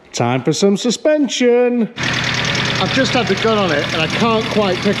time for some suspension. I've just had the gun on it, and I can't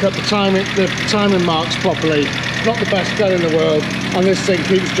quite pick up the timing marks properly. Not the best gun in the world, and this thing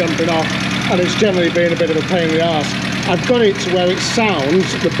keeps jumping off, and it's generally been a bit of a pain in the arse. I've got it to where it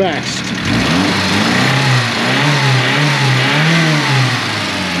sounds the best.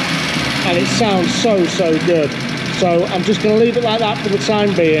 And it sounds so good. So I'm just going to leave it like that for the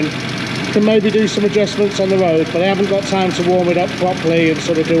time being. Can maybe do some adjustments on the road, but I haven't got time to warm it up properly and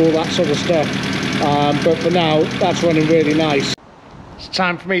sort of do all that sort of stuff. But for now, that's running really nice. It's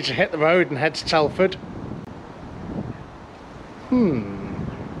time for me to hit the road and head to Telford.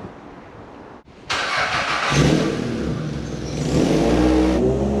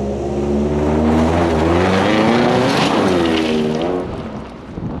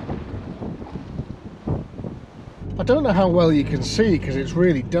 I don't know how well you can see because it's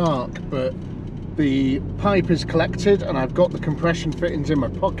really dark, but the pipe is collected and I've got the compression fittings in my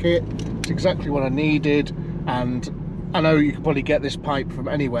pocket. It's exactly what I needed, and I know you can probably get this pipe from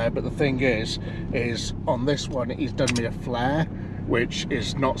anywhere, but the thing is on this one he's done me a flare, which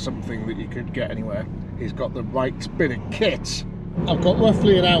is not something that you could get anywhere. He's got the right bit of kit. I've got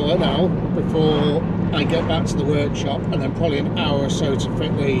roughly an hour now before I get back to the workshop, and then probably an hour or so to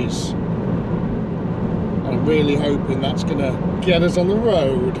fit these. And I'm really hoping that's gonna get us on the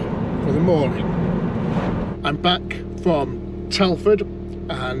road for the morning. I'm back from Telford,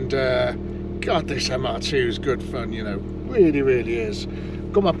 and God, this MR2 is good fun, you know, really, really is.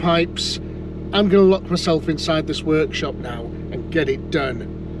 Got my pipes. I'm gonna lock myself inside this workshop now and get it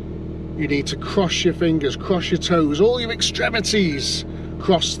done. You need to cross your fingers, cross your toes, all your extremities,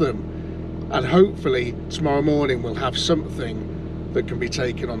 cross them. And hopefully tomorrow morning we'll have something that can be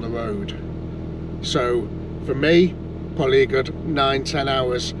taken on the road. So for me, probably a good 9-10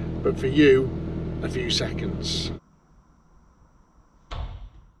 hours, but for you, a few seconds.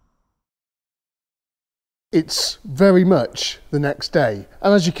 It's very much the next day.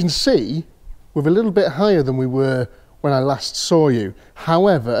 And as you can see, we're a little bit higher than we were when I last saw you.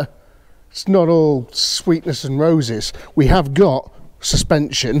 However, it's not all sweetness and roses. We have got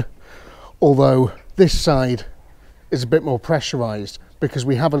suspension, although this side is a bit more pressurised because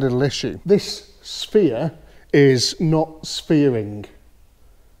we have a little issue. This sphere is not sphering.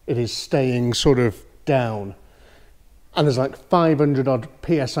 It is staying sort of down. And there's like 500 odd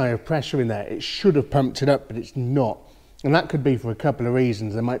PSI of pressure in there. It should have pumped it up, but it's not. And that could be for a couple of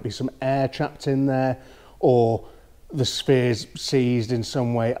reasons. There might be some air trapped in there, or the sphere's seized in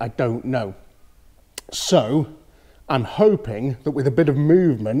some way, I don't know. So I'm hoping that with a bit of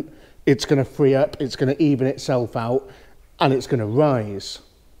movement, it's going to free up, it's going to even itself out, and it's going to rise.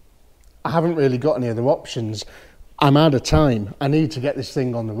 I haven't really got any other options. I'm out of time. I need to get this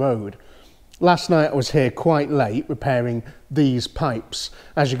thing on the road. Last night I was here quite late repairing these pipes.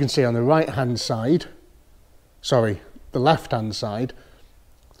 As you can see on the right hand side, sorry, the left hand side,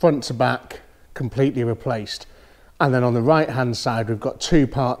 front to back, completely replaced. And then on the right hand side we've got two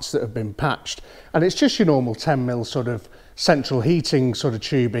parts that have been patched, and it's just your normal 10mm sort of central heating sort of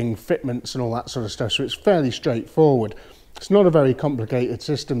tubing, fitments and all that sort of stuff, so it's fairly straightforward. It's not a very complicated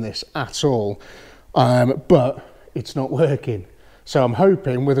system this at all, but it's not working. So I'm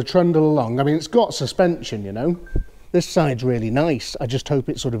hoping with a trundle along, I mean it's got suspension, you know, this side's really nice, I just hope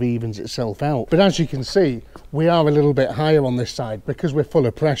it sort of evens itself out. But as you can see, we are a little bit higher on this side because we're full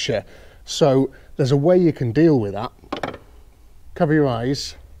of pressure. So there's a way you can deal with that. Cover your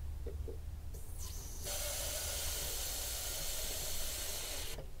eyes.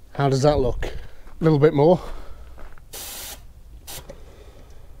 How does that look? A little bit more.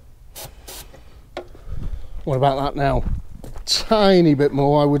 What about that now? Tiny bit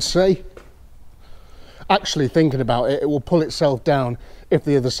more, I would say. Actually, thinking about it, it will pull itself down if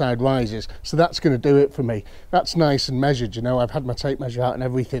the other side rises. So that's going to do it for me. That's nice and measured, you know. I've had my tape measure out and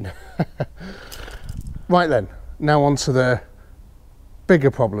everything. Right then, now on to the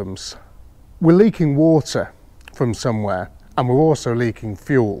bigger problems. We're leaking water from somewhere, and we're also leaking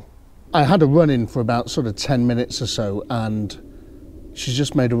fuel. I had a run-in for about sort of 10 minutes or so, and she's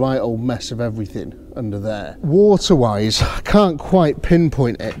just made a right old mess of everything under there. Water-wise, I can't quite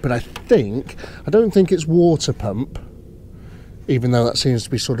pinpoint it, but I don't think it's water pump, even though that seems to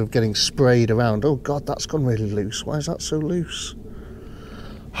be sort of getting sprayed around. Oh God, that's gone really loose. Why is that so loose?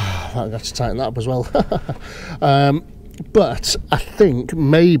 I've got to tighten that up as well. But I think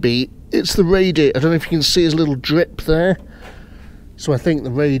maybe it's the radiator. I don't know if you can see his little drip there. So I think the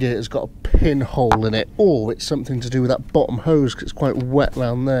radiator's got a pinhole in it, or it's something to do with that bottom hose because it's quite wet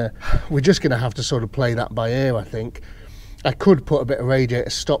around there. We're just going to have to sort of play that by ear, I think. I could put a bit of radiator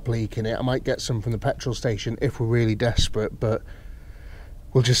stop leak in it. I might get some from the petrol station if we're really desperate, but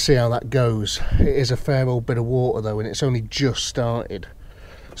we'll just see how that goes. It is a fair old bit of water though, and it's only just started,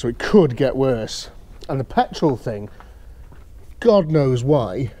 so it could get worse. And the petrol thing, God knows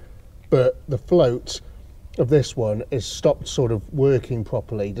why, but the float of this one is stopped sort of working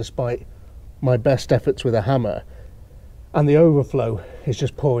properly despite my best efforts with a hammer, and the overflow is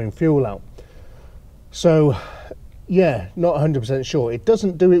just pouring fuel out. So yeah, not 100% sure. It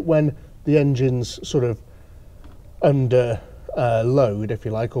doesn't do it when the engine's sort of under load, if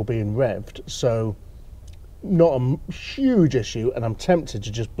you like, or being revved, so not a huge issue, and I'm tempted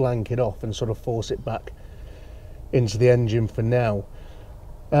to just blank it off and sort of force it back into the engine for now.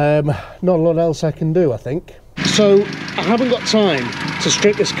 Not a lot else I can do, I think. So I haven't got time to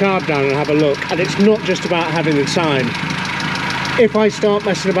strip this carb down and have a look, and it's not just about having the time. if I start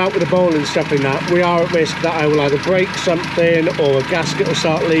messing about with the bowl and stuff in that, we are at risk that I will either break something or a gasket will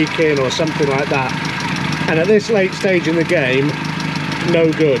start leaking or something like that. And at this late stage in the game,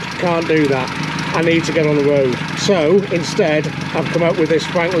 no good, can't do that. I need to get on the road. So instead, I've come up with this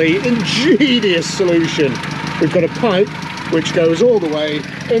frankly ingenious solution. We've got a pipe which goes all the way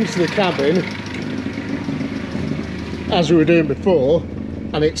into the cabin, as we were doing before,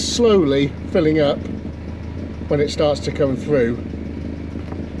 and it's slowly filling up when it starts to come through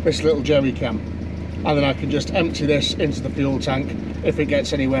this little jerry can, and then I can just empty this into the fuel tank if it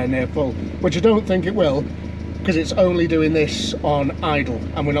gets anywhere near full, which I don't think it will, because it's only doing this on idle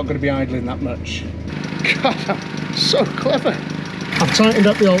and we're not going to be idling that much. God, I'm so clever. I've tightened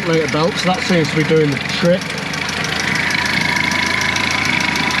up the alternator belt, so that seems to be doing the trick.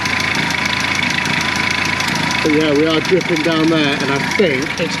 But yeah, we are dripping down there, and I think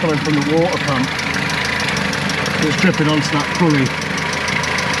it's coming from the water pump. It's dripping onto that pulley.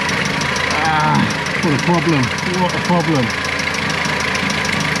 Ah, what a problem, what a problem.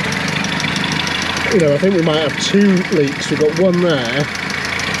 You know, I think we might have 2 leaks. We've got one there,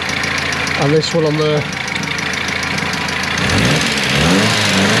 and this one on the...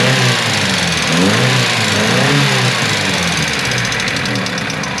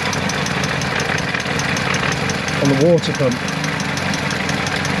 on the water pump.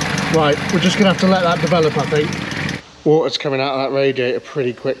 Right, we're just going to have to let that develop, I think. Water's coming out of that radiator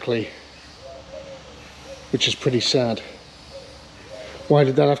pretty quickly, which is pretty sad. Why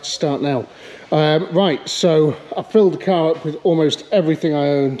did that have to start now? Right, so I filled the car up with almost everything I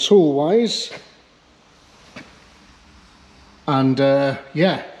own tool-wise. And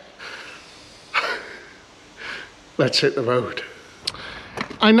yeah, let's hit the road.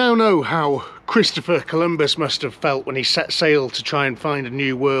 I now know how Christopher Columbus must have felt when he set sail to try and find a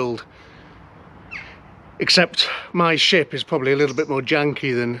new world. Except my ship is probably a little bit more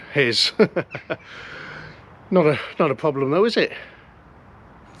janky than his. Not a problem though, is it?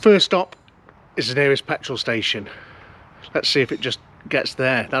 First stop is the nearest petrol station. Let's see if it just gets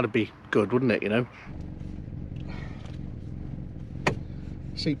there. That'd be good, wouldn't it, you know?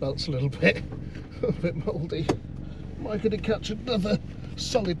 Seatbelt's a little bit mouldy. Am I going to catch another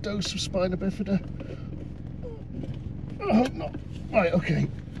solid dose of spina bifida? Oh, no. Right, okay.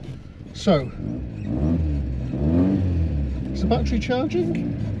 So, is the battery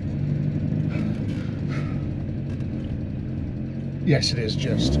charging? Yes, it is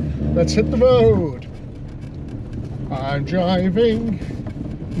just. Let's hit the road. I'm driving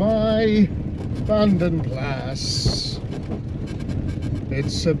my Vanden Plas.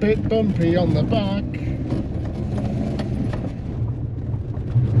 It's a bit bumpy on the back.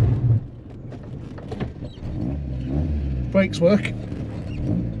 Brakes work.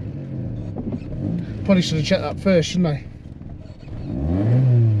 Probably should have checked that first, shouldn't I?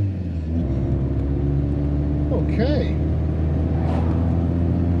 Okay.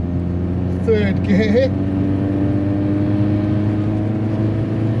 3rd gear.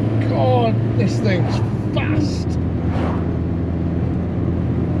 God, this thing's fast.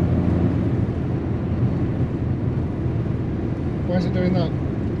 Why is it doing that?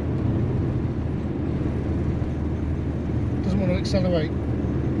 Doesn't want to accelerate.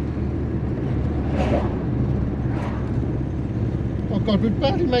 Oh God, we've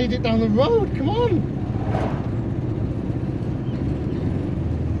barely made it down the road, come on!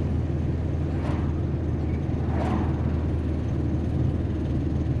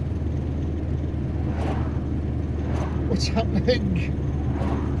 What's happening?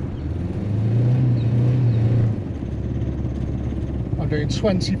 I'm doing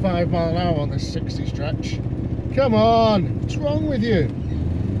 25 mile an hour on this 60 stretch. Come on, what's wrong with you?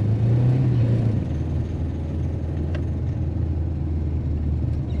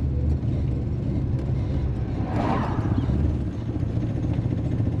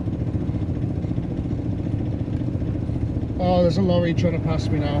 Oh, there's a lorry trying to pass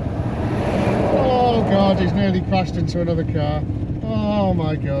me now. Oh God, he's nearly crashed into another car. Oh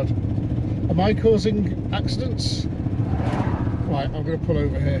my God. Am I causing accidents? Right, I'm going to pull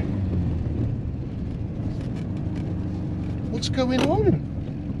over here. What's going on?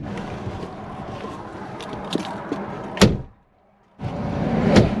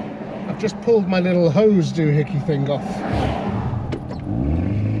 I've just pulled my little hose doohickey thing off.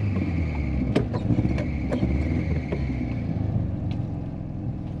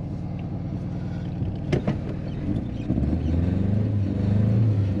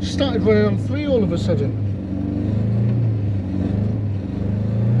 Started running on 3 all of a sudden.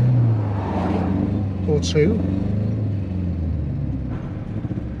 Or 2.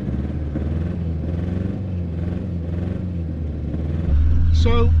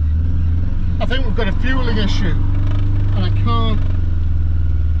 So I think we've got a fueling issue, and I can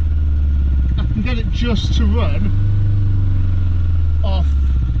get it just to run off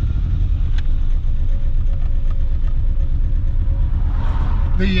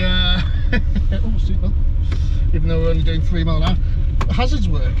the oh, seatbelt, even though we're only doing 3 miles an hour. Hazards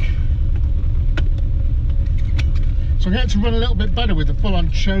work. So I'm getting to run a little bit better with the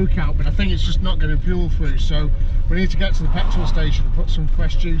full-on choke out, but I think it's just not getting fuel through, so we need to get to the petrol station and put some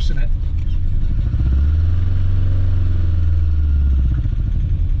fresh juice in it.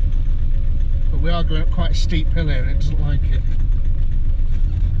 But we are going up quite a steep hill here and it doesn't like it.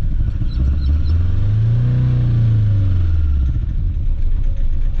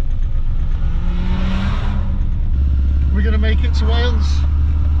 We're going to make it to Wales.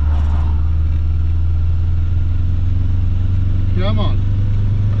 Come on,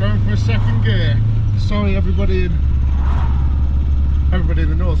 going for a second gear. Sorry everybody in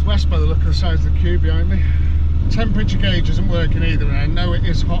the northwest by the look of the size of the queue behind me. Temperature gauge isn't working either, and I know it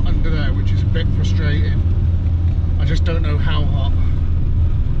is hot under there, which is a bit frustrating. I just don't know how hot.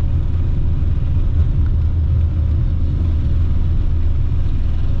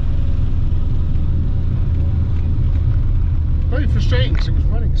 Very frustrating because it was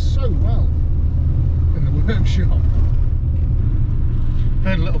running so well in the workshop.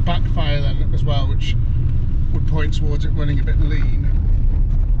 Had a little backfire then as well, which would point towards it running a bit lean.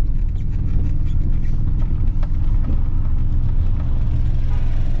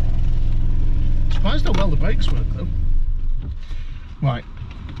 Surprised how well the brakes work though. Right,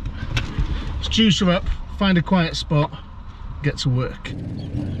 let's juice her up, find a quiet spot, get to work.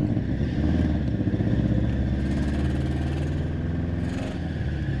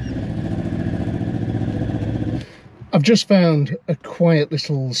 I've just found a quiet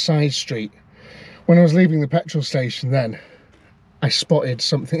little side street. When I was leaving the petrol station then, I spotted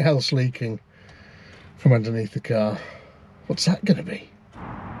something else leaking from underneath the car. What's that going to be?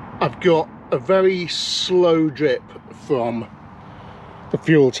 I've got a very slow drip from the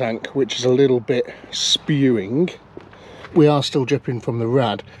fuel tank, which is a little bit spewing. We are still dripping from the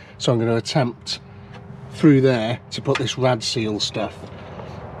rad, so I'm going to attempt through there to put this rad seal stuff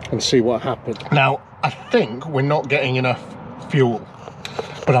and see what happens. Now, I think we're not getting enough fuel,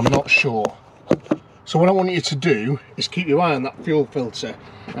 but I'm not sure. So what I want you to do is keep your eye on that fuel filter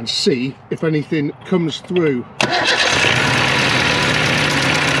and see if anything comes through.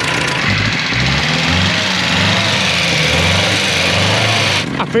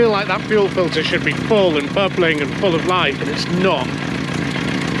 I feel like that fuel filter should be full and bubbling and full of life, and it's not.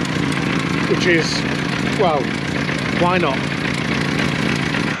 Which is, well, why not?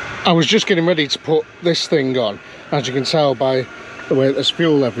 I was just getting ready to put this thing on. As you can tell by the way that there's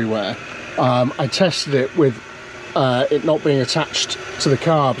fuel everywhere. I tested it with it not being attached to the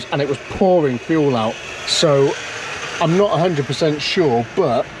carbs, and it was pouring fuel out. So I'm not 100% sure,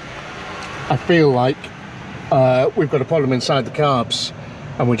 but I feel like we've got a problem inside the carbs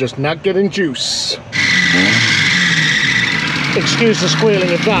and we're just not getting juice. Excuse the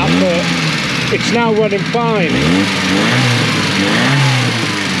squealing of that, but it's now running fine.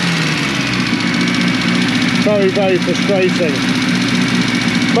 Very, very frustrating.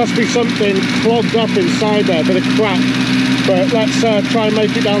 Must be something clogged up inside there, a bit of crap. But let's try and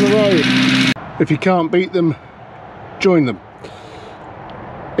make it down the road. If you can't beat them, join them.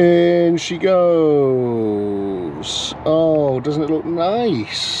 In she goes. Oh, doesn't it look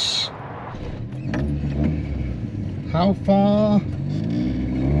nice? How far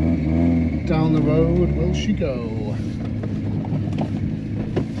down the road will she go?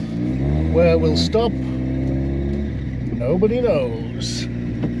 Where we'll stop? Nobody knows.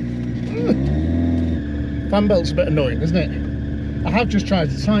 Fan belt's a bit annoying, isn't it? I have just tried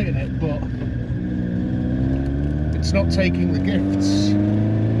to tighten it, but it's not taking the gifts.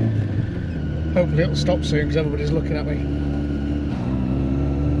 Hopefully it'll stop soon because everybody's looking at me.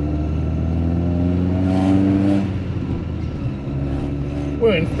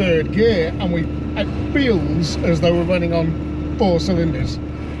 We're in third gear and it feels as though we're running on 4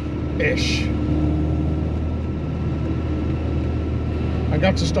 cylinders-ish. I've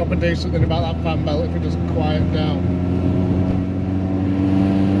got to stop and do something about that fan belt if it doesn't quiet down.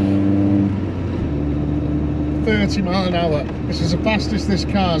 30 miles an hour. This is the fastest this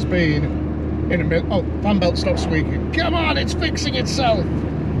car's been in a minute. Oh, fan belt stopped squeaking. Come on, it's fixing itself.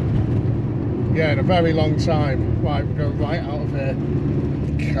 Yeah, in a very long time. Right, we'll go right out of here.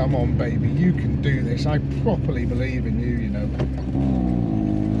 Come on, baby, you can do this. I properly believe in you, you know.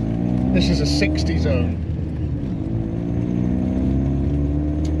 This is a 60 zone.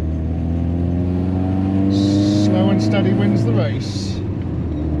 Slow and steady wins the race.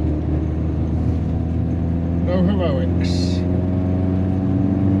 no heroics.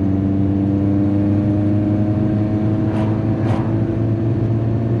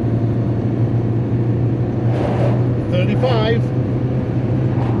 "35,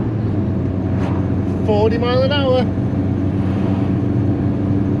 40 mile an hour.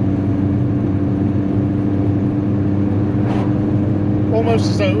 Almost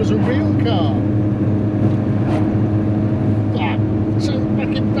as though it was a real car. Ah, so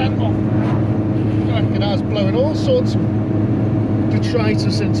fucking bent off. I reckon I was blowing all sorts of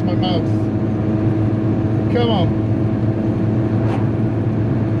detritus into my mouth. Come on.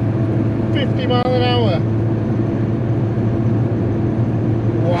 50 mile an hour.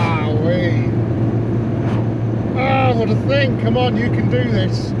 Wowee. Ah, what a thing. Come on, you can do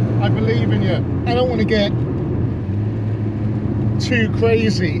this. I believe in you. I don't want to get too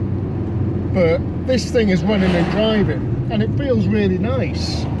crazy, but this thing is running and driving and it feels really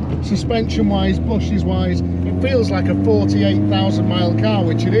nice. Suspension wise, bushes wise, it feels like a 48,000 mile car,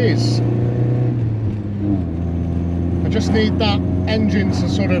 which it is. I just need that engine to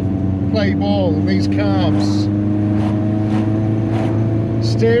sort of play ball, these carbs.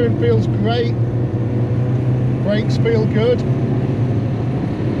 Steering feels great, brakes feel good.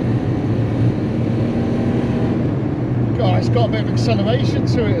 God, it's got a bit of acceleration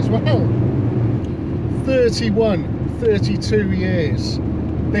to it as well. 31, 32 years.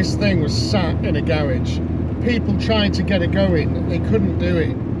 This thing was sat in a garage. People tried to get it going, they couldn't do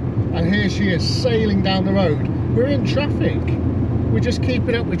it. And here she is sailing down the road. We're in traffic. We're just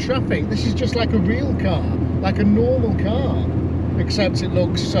keeping up with traffic. This is just like a real car, like a normal car, except it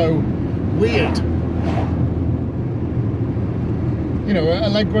looks so weird. You know,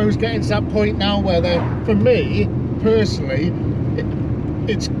 Allegro's getting to that point now where they're, for me, personally,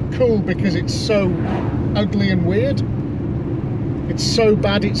 it's cool because it's so ugly and weird. It's so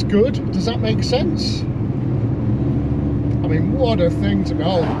bad it's good. Does that make sense? I mean, what a thing to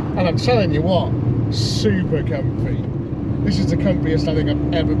behold. And I'm telling you what, super comfy. This is the comfiest I think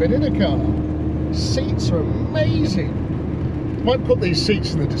I've ever been in a car. Seats are amazing. Might put these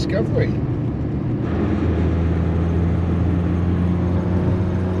seats in the Discovery.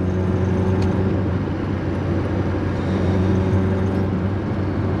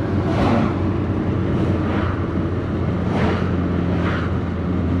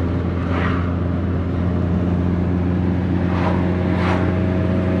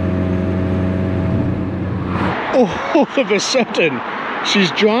 All of a sudden she's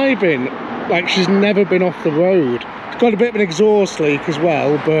driving like she's never been off the road. It's got a bit of an exhaust leak as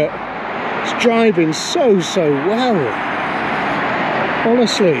well, but it's driving so well,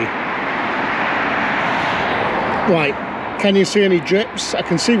 honestly. Right, can you see any drips? I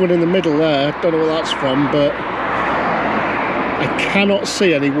can see one in the middle there, don't know what that's from, but I cannot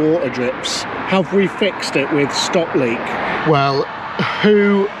see any water drips. Have we fixed it with stop leak? Well,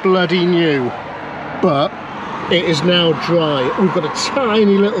 who bloody knew? But it is now dry. We've got a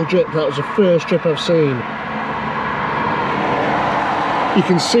tiny little drip. That was the first drip I've seen. You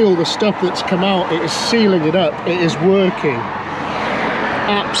can see all the stuff that's come out. It is sealing it up. It is working.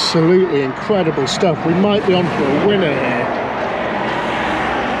 Absolutely incredible stuff. We might be on for a winner here.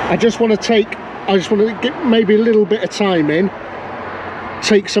 I just want to get maybe a little bit of time in,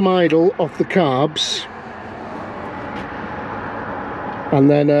 take some idle off the carbs, and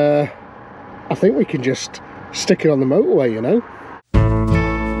then I think we can just stick it on the motorway, you know.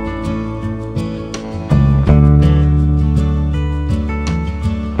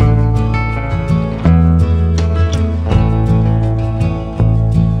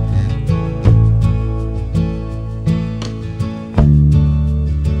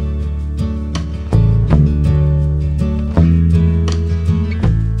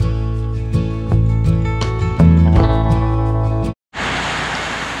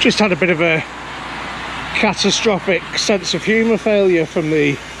 Just had a bit of a catastrophic sense of humour failure from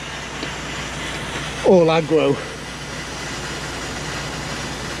the all aggro.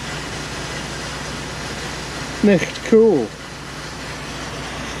 Nicht cool.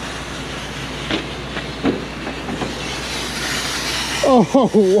 Oh,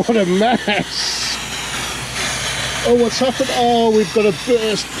 what a mess. Oh, what's happened? Oh, we've got a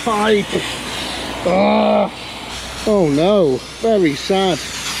burst pipe. Oh no, very sad.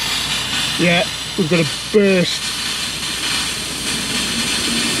 Yeah, we've got a burst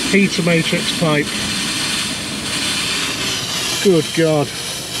heater matrix pipe. Good God.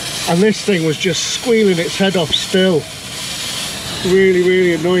 And this thing was just squealing its head off still.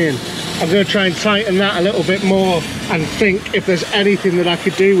 Really annoying. I'm going to try and tighten that a little bit more and think if there's anything that I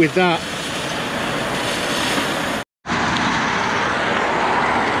could do with that.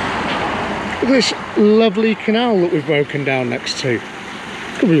 Look at this lovely canal that we've broken down next to.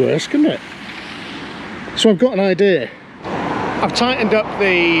 Could be worse, couldn't it? So I've got an idea. I've tightened up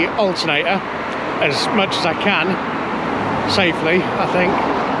the alternator as much as I can, safely, I think.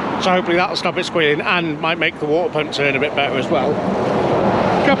 So hopefully that'll stop it squealing and might make the water pump turn a bit better as well.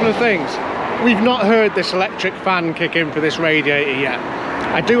 A couple of things. We've not heard this electric fan kick in for this radiator yet.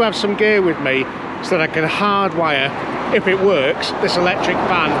 I do have some gear with me so that I can hardwire, if it works, this electric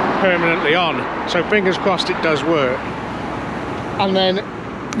fan permanently on. So fingers crossed it does work. And then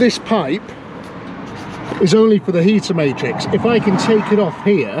this pipe is only for the heater matrix. If I can take it off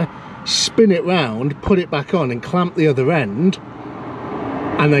here, spin it round, put it back on and clamp the other end,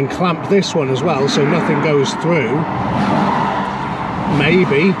 and then clamp this one as well so nothing goes through,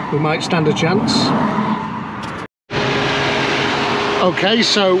 maybe we might stand a chance. Okay,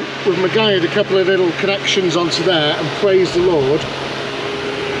 so we've MacGyvered a couple of little connections onto there, and praise the Lord,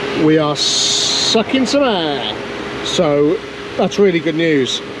 we are sucking some air. So that's really good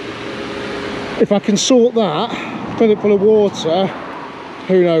news. If I can sort that, fill it full of water,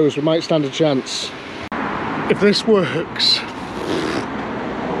 who knows, we might stand a chance. If this works,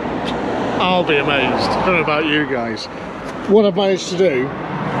 I'll be amazed. I don't know about you guys. What I've managed to do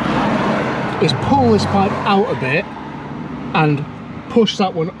is pull this pipe out a bit and push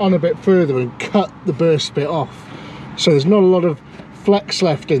that one on a bit further and cut the burst bit off. So there's not a lot of flex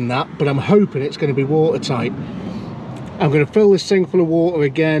left in that, but I'm hoping it's going to be watertight. I'm going to fill this thing full of water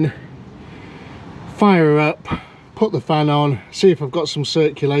again, fire her up, put the fan on, see if I've got some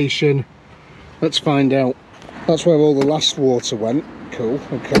circulation. Let's find out. That's where all the last water went. Cool,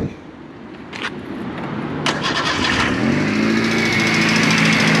 okay.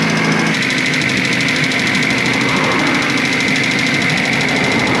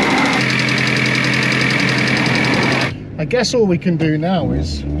 I guess all we can do now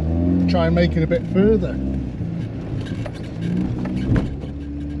is try and make it a bit further.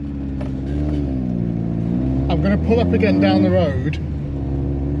 I'm going to pull up again down the road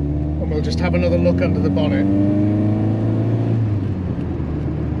and we'll just have another look under the bonnet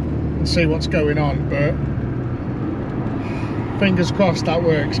and see what's going on, but fingers crossed that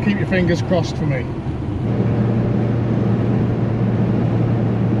works. Keep your fingers crossed for me.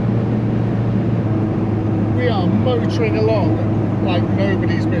 We are motoring along like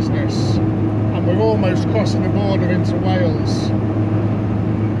nobody's business, and we're almost crossing the border into Wales.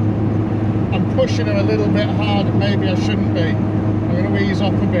 I'm pushing her a little bit hard and maybe I shouldn't be. I'm going to ease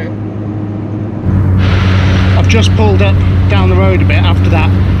off a bit. I've just pulled up down the road a bit after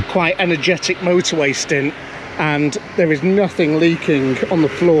that quite energetic motorway stint, and there is nothing leaking on the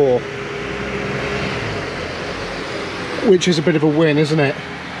floor, which is a bit of a win, isn't it?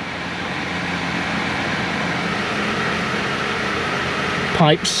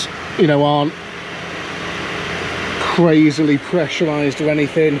 Pipes, you know, aren't crazily pressurized or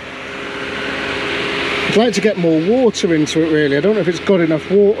anything. I'd like to get more water into it really. I don't know if it's got enough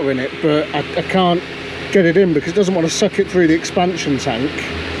water in it, but I can't get it in because it doesn't want to suck it through the expansion tank,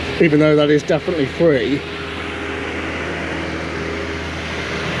 even though that is definitely free.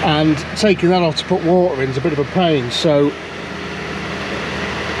 And taking that off to put water in is a bit of a pain, so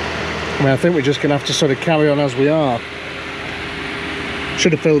I mean, I think we're just going to have to sort of carry on as we are.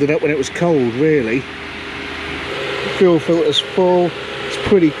 Should have filled it up when it was cold, really. Fuel filter's full, it's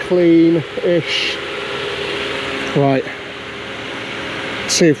pretty clean-ish. Right,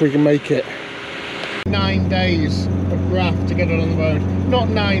 let's see if we can make it. 9 days of graft to get it on the road. Not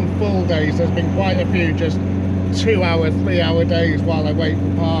 9 full days, there's been quite a few just 2-hour, 3-hour days while I wait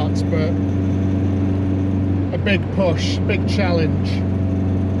for parts, but a big push, big challenge.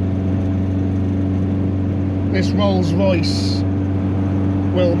 This Rolls Royce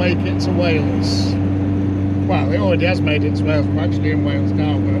will make it to Wales. Well, it already has made it to Wales. I'm actually in Wales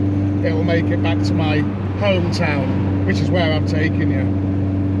now, but it will make it back to my hometown, which is where I'm taking you.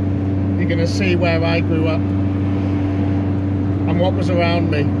 You're going to see where I grew up and what was around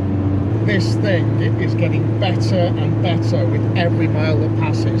me. This thing is getting better and better with every mile that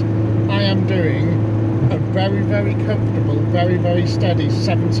passes. I am doing a very, very comfortable, very, very steady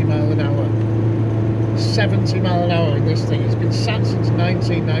 70 mile an hour. 70 mile an hour in this thing. It's been sat since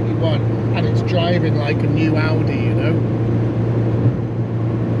 1991 and it's driving like a new Audi, you know.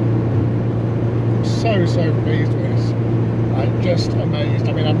 So pleased with this. I'm just amazed.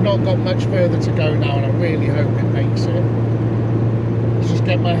 I mean, I've not got much further to go now and I really hope it makes it. Let's just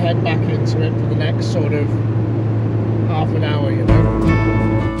get my head back into it for the next sort of half an hour, you know.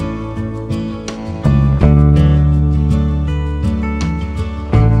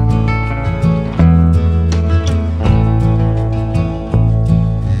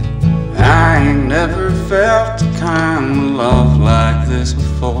 I felt a kind of love like this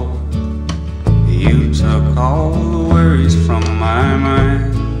before. You took all the worries from my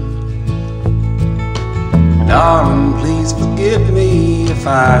mind. Darling, please forgive me if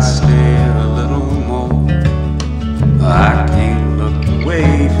I stare a little more. I can't look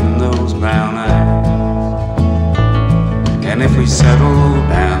away from those brown eyes. And if we settle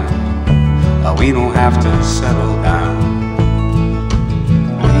down, we don't have to settle down.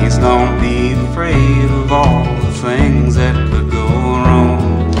 Please don't be afraid of all the things that could go wrong.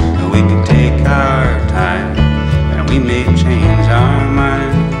 We can take our time and we may change our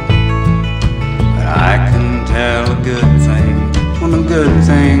mind. But I can tell a good thing when a good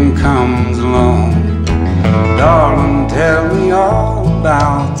thing comes along. Darling, tell me all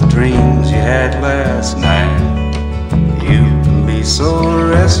about the dreams you had last night. You can be so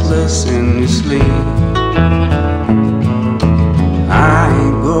restless in your sleep. I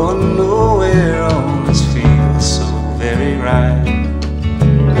ain't going nowhere, all this feels so very right.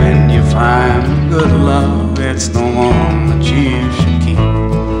 When you find good love, it's the one that you should keep.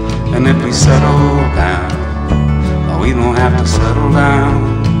 And if we settle down, we don't have to settle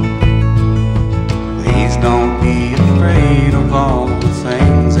down. Please don't be afraid of all the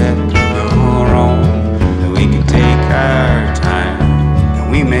things that could go wrong. That we can take our time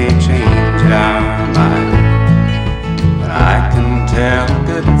and we may change our mind. But I can tell a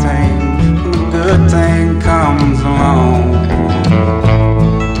good thing when a good thing comes along.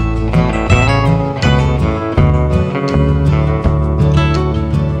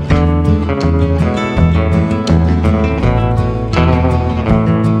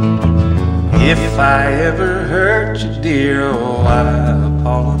 If I ever hurt you, dear, oh, I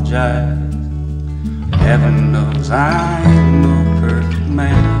apologize. Heaven knows I am no perfect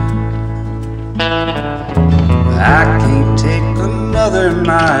man. I can't take another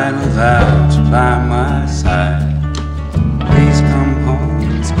night without you by my side. Please come home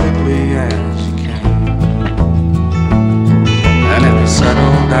as quickly as you can. And if we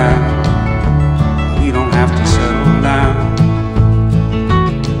settle down, we don't have to settle down.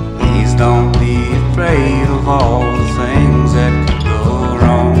 Please don't be afraid of all the things that could go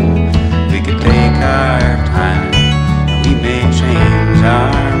wrong. We could take our time and we may change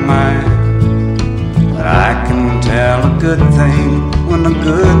our mind. But I can tell a good thing when a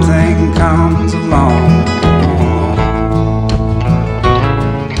good thing comes along.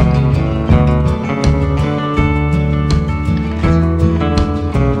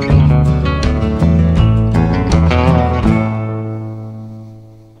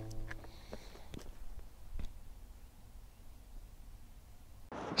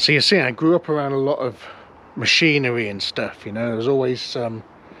 So you see, I grew up around a lot of machinery and stuff, you know. There was always some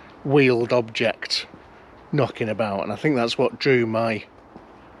wheeled object knocking about, and I think that's what drew my,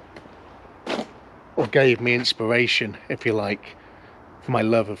 or gave me inspiration, if you like, for my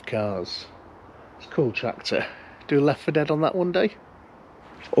love of cars. It's a cool tractor. Do a Left 4 Dead on that one day.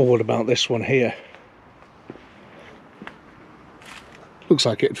 Or what about this one here? Looks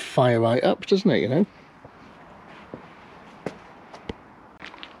like it'd fire right up, doesn't it, you know?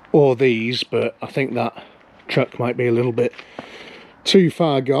 Or these, but I think that truck might be a little bit too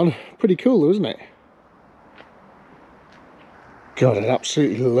far gone. Pretty cool, isn't it? God, I'd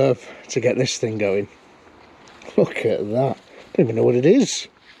absolutely love to get this thing going. Look at that. I don't even know what it is.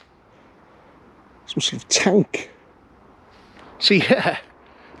 Some sort of tank. So yeah,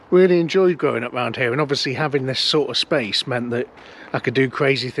 really enjoyed growing up around here, and obviously having this sort of space meant that I could do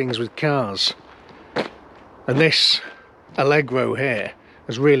crazy things with cars. And this Allegro here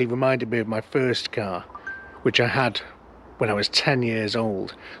has really reminded me of my first car, which I had when I was 10 years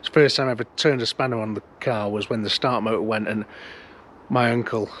old. The first time I ever turned a spanner on the car was when the start motor went, and my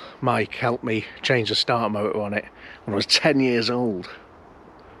uncle Mike helped me change the start motor on it when I was 10 years old.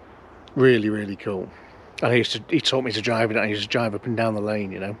 Really, really cool. And he taught me to drive it, and I used to drive up and down the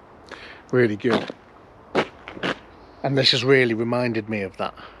lane, you know. Really good. And this has really reminded me of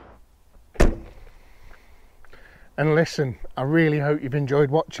that. And listen, I really hope you've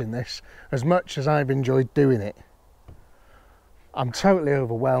enjoyed watching this as much as I've enjoyed doing it. I'm totally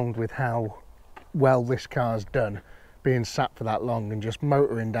overwhelmed with how well this car's done, being sat for that long and just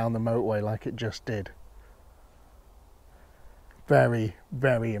motoring down the motorway like it just did. Very,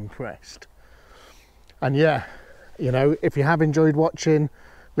 very impressed. And yeah, you know, if you have enjoyed watching,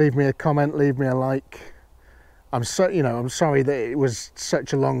 leave me a comment, leave me a like. I'm sorry that it was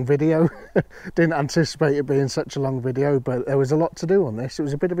such a long video. Didn't anticipate it being such a long video, but there was a lot to do on this. It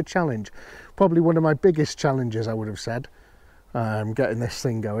was a bit of a challenge. Probably one of my biggest challenges, I would have said, getting this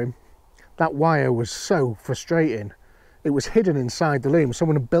thing going. That wire was so frustrating. it was hidden inside the loom.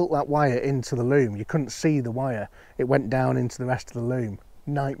 Someone had built that wire into the loom. You couldn't see the wire. It went down into the rest of the loom.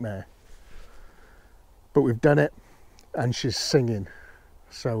 Nightmare. But we've done it, and she's singing.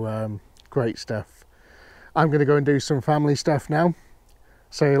 So great stuff. I'm going to go and do some family stuff now.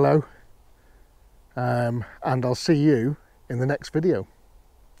 Say hello. And I'll see you in the next video.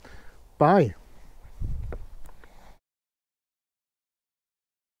 Bye.